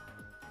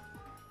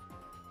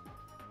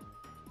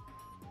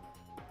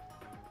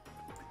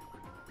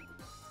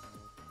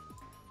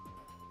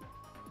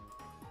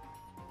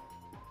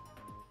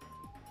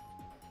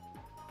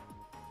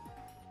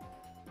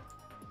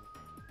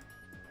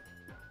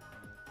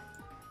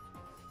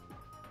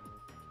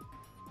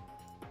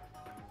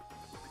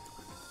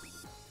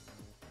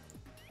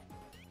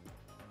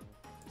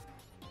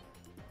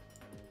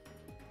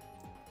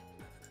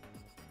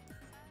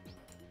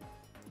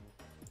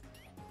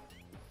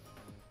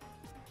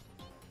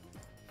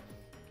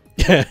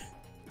 Yeah,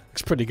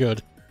 looks pretty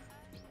good.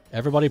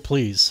 Everybody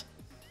please.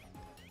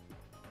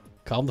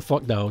 Calm the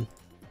fuck down.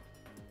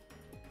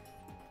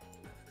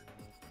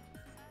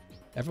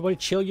 Everybody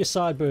chill your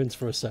sideburns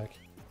for a sec.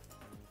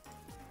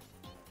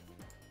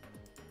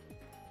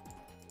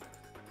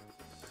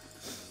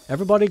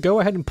 Everybody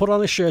go ahead and put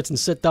on a shirt and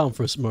sit down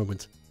for a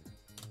moment.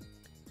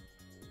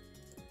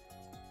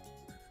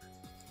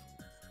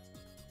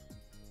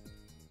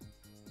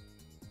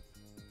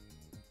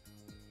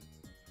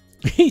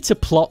 Need to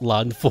plot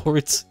land for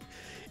it.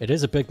 It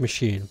is a big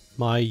machine.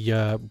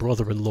 My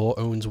brother-in-law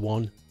owns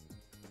one.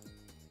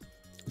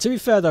 To be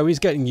fair though, he's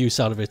getting use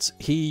out of it.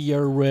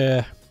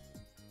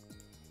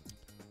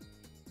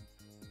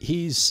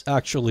 He's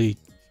actually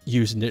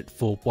using it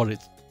for what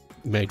it's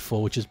made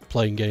for, which is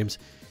playing games.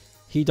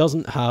 He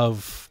doesn't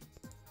have...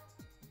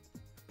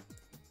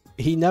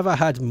 He never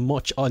had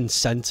much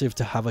incentive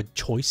to have a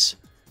choice.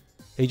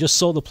 He just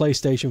saw the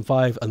PlayStation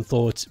 5 and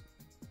thought,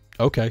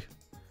 okay.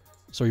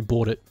 So he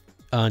bought it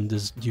and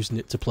is using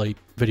it to play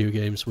video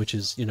games, which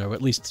is, you know,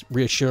 at least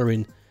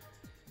reassuring.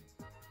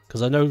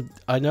 Because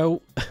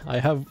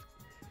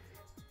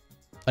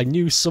I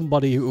knew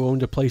somebody who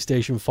owned a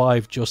PlayStation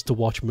 5 just to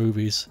watch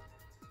movies.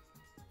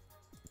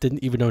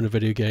 Didn't even own a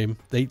video game.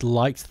 They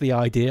liked the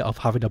idea of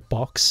having a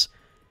box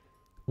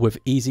with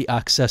easy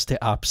access to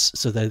apps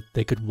so that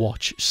they could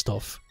watch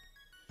stuff.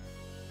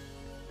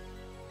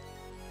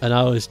 And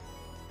I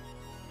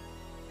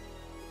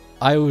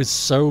was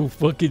so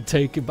fucking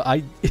taken, but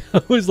I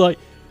was like,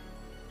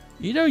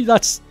 you know,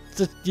 that's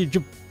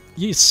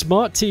your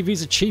smart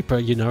TVs are cheaper,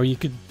 you know, you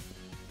could...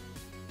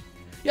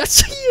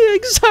 Yes, yeah,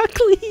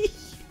 exactly!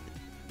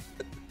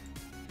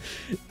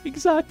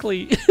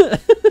 Exactly.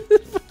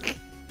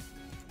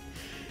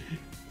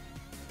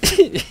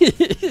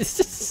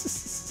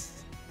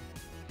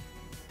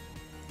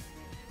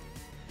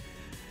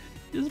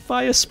 Just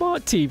buy a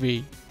smart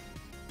TV.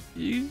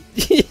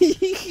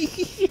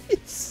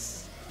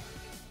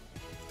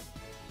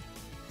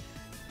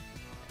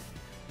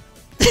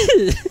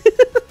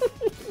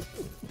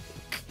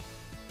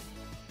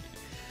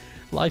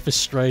 Life is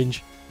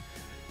strange.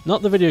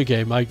 Not the video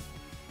game. I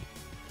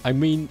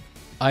mean,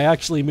 I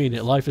actually mean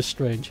it. Life is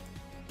strange.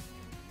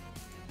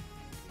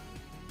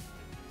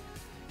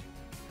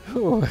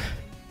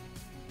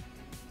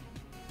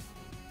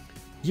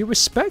 You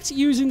respect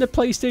using the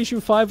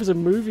PlayStation 5 as a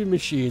movie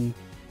machine.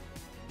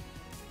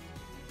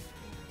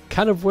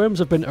 Can of worms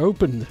have been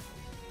opened.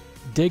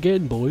 Dig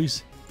in,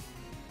 boys.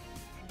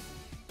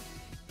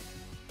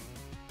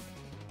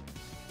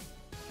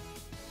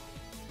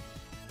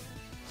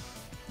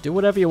 Do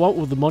whatever you want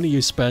with the money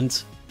you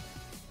spent.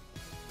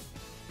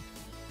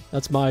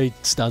 That's my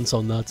stance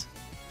on that.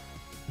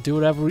 Do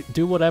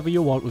whatever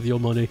you want with your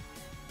money.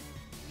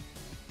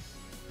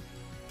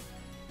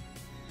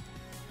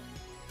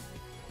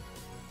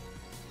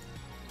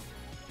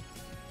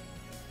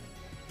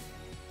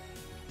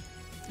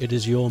 It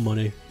is your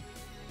money.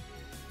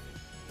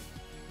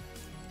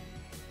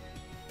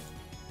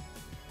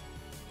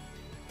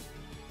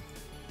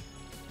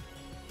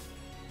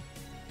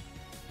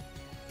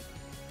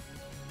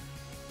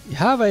 You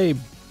have a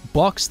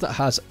box that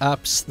has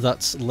apps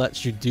that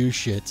lets you do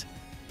shit.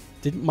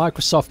 Didn't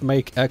Microsoft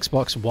make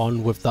Xbox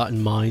One with that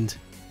in mind?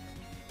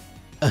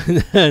 And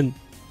then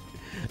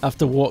have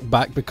to walk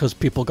back because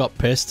people got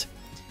pissed?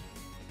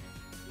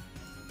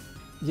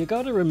 You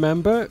gotta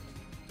remember,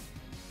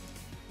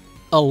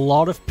 a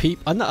lot of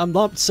people... I'm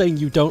not saying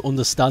you don't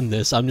understand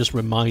this, I'm just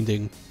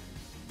reminding.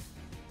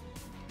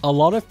 A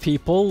lot of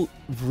people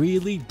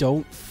really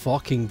don't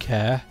fucking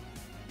care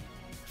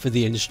for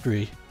the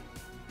industry.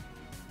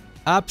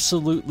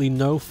 Absolutely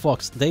no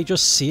fucks. They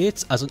just see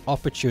it as an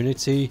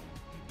opportunity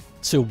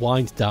to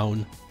wind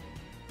down.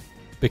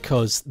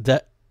 Because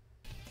that...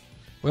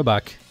 We're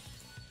back.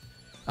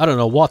 I don't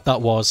know what that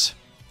was.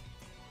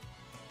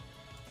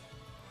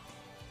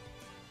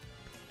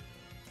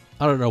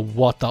 I don't know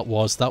what that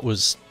was. That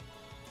was...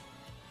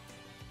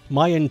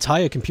 My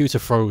entire computer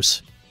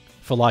froze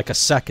for like a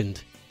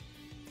second.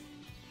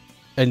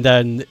 And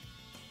then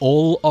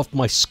all of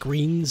my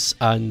screens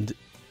and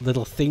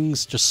little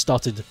things just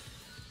started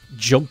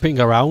jumping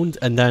around,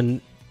 and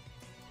then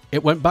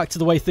it went back to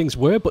the way things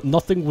were, but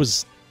nothing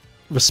was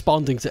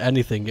responding to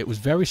anything. It was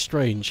very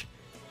strange.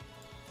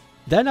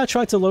 Then I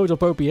tried to load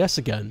up OBS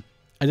again,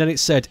 and then it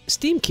said,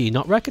 Steam key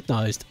not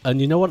recognized.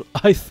 And you know what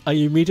I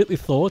immediately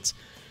thought?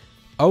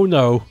 Oh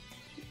no.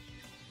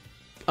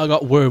 I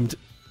got wormed.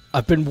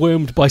 I've been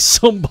wormed by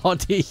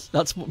somebody.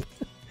 That's what...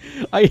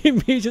 I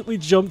immediately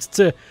jumped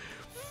to...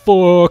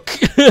 Fuck.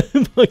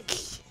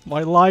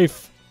 my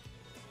life.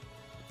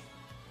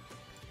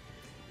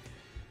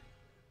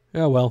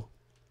 Oh well.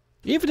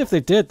 Even if they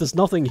did, there's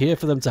nothing here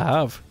for them to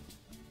have.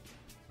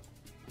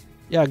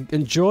 Yeah,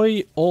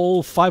 enjoy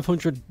all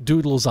 500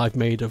 doodles I've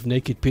made of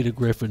naked Peter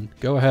Griffin.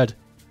 Go ahead.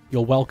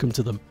 You're welcome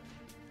to them.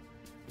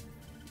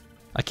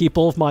 I keep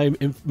all of my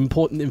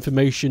important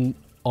information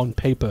on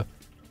paper.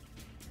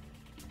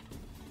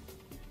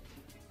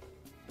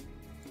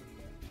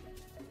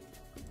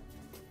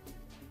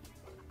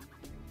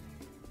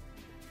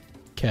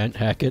 Can't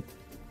hack it.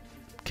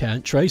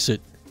 Can't trace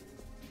it.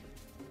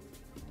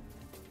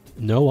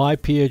 No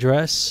IP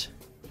address.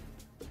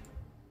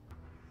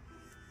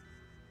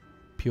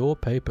 Pure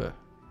paper.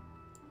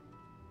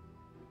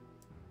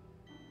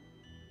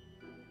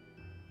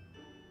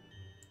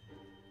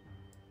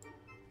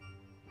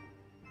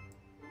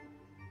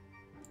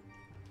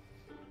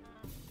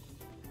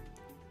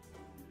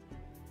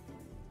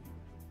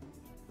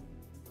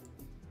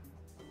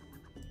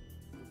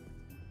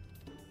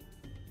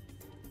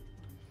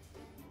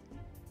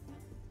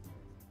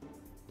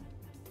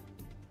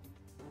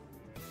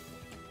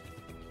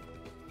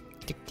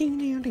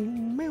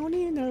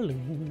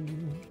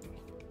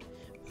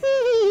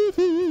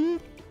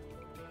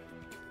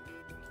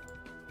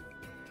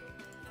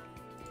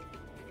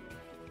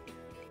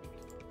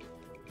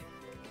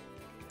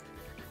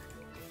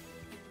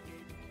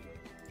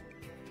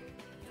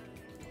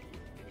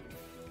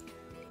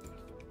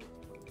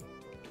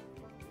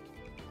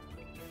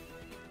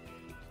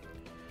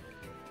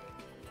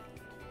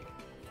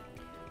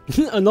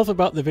 Enough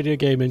about the video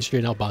game industry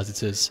and how bad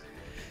it is.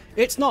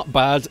 It's not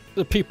bad,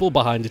 the people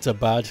behind it are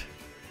bad.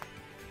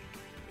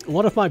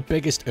 One of my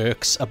biggest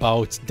irks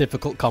about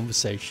difficult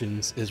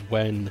conversations is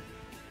when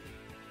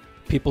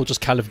people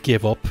just kind of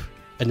give up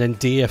and then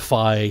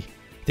deify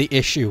the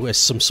issue as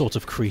some sort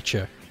of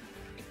creature.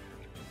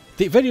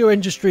 The video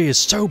industry is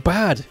so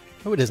bad.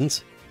 No, it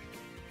isn't.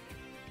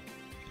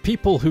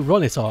 People who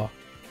run it are.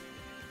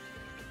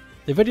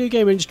 The video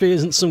game industry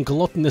isn't some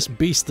gluttonous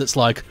beast that's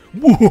like,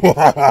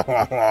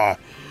 no,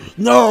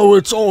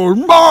 it's all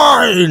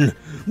mine!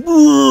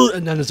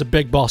 And then there's a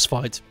big boss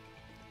fight.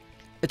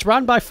 It's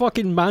ran by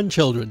fucking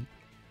man-children.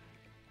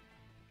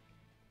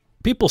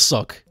 People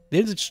suck.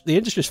 The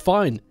industry's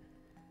fine.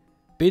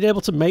 Being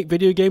able to make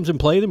video games and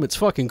play them, it's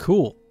fucking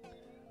cool.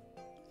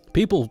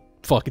 People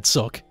fucking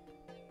suck.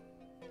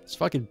 It's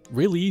fucking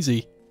really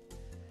easy.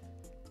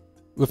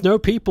 With no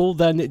people,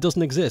 then it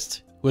doesn't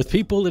exist. With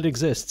people, it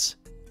exists.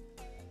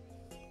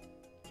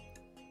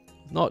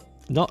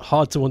 Not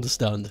hard to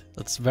understand.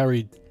 That's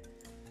very...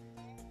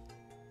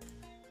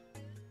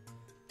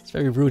 It's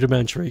very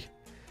rudimentary.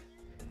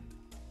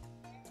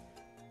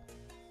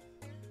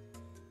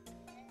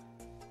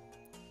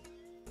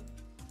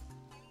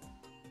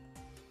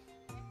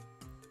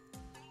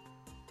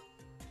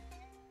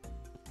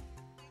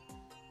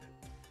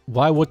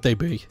 Why would they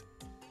be?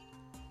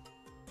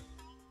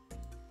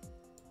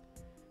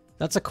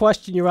 That's a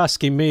question you're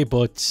asking me,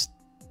 but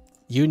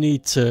you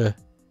need to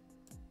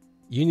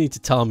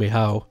tell me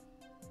how.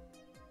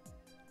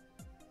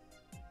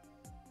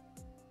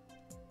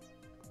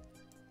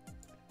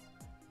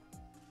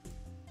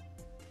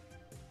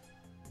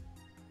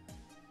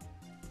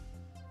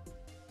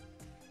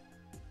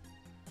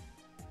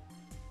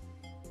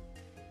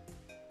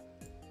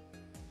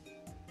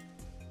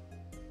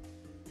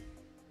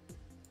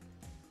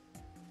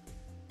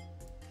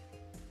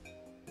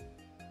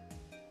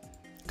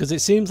 Because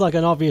it seems like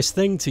an obvious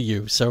thing to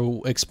you,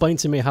 so explain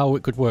to me how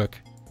it could work.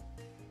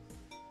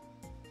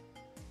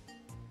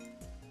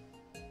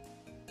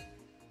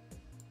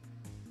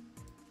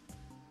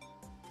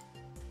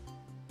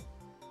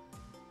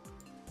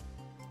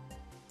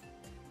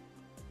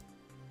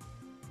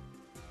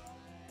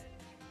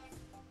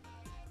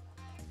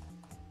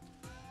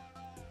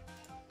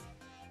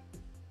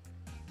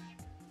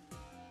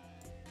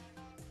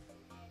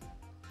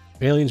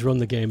 Aliens run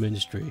the game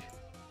industry.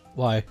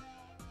 Why?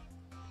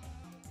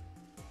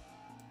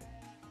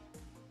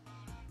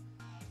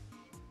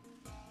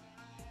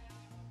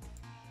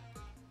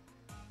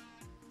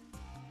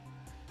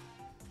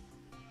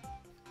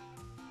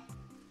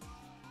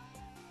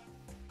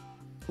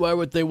 Why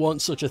would they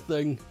want such a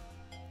thing?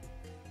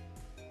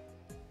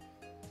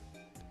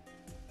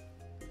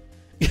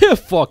 Yeah,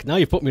 fuck, now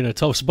you put me in a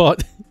tough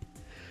spot.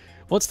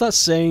 What's that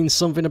saying?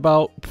 Something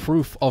about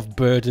proof of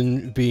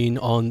burden being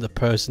on the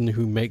person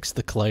who makes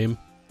the claim.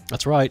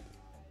 That's right.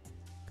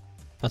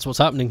 That's what's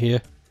happening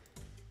here.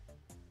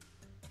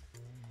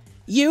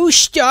 You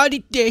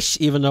started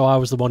this! Even though I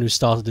was the one who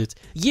started it.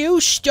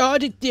 You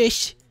started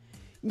this!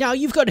 Now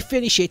you've got to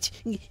finish it.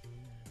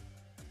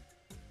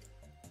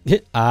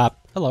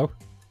 Hello.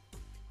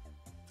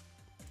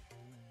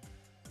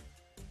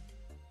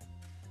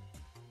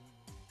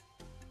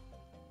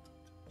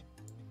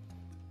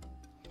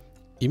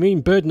 You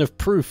mean burden of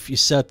proof? You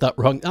said that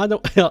wrong. I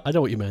know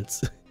what you meant.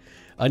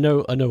 I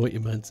know what you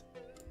meant.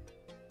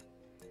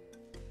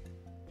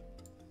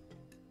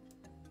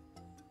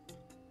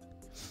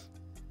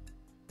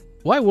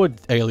 Why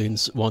would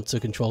aliens want to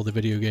control the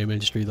video game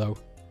industry, though?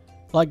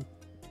 Like,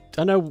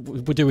 I know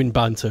we're doing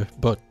banter,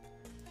 but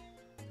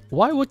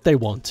why would they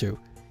want to?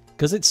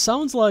 Because it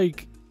sounds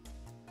like...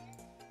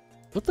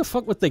 What the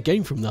fuck would they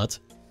gain from that?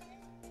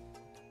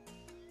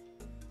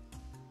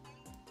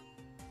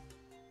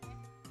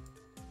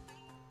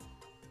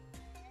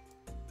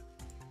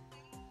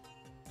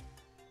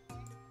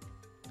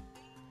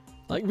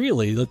 Like,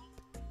 really? The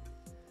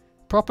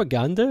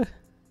propaganda?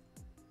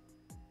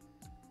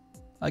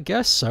 I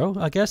guess so.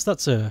 I guess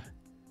it's a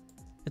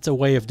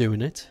way of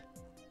doing it.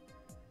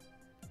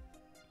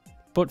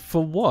 But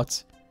for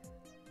what?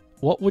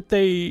 What would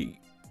they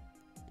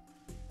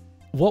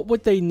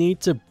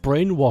need to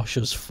brainwash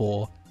us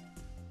for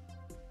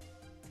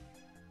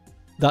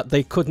that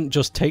they couldn't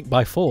just take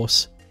by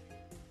force?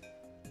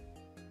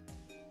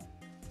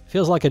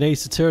 Feels like an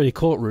Ace Attorney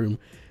courtroom.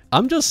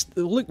 I'm just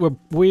look. We're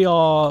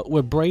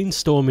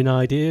brainstorming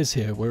ideas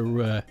here.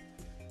 We're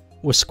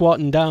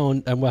squatting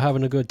down and we're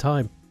having a good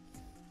time.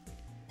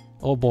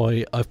 Oh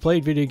boy, I've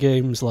played video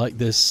games like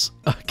this.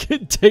 I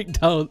could take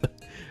down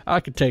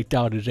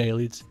his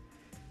aliens.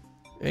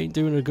 Ain't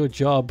doing a good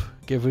job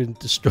given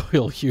destroy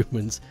all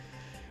humans.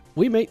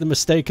 We make the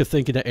mistake of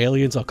thinking that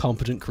aliens are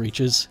competent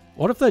creatures.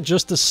 What if they're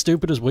just as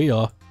stupid as we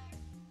are?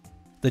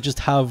 They just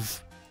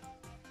have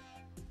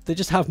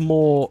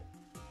more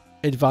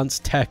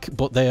advanced tech,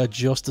 but they are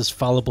just as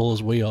fallible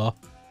as we are.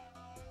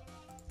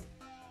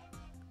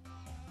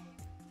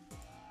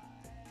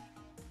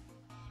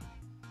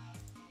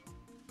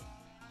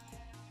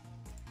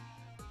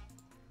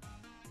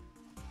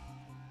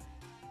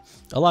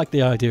 I like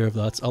the idea of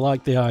that. I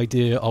like the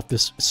idea of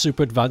this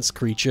super advanced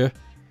creature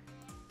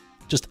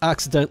just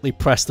accidentally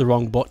press the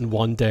wrong button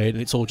one day and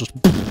it's all just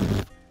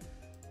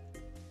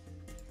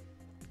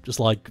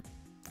like,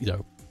 you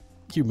know,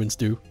 humans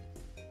do.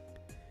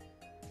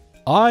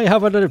 I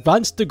have an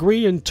advanced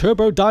degree in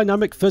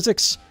turbodynamic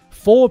physics,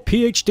 4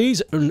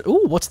 PhDs, and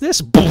ooh, what's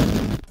this?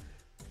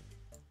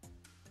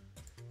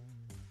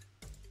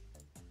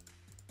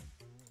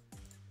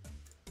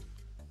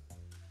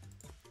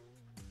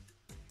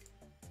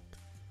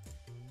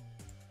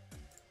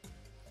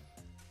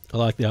 I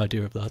like the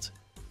idea of that.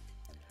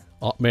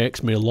 That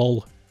makes me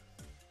lol.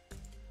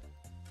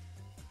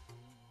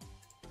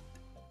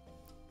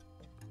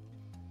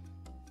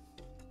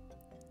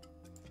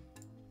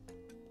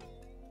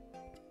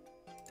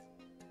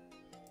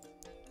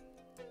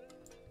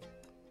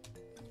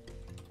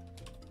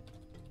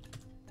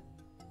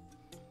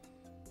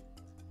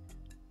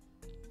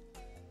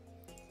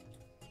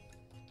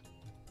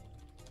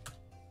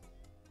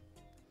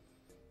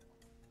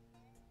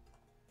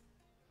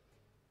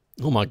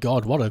 Oh my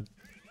god, what a...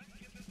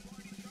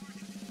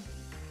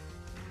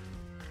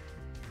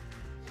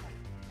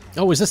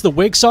 Oh, is this the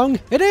Wig song?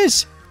 It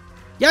is!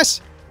 Yes!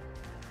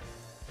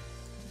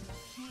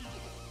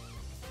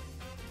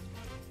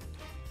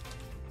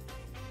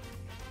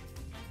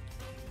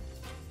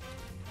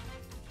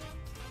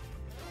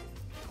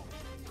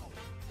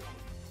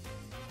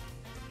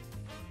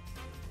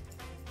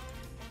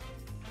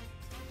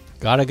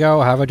 Gotta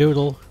go, have a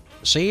doodle.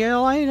 See you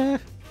later.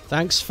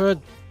 Thanks for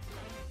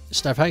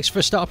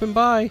stopping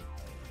by.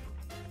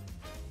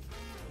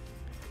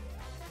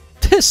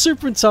 They're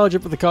super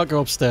intelligent, but they can't go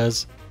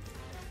upstairs.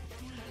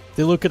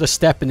 They look at a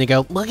step and they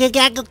go,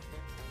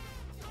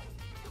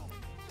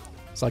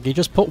 it's like you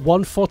just put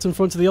one foot in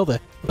front of the other.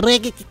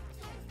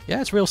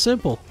 Yeah, it's real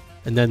simple.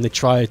 And then they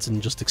try it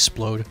and just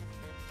explode.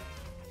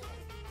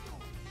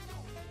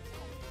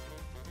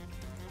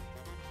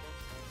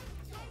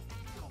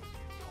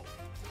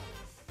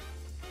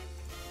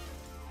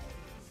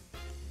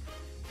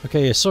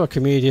 Okay, I saw a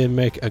comedian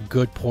make a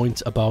good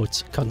point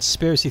about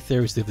conspiracy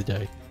theories the other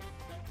day.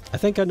 I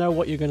think I know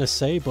what you're gonna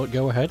say, but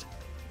go ahead.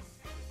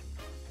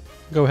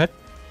 Go ahead.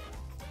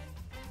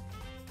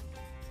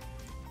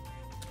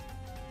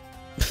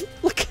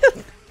 Look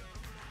at...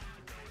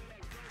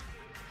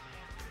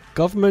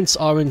 Governments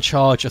are in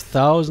charge of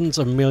thousands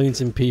of millions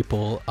of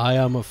people. I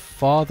am a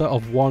father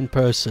of one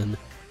person,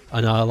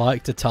 and I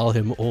like to tell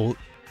him all...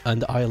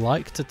 And I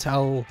like to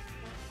tell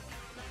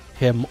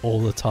him all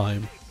the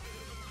time.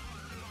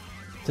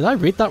 Did I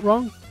read that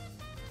wrong?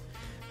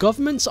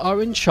 Governments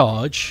are in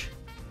charge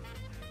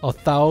of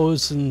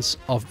thousands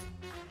of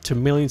to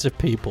millions of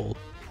people.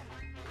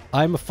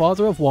 I'm a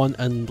father of one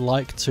and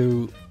like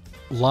to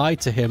lie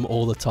to him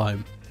all the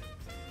time.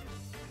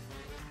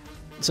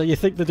 So you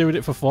think they're doing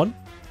it for fun?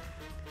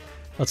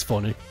 That's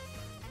funny.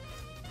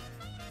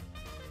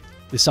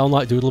 They sound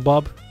like Doodle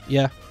Bob?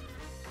 Yeah.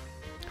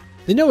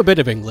 They know a bit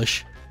of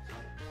English.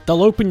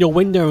 They'll open your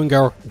window and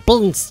go,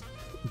 "Buns!"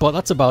 But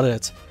that's about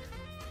it.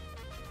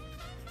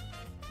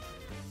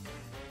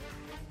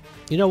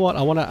 You know what?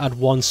 I want to add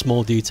one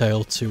small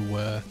detail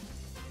to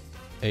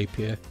Ape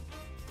here.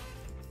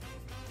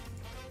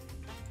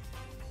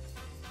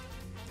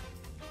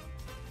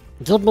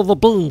 Give me the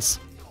beans.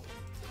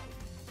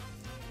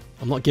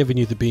 I'm not giving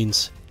you the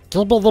beans.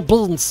 Give me the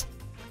beans.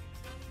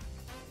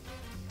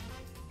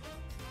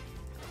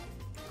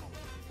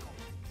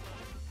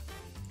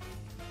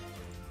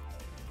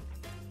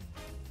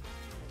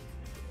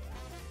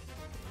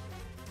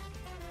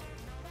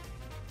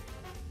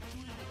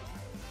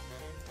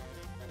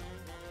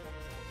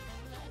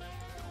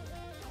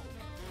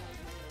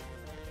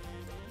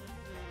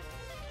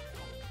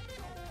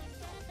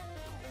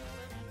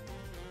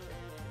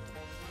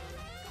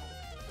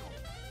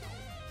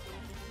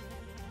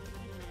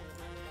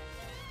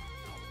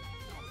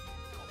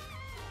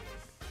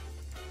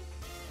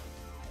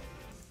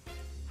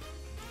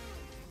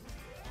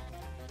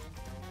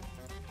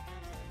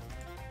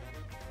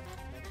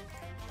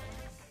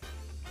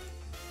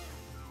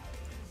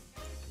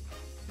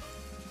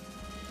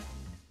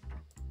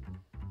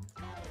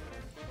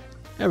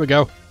 There we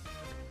go.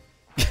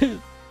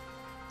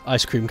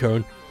 Ice cream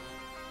cone.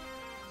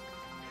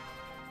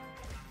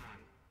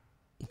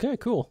 Okay,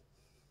 cool.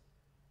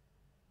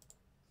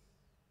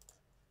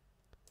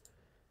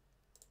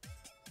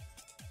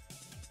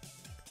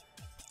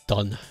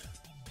 Done.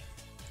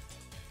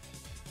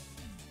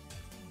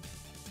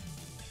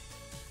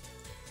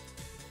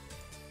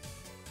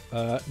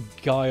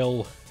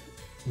 Guile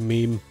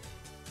meme.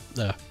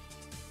 There.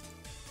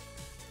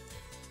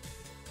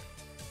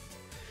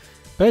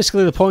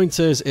 Basically, the point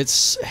is,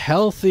 it's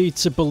healthy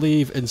to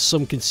believe in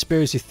some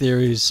conspiracy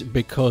theories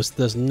because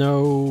there's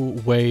no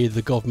way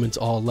the government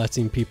are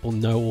letting people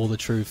know all the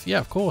truth. Yeah,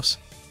 of course.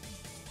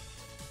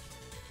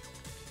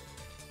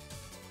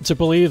 To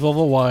believe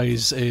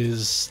otherwise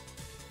is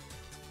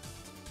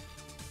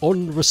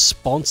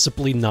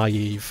unresponsibly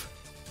naive.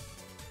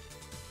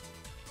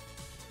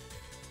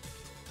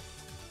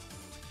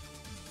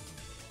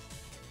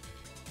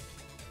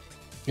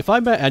 If I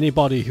met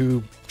anybody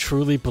who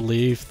truly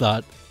believed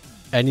that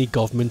any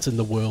government in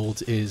the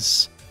world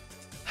is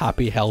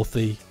happy,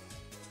 healthy,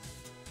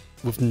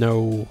 with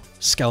no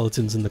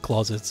skeletons in the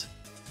closet,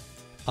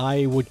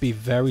 I would be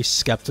very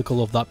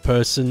skeptical of that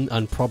person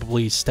and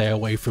probably stay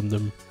away from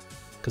them,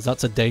 because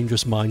that's a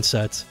dangerous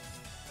mindset.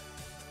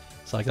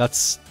 It's like,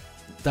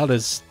 that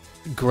is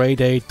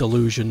grade A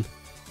delusion.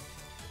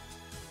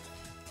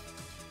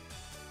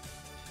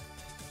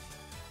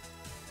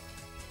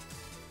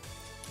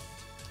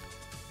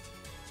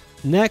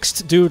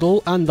 Next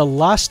doodle, and the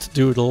last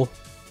doodle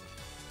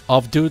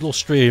of Doodle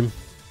Stream.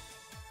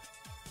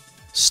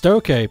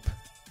 Stokeape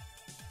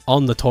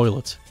on the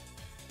Toilet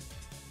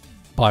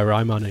by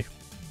Raimani.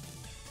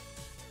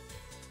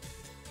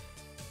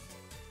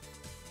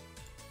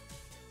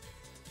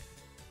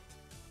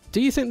 Do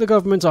you think the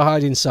government are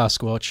hiding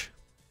Sasquatch?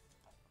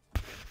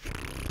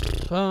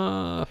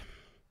 I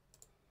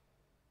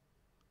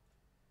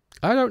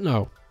don't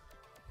know.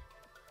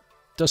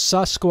 Does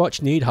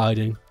Sasquatch need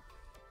hiding?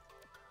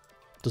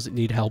 Does it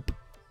need help?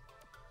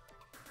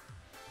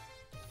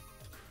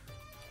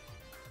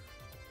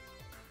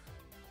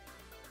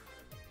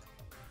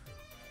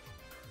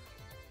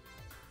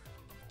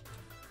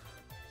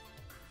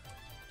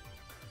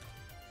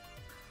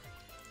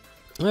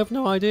 I have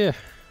no idea.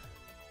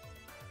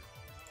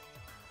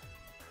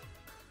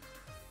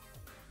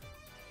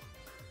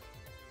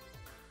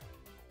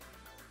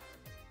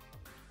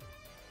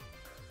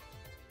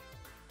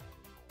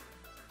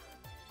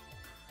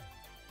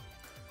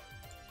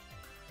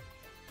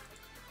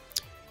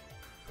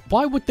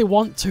 Why would they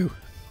want to?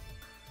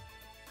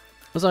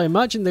 As I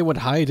imagine they would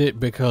hide it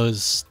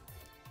because,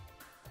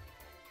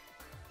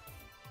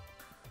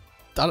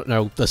 I don't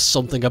know, there's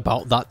something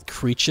about that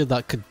creature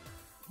that could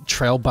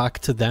trail back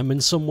to them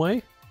in some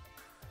way.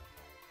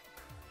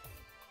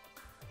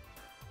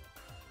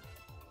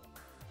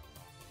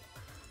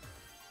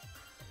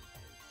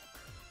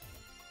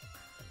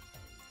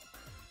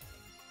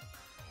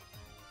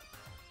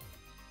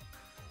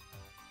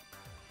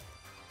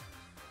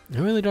 I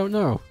really don't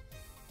know.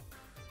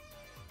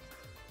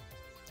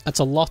 That's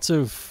a lot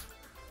of...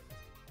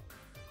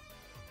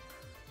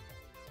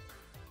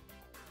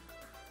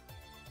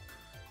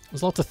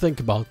 There's a lot to think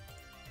about.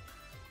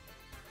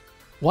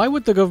 Why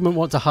would the government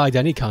want to hide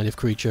any kind of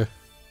creature?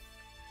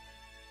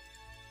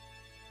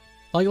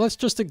 Like, let's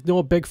just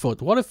ignore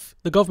Bigfoot. What if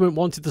the government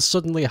wanted to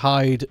suddenly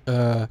hide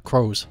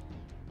crows?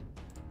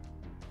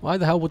 Why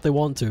the hell would they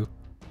want to?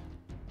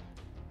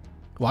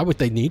 Why would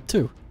they need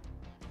to?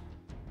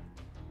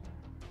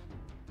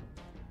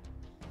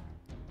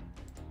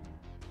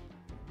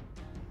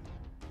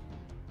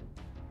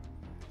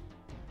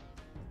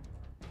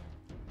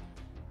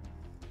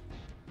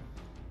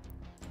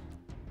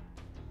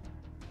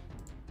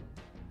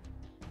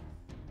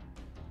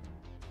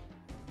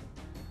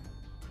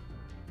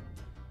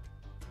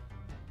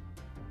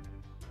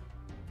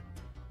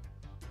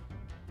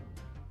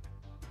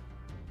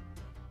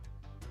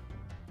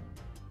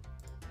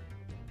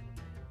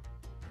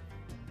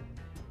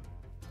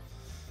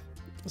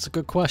 That's a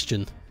good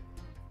question.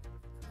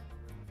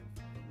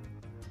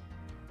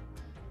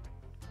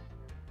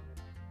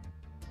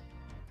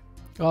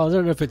 Well, I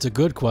don't know if it's a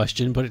good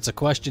question, but it's a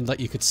question that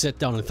you could sit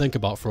down and think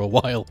about for a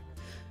while.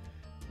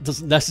 It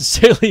doesn't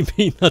necessarily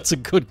mean that's a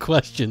good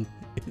question.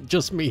 It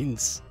just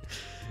means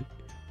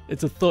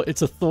it's a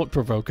thought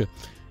provoker.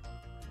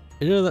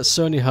 You know that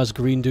Sony has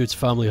Green Dude's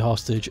family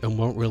hostage and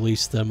won't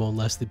release them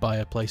unless they buy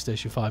a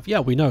PlayStation 5? Yeah,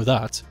 we know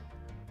that.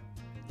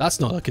 That's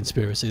not a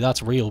conspiracy,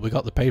 that's real, we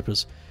got the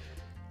papers.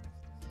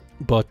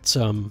 But,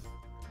 you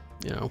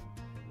know.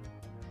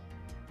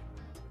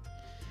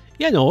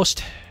 Yeah,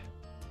 nost.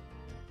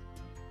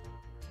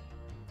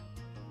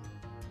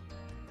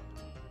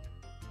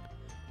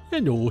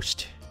 Yeah,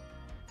 nost.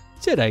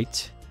 It's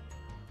alright.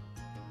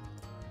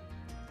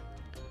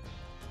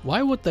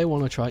 Why would they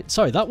want to try...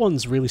 Sorry, that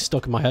one's really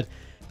stuck in my head.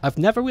 I've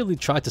never really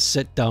tried to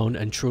sit down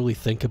and truly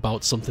think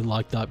about something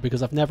like that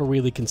because I've never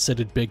really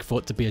considered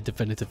Bigfoot to be a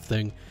definitive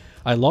thing.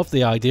 I love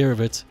the idea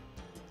of it.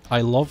 I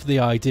love the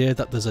idea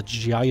that there's a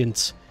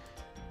giant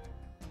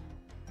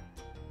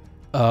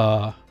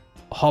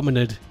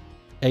hominid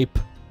ape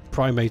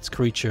primate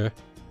creature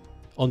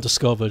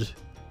undiscovered.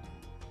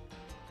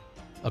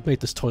 I've made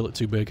this toilet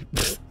too big.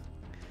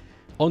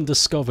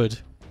 Undiscovered.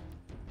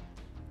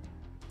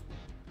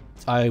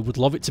 I would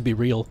love it to be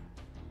real,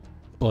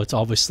 but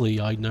obviously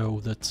I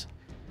know that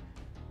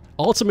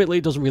ultimately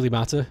it doesn't really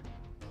matter.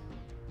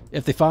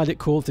 If they find it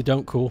cool, if they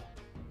don't, cool.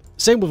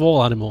 Same with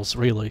all animals,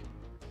 really.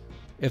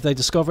 If they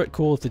discover it,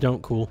 cool. If they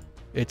don't, cool.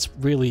 It's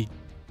really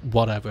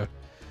whatever.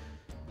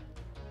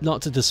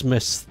 not to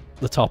dismiss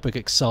the topic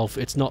itself,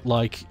 it's not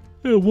like,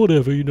 yeah,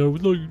 whatever, you know,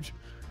 like,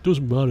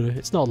 doesn't matter.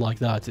 It's not like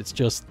that. It's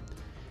just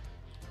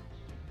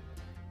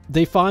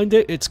they find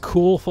it's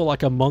cool for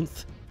like a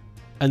month,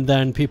 and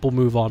then people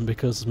move on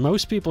because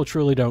most people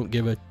truly don't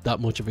give it that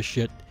much of a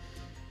shit.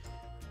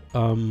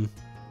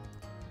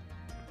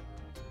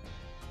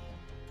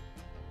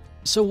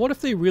 So what if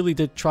they really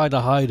did try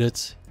to hide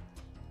it?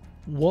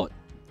 What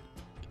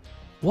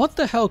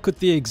the hell could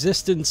the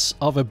existence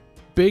of a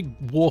big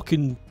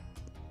walking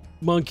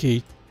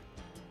monkey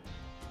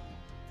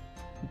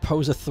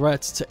pose a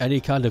threat to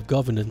any kind of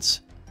governance?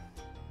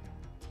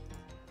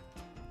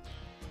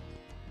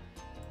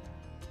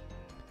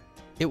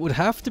 It would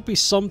have to be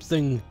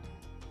something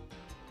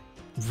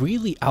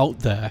really out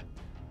there.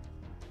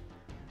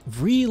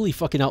 Really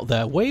fucking out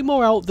there. Way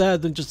more out there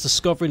than just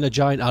discovering a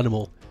giant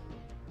animal.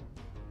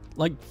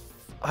 Like,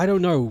 I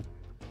don't know.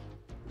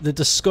 The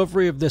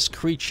discovery of this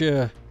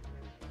creature...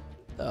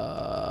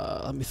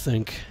 let me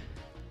think.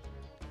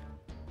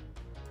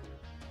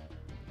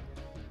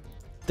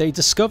 They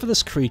discover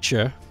this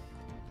creature.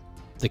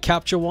 They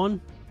capture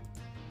one.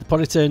 They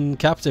put it in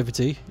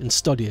captivity and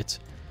study it.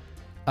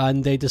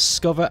 And they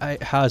discover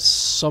it has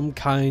some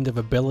kind of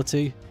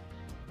ability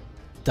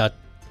that,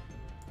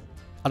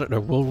 I don't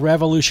know, will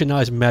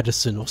revolutionize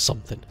medicine or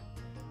something.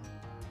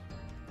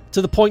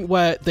 To the point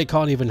where they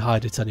can't even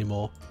hide it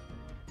anymore.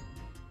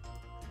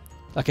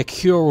 Like a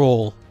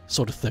cure-all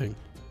sort of thing.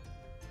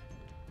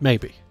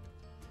 Maybe.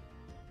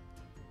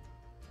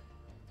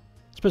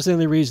 Suppose the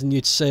only reason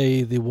you'd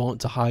say they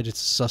want to hide it as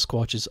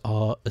Sasquatches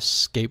are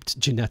escaped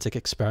genetic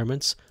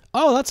experiments.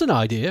 Oh, that's an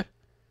idea.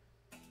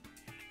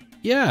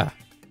 Yeah.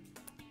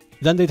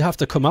 Then they'd have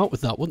to come out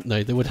with that, wouldn't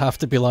they? They would have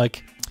to be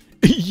like,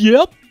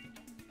 yep.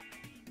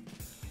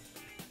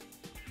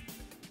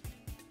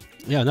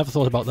 Yeah, I never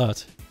thought about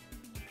that.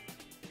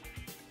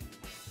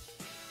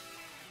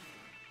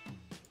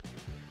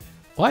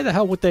 Why the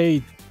hell would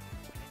they...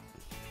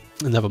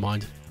 Never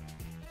mind.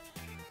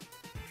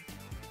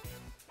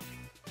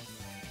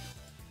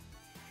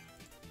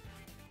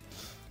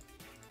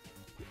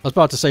 I was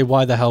about to say,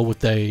 why the hell would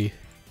they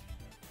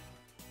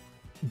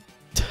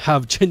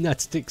have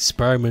genetic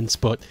experiments,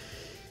 but...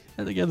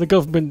 And again, the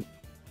government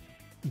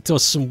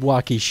does some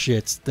wacky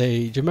shit. Do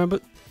you remember...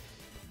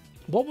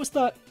 What was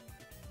that...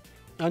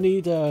 I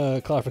need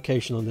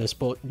clarification on this,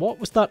 but what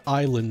was that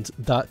island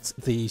that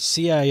the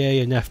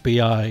CIA and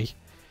FBI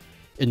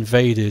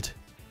invaded?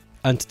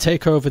 And to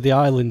take over the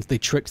island, they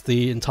tricked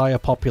the entire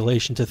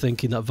population to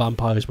thinking that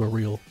vampires were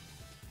real.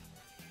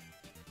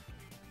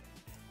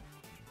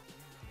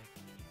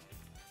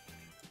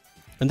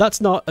 And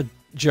that's not a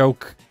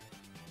joke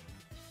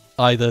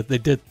either. They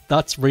did...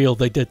 That's real,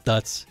 they did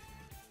that.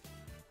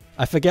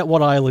 I forget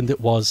what island it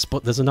was,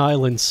 but there's an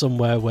island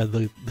somewhere where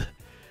the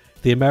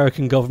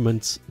American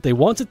government... They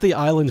wanted the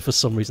island for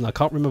some reason, I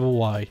can't remember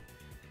why.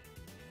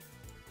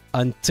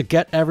 And to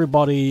get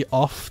everybody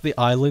off the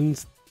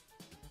island,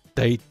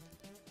 they...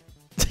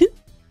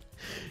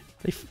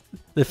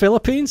 The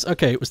Philippines?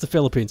 Okay, it was the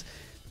Philippines.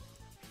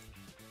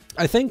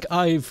 I think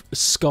I've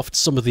scuffed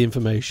some of the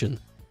information.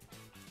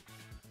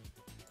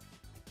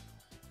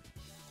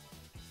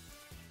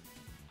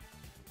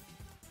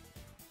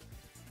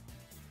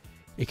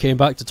 He came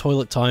back to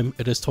toilet time.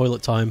 It is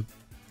toilet time.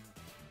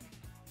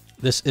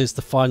 This is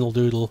the final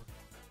doodle.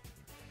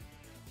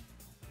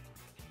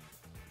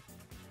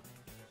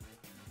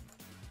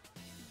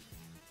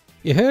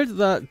 You heard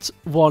that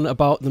one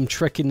about them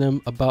tricking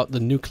them about the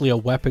nuclear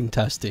weapon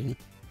testing?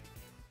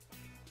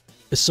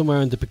 It's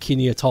somewhere in the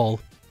Bikini Atoll.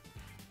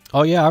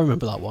 Oh yeah, I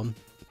remember that one.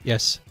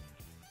 Yes.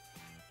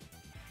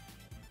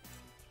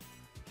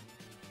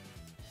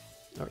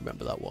 I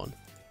remember that one.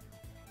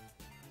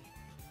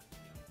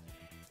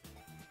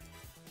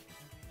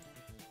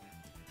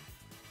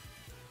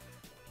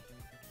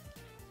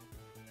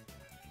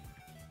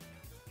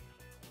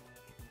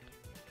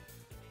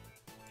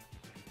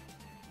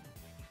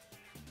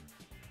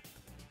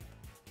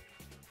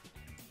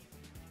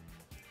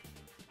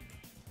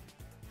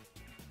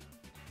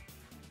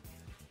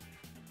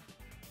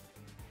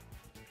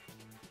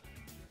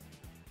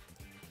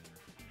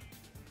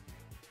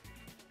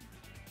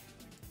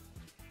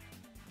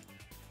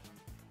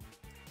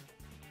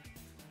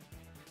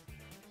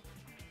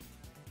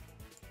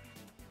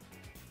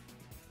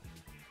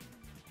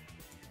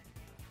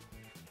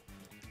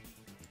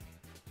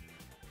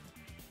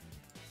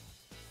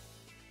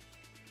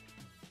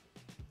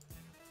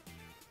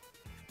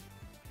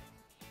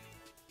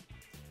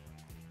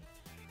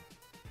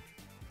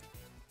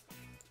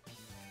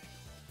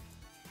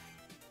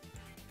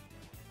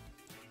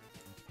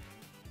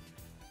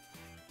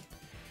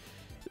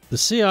 The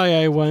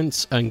CIA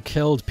went and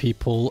killed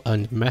people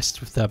and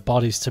messed with their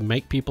bodies to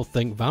make people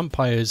think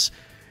vampires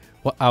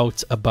were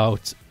out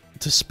about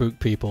to spook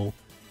people.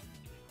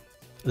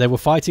 They were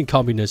fighting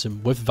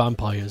communism with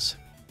vampires.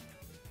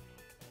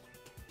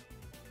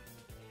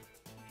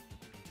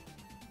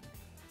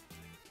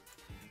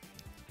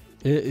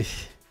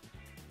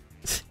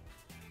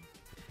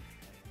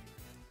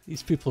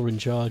 These people are in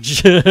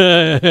charge.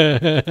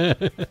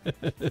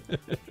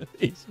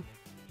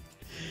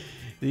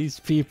 These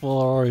people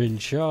are in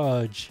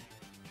charge.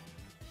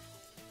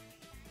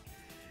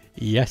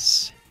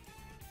 Yes.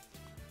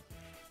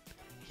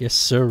 Yes,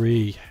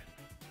 sirree.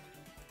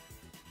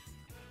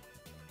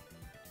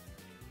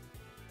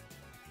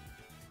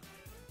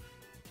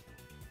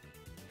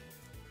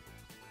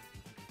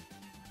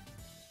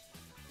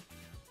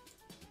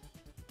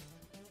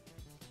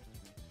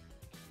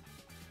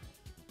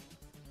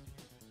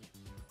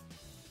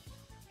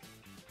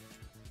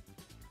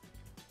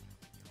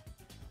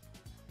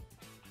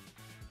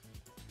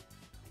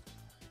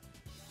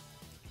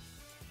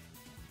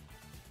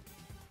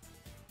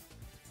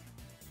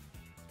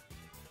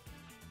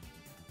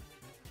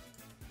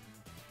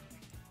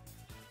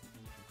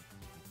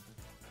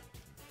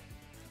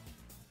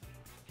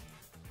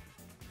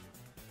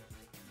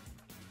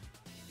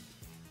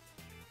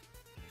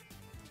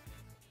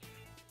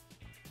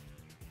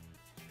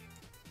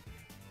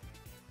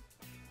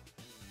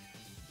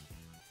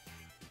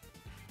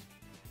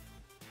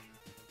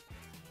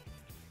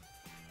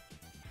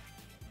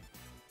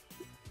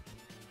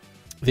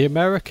 The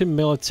American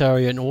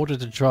military, in order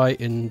to try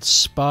and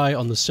spy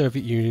on the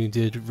Soviet Union,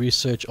 did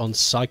research on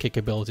psychic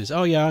abilities.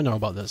 Oh yeah, I know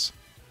about this.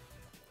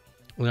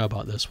 I know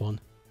about this one.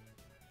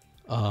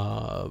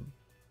 Yeah,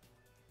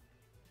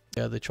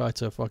 they tried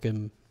to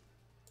fucking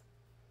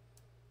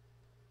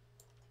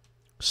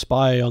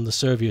spy on the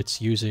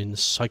Soviets using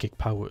psychic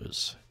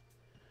powers.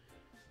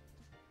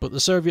 But the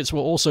Soviets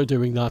were also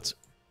doing that.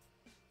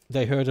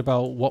 They heard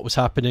about what was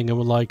happening and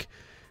were like,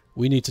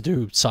 we need to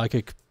do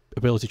psychic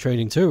ability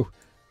training too.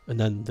 And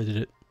then they did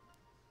it.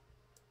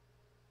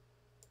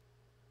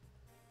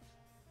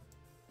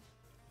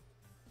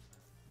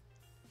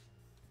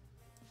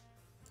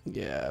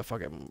 Yeah,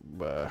 fucking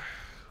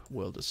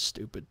world is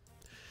stupid.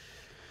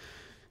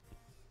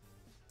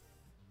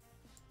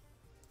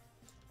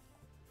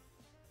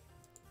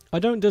 I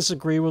don't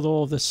disagree with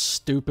all this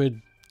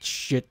stupid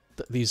shit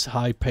that these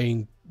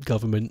high-paying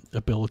government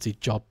ability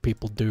job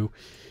people do.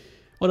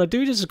 What I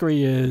do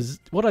disagree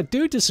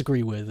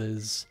with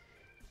is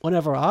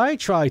whenever I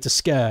try to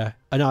scare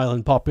an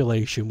island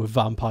population with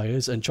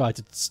vampires and try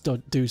to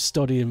do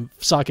studying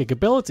psychic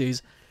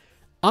abilities,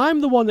 I'm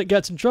the one that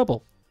gets in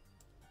trouble.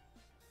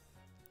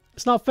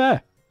 It's not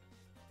fair.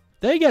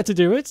 They get to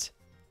do it.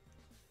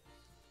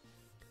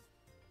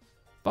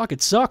 Fuck,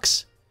 it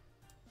sucks.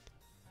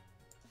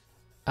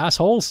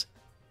 Assholes.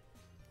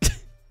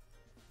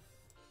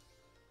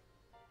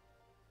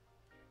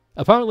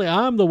 Apparently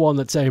I'm the one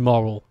that's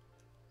amoral.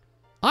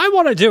 I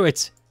want to do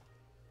it.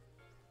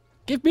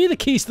 Give me the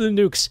keys to the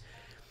nukes.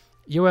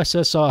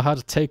 USSR had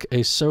to take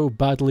a so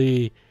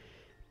badly...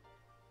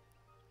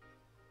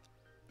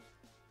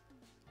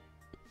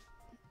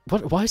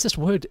 Why is this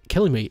word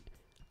killing me?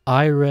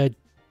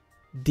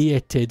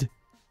 Irradiated.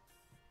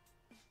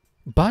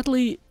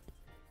 Badly...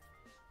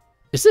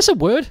 Is this a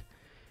word?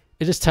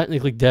 It is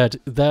technically dead.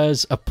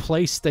 There's a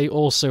place they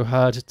also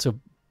had to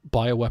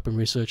bioweapon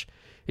research.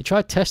 They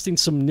tried testing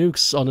some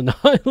nukes on an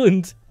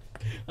island,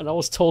 and I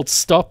was told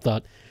stop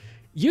that.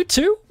 You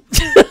too?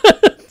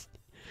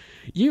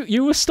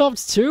 You were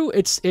stopped too?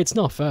 It's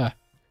not fair.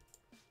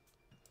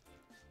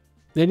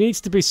 There needs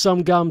to be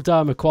some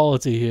goddamn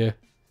equality here.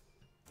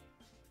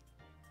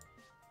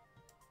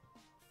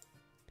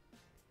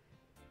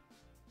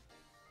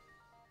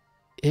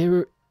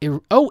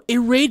 Oh,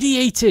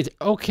 irradiated.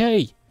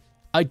 Okay.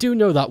 I do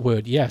know that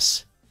word,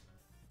 yes.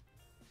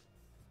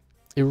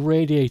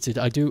 Irradiated,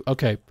 I do.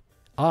 Okay.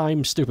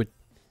 I'm stupid.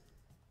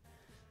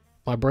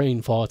 My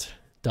brain fought.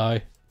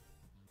 Die.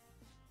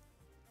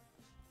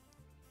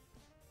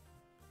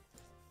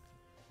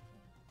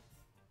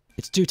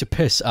 It's due to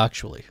piss,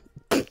 actually.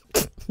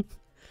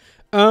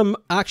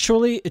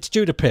 Actually, it's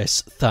due to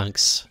piss.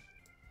 Thanks.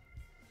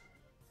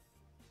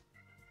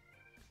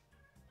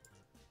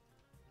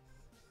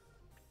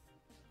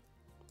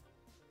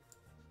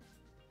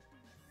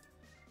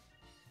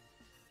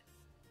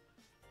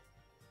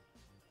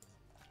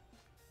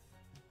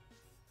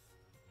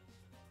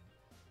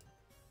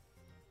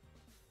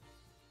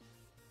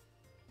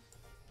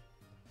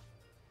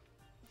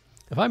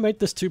 Have I made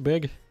this too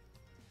big?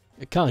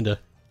 Kinda.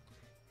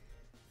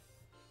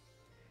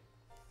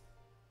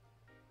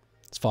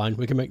 It's fine,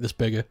 we can make this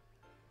bigger.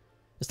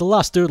 It's the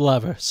last doodle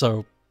ever,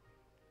 so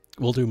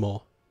we'll do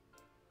more.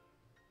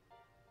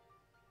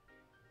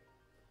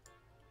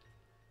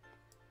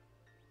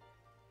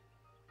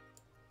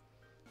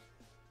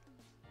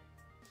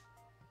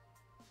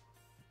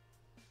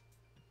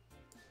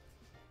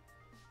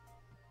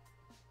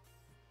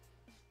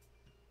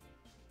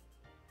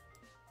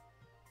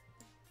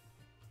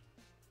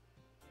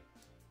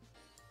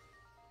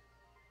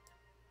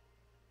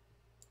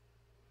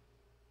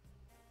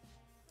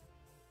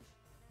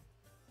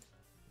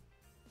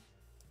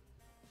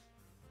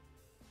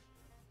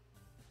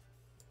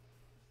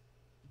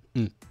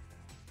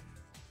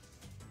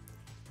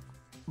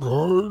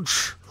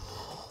 Large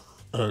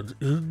and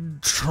in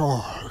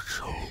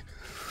charge.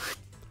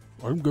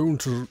 I'm going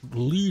to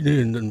lean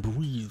in and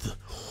breathe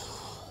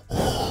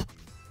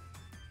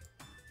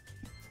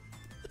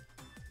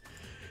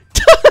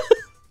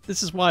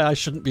This is why I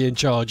shouldn't be in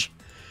charge.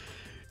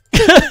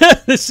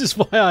 This is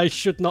why I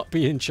should not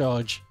be in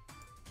charge.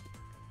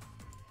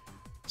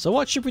 So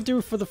what should we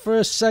do for the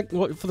first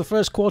for the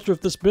first quarter of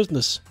this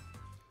business?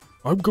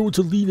 I'm going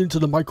to lean into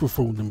the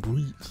microphone and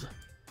breathe.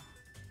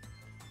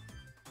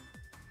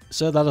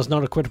 Sir, that is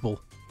not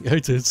equitable.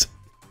 It is.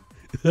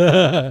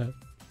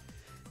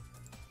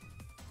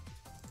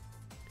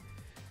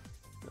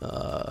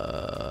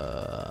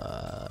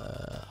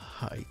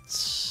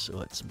 Heights.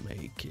 Let's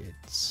make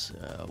it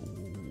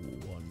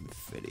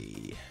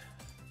 150.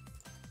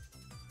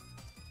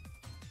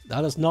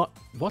 That is not...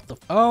 What the...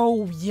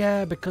 Oh,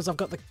 yeah, because I've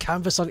got the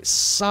canvas on its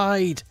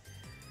side.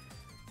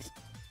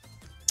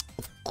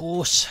 Of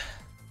course.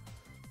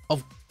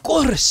 Of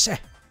course.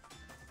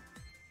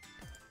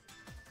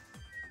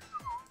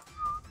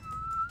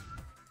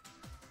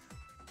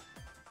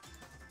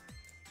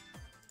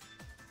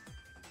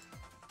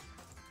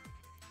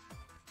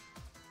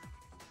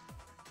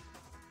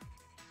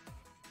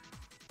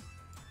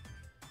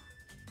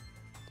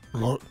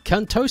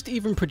 Can toast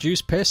even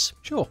produce piss?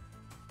 Sure.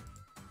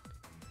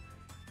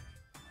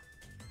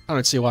 I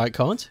don't see why it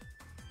can't.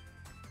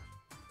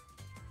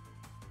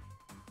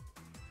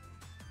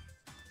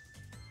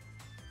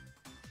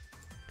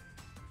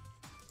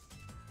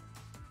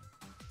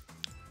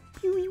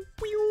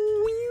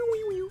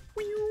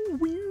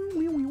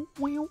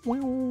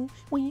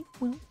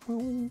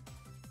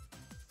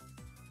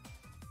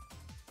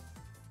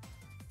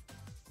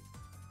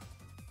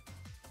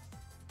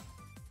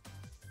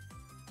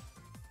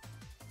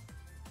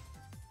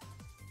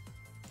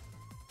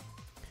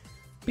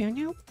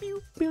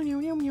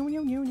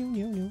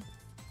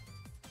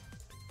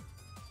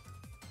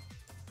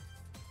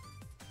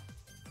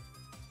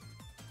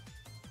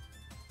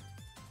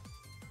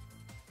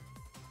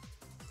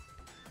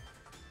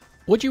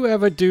 Would you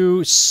ever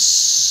do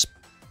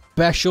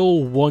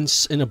special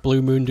once in a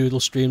Blue Moon Doodle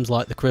streams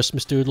like the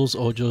Christmas Doodles,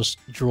 or just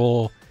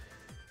draw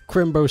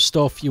Crimbo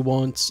stuff you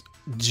want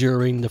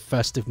during the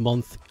festive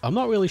month? I'm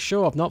not really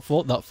sure. I've not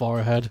thought that far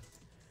ahead.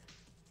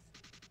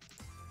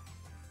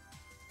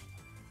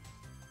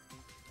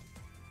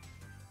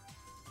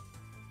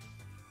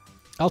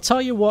 I'll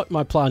tell you what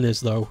my plan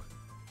is, though.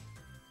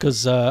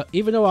 Because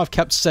even though I've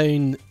kept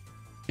saying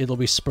it'll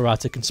be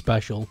sporadic and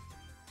special.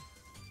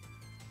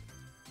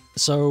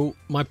 So,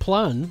 my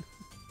plan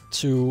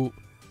to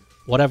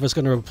whatever's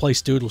going to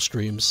replace Doodle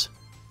streams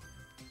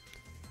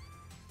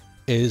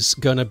is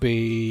going to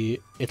be...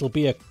 It'll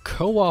be a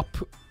co-op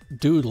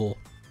Doodle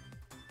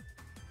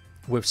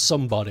with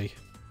somebody.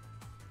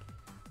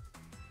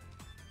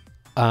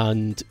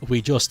 And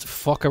we just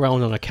fuck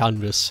around on a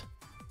canvas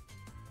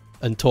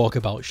and talk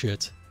about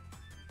shit.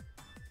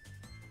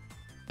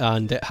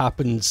 And it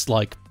happens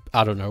like,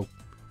 I don't know,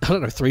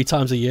 3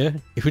 times a year?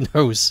 Who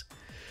knows?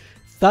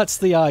 That's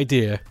the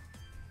idea.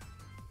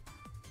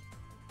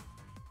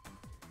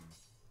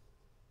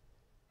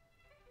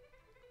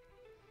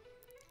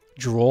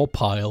 Draw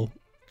pile.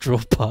 Draw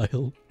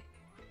pile.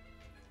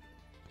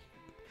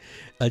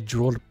 A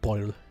draw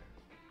pile.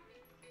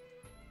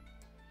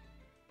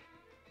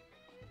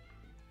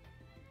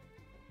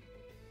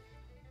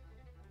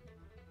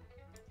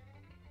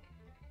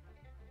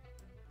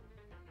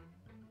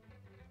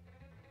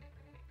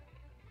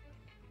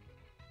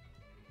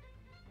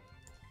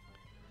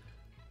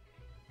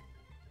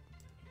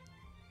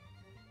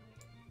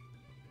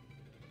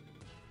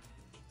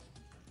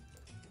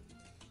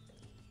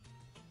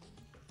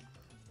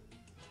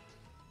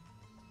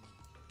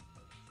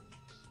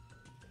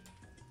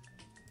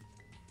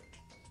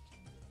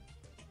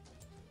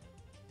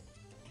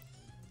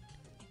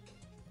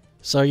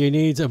 So you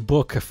need a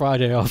book a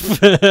Friday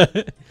off.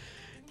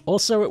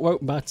 Also, it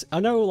won't matter. I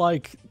know,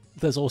 like,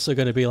 there's also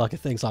going to be, like, a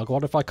thing like,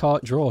 what if I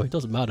can't draw? It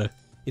doesn't matter.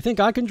 You think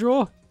I can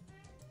draw?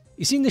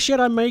 You seen the shit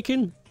I'm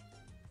making?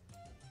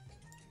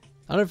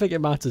 I don't think it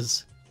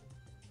matters.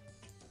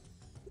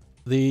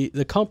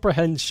 The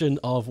comprehension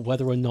of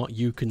whether or not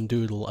you can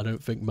doodle, I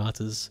don't think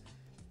matters.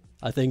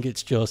 I think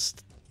it's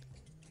just...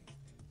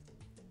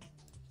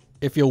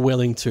 if you're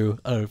willing to,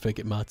 I don't think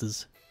it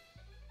matters.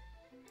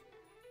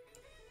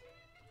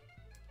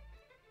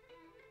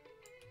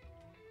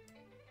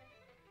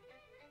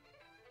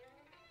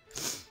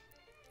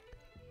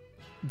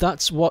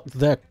 That's what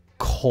they're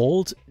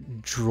called,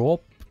 draw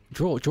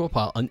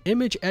pile, an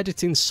image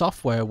editing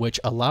software which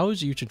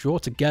allows you to draw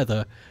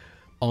together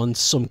on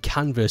some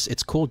canvas.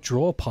 It's called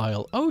draw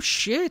pile. Oh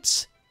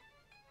shit!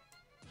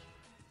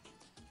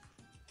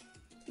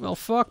 Well,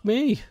 fuck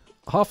me.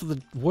 Half of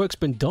the work's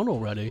been done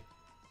already.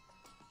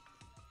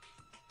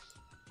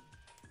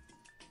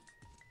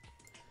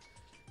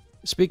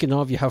 Speaking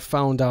of, you have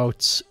found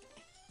out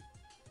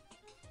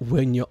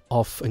when you're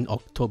off in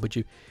October.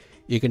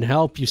 You can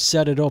help you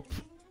set it up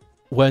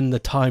when the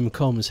time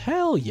comes.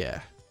 Hell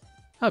yeah.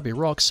 That'd be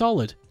rock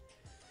solid.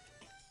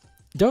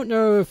 Don't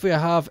know if we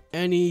have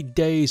any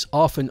days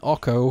off in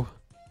Occo.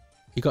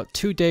 You got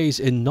 2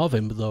 days in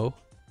November though.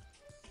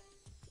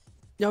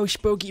 No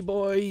spooky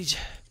boys.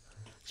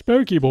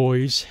 Spooky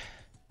boys.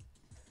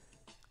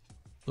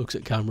 Looks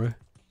at camera.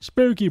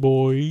 Spooky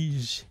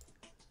boys.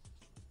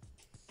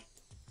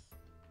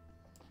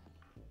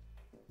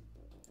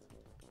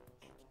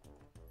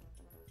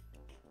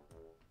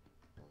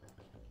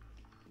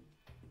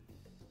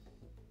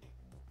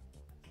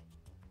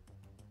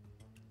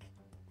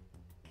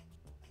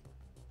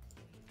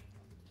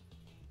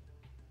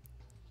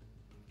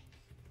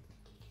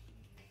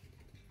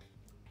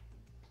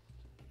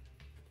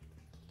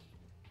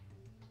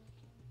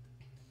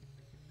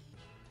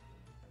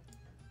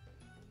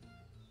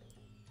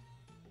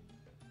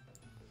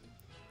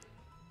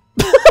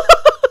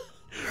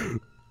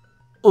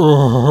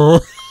 Oh.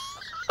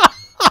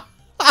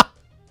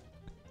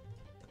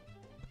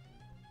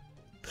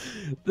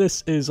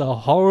 This is a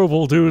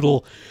horrible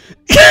doodle.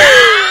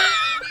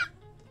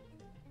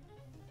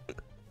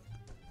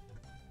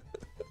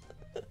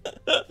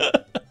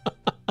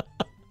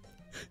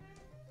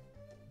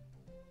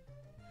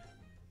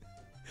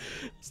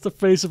 It's the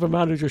face of a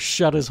man who just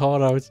shut his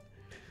heart out.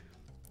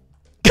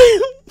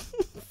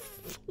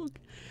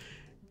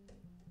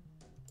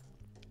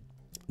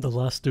 The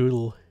last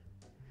doodle.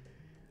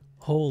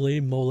 Holy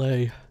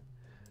moly.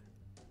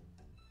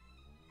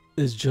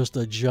 Is just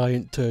a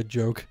giant turd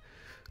joke.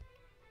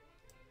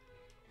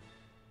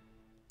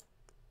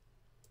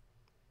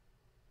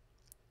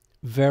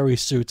 Very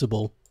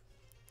suitable.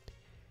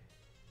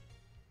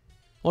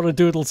 What a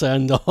doodle to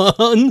end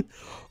on.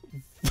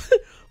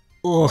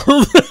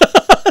 Oh.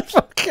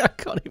 I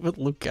can't even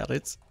look at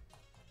it.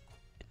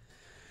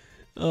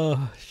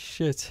 Oh,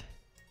 shit.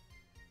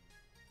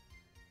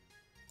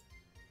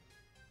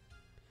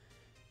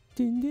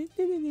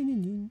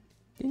 You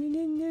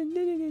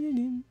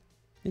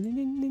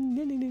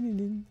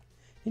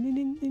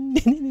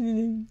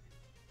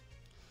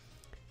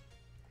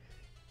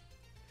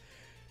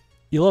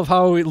love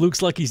how it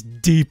looks like he's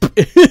deep in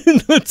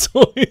the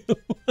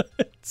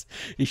toilet.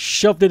 He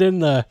shoved it in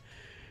there.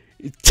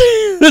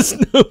 There's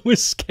no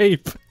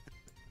escape.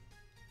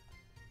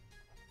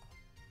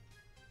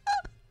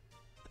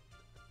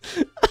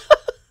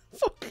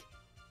 Fuck.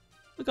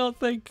 I can't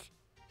think.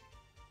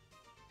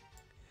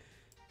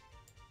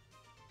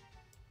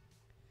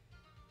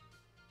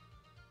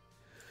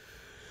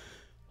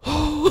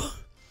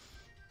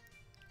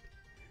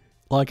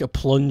 Like a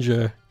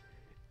plunger.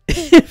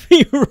 If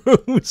he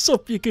rose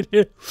up, you could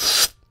hear.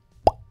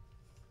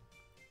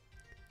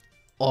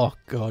 Oh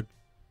god.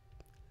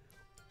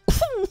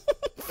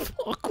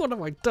 Fuck, what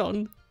have I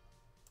done?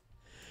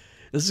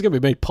 This is gonna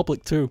be made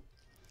public too.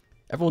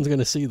 Everyone's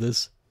gonna see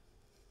this.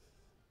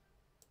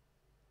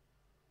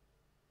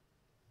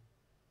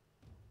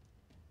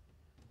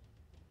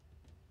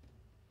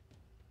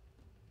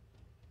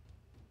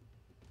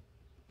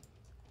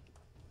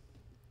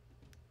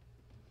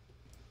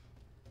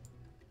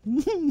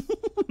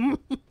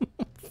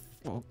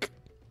 Fuck.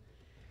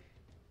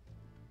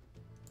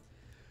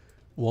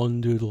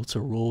 One doodle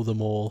to rule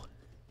them all.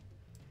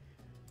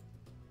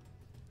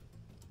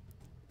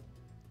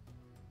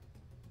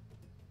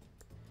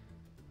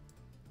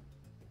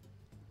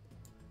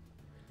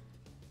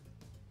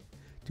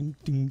 Ding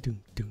ding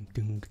ding ding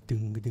ding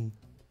ding ding.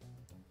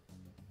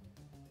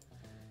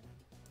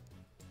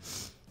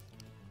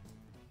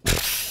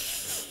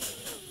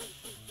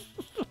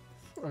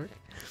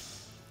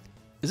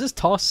 Is this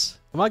toss?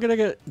 Am I gonna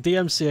get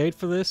DMCA'd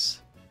for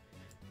this?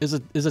 Is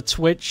a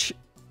Twitch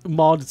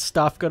mod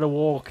staff gonna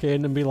walk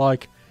in and be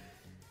like,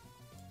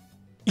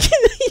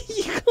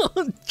 you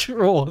can't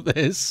draw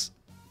this?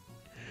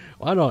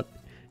 Why not?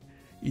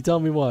 You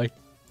tell me why.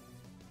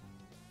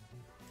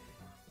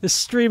 This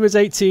stream is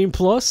 18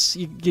 plus.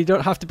 You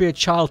don't have to be a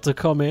child to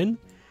come in.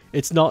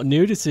 It's not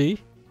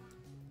nudity.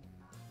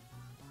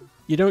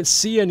 You don't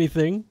see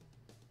anything.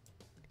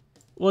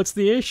 What's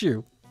the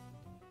issue?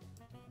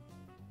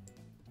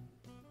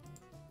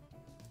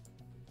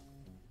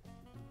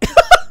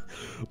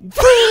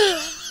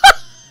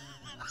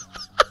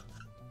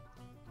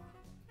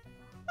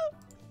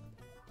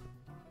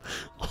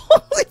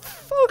 Holy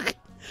fuck!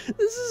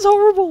 This is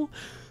horrible!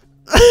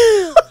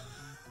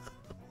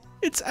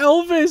 It's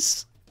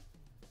Elvis!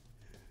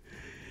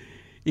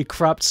 He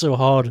crapped so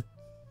hard.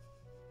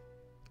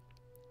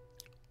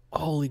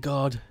 Holy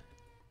god.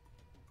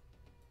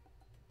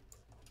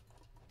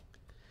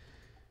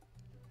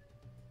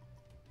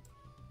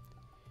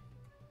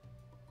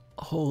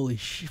 Holy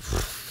shit.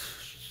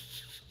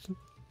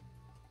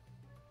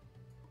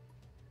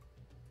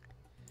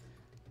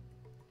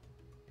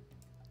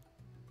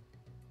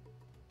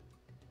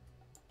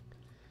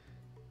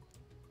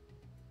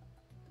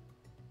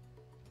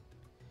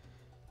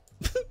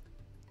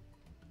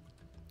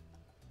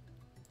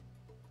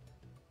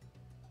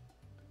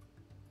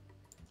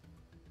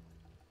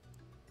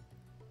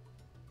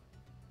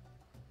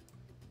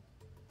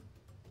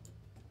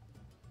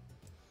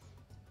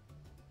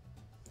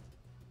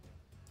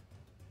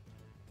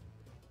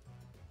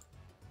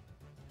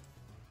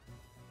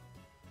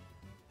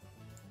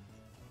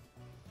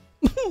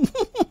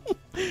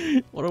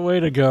 What a way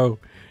to go.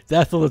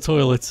 Death on the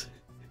toilet.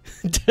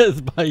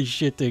 Death by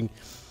shitting.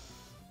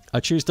 I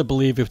choose to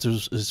believe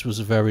this was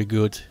a very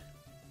good...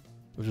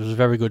 It was a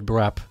very good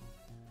brap.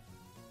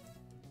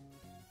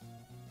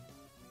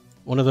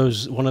 One of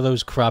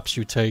those craps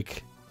you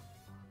take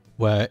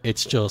where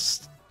it's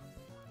just...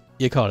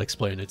 You can't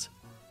explain it.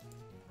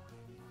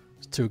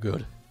 It's too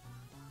good.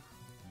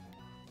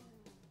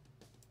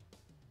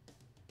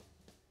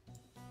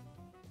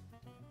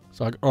 It's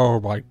like, oh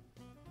my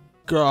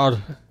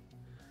god.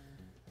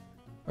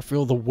 I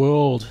feel the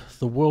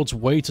world's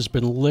weight has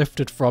been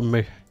lifted from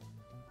me.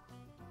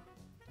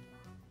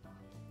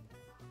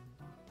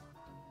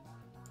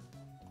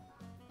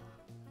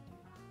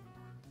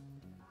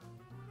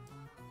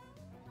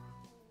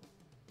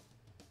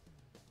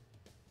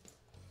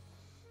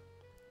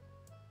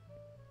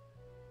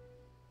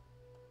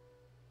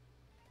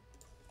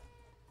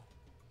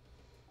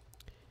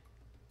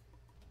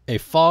 A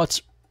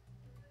fart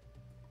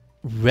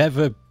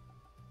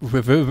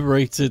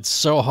reverberated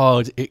so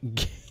hard it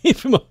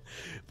gave him a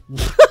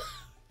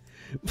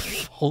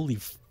holy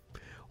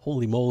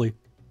moly,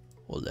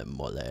 holy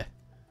moly.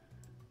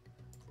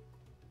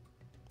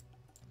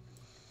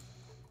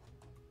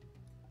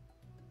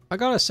 I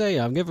gotta say,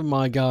 I'm giving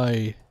my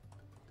guy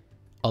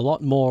a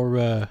lot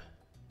more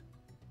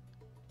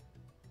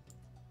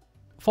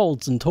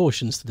folds and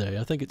torsions today.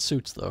 I think it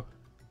suits though.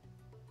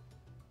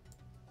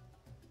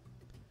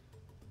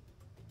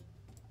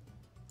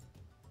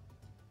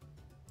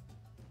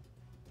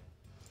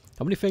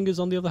 How many fingers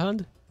on the other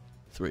hand?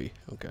 3,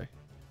 okay.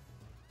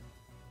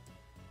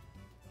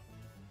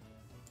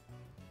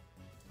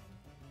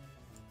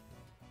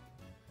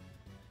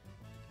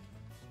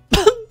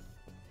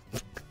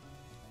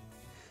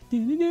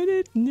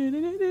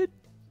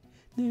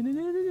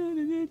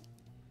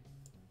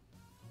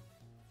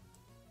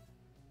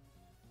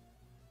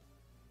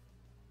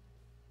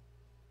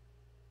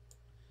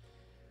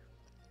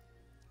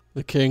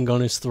 The king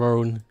on his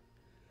throne.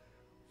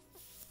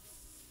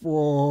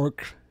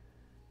 Fuck.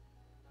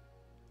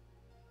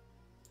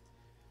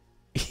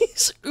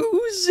 He's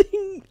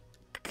oozing!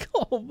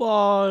 Come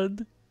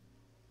on!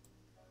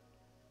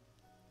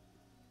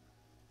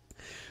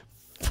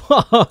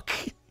 Fuck!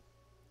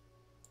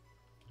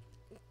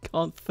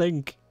 Can't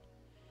think.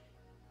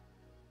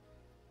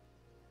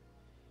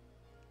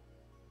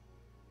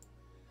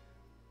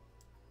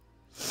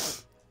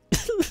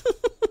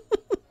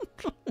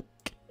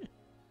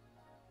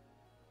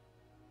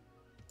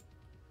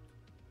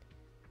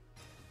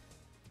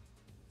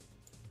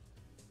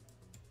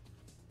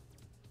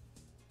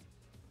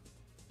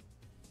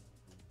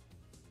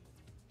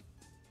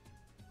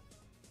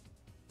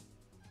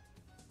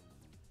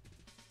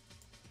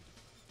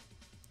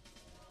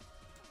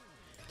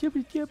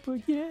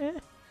 Yeah.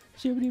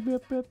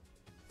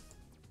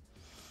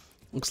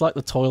 Looks like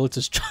the toilet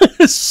is trying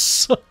to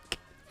suck.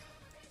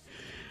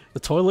 The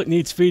toilet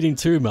needs feeding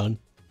too, man.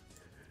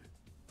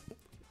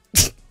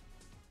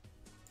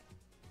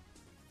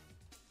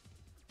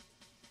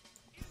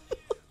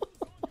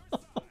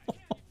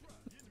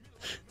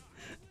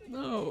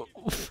 No.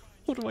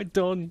 What have I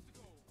done?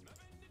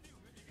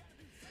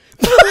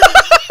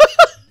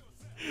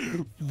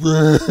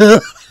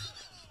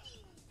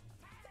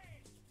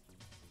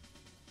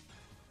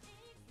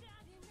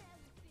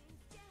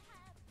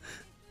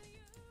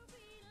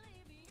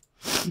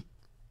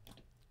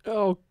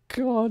 Oh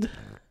god.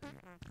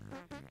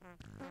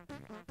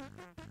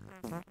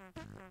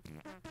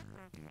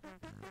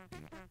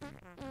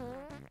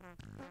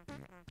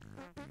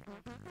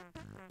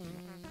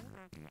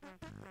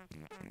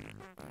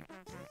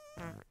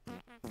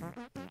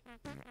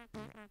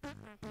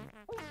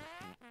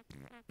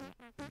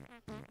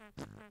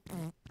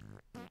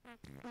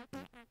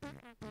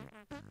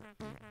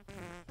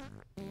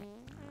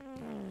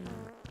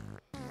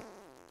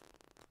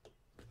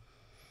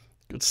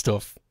 Good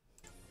stuff.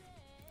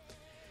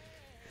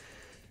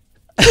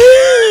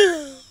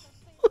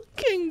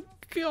 Fucking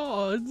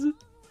god.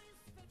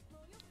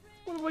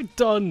 What have I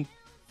done?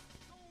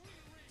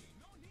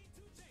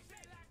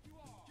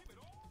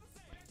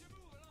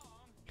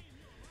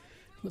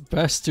 The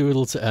best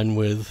doodle to end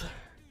with.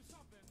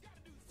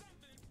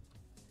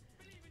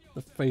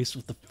 The face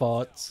with the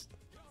farts.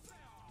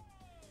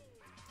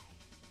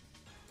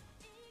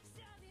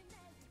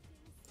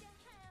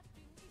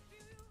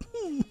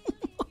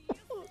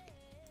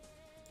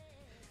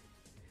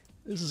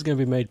 This is going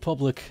to be made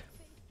public.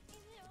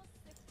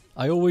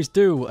 I always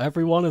do.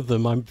 Every one of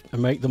them, I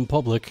make them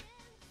public.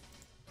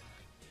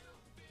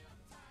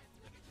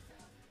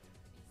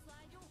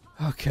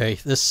 Okay,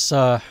 this,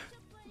 so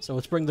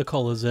let's bring the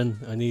colours in.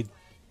 I need...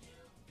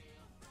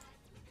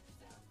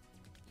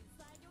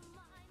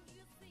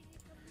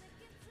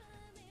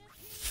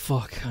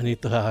 Fuck, I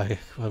need the eye.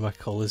 Where are my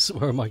colours?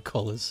 Where are my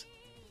colours?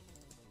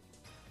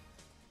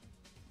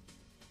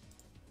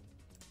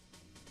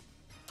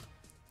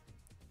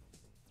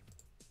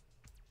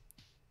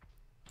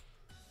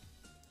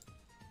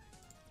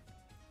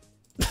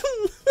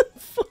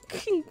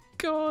 Fucking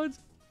god.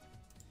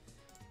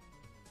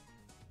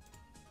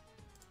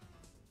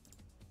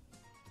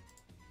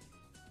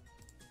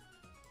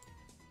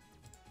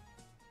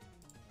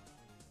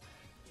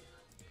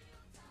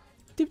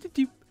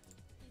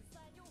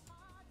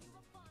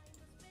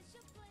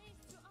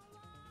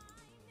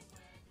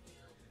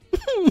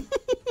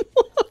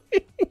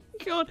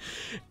 God,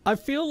 I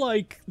feel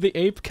like the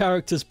ape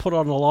character's put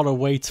on a lot of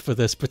weight for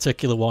this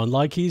particular one.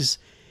 Like he's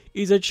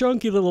a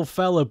chunky little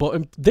fella, but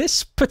in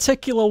this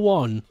particular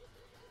one,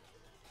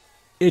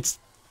 it's...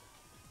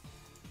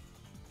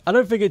 I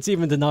don't think it's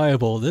even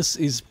deniable. This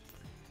is...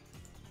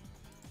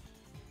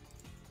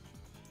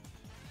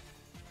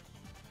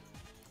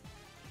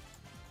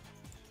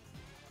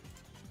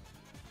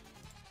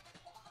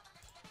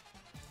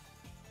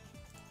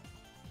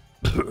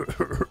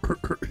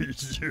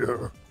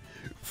 Yeah.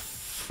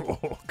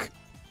 Fuck.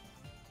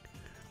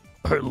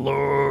 I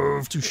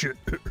love to shit.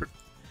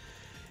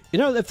 You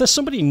know, if there's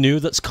somebody new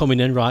that's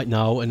coming in right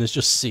now and is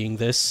just seeing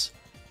this,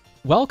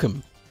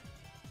 welcome.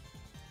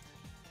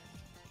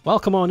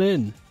 Welcome on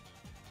in.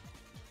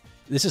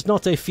 This is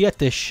not a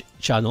fetish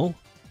channel,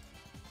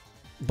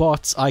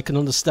 but I can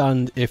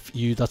understand if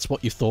that's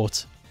what you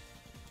thought.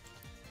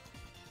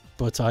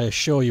 But I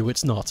assure you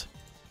it's not.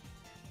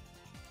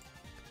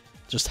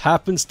 Just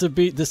happens to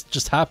be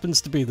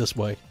this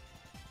way.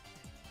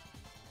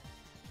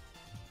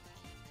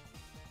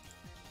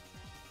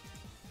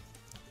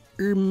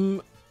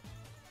 And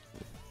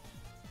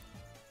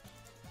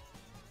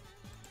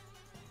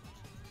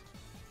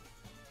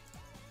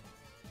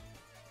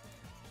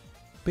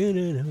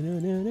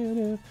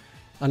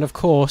of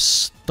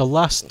course, the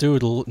last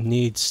Doodle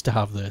needs to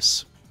have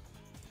this.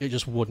 It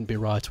just wouldn't be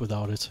right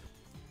without it.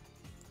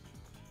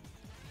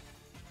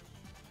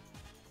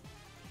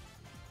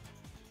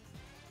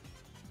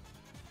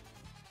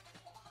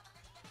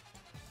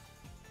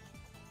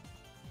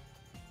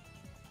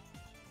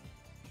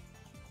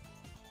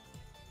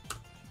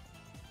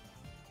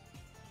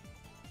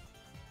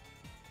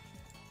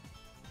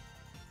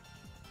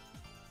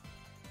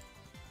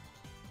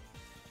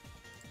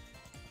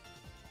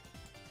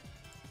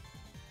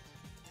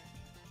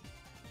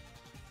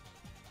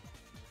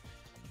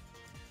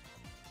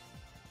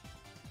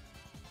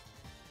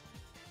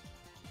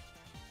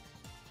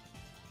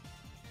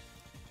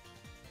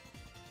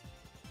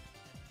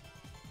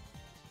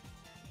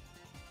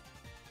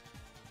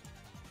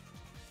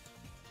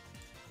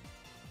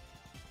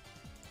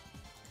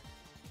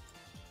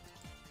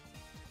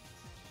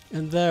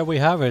 And there we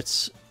have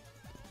it.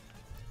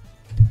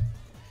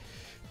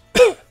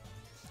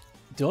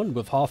 Done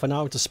with half an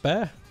hour to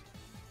spare.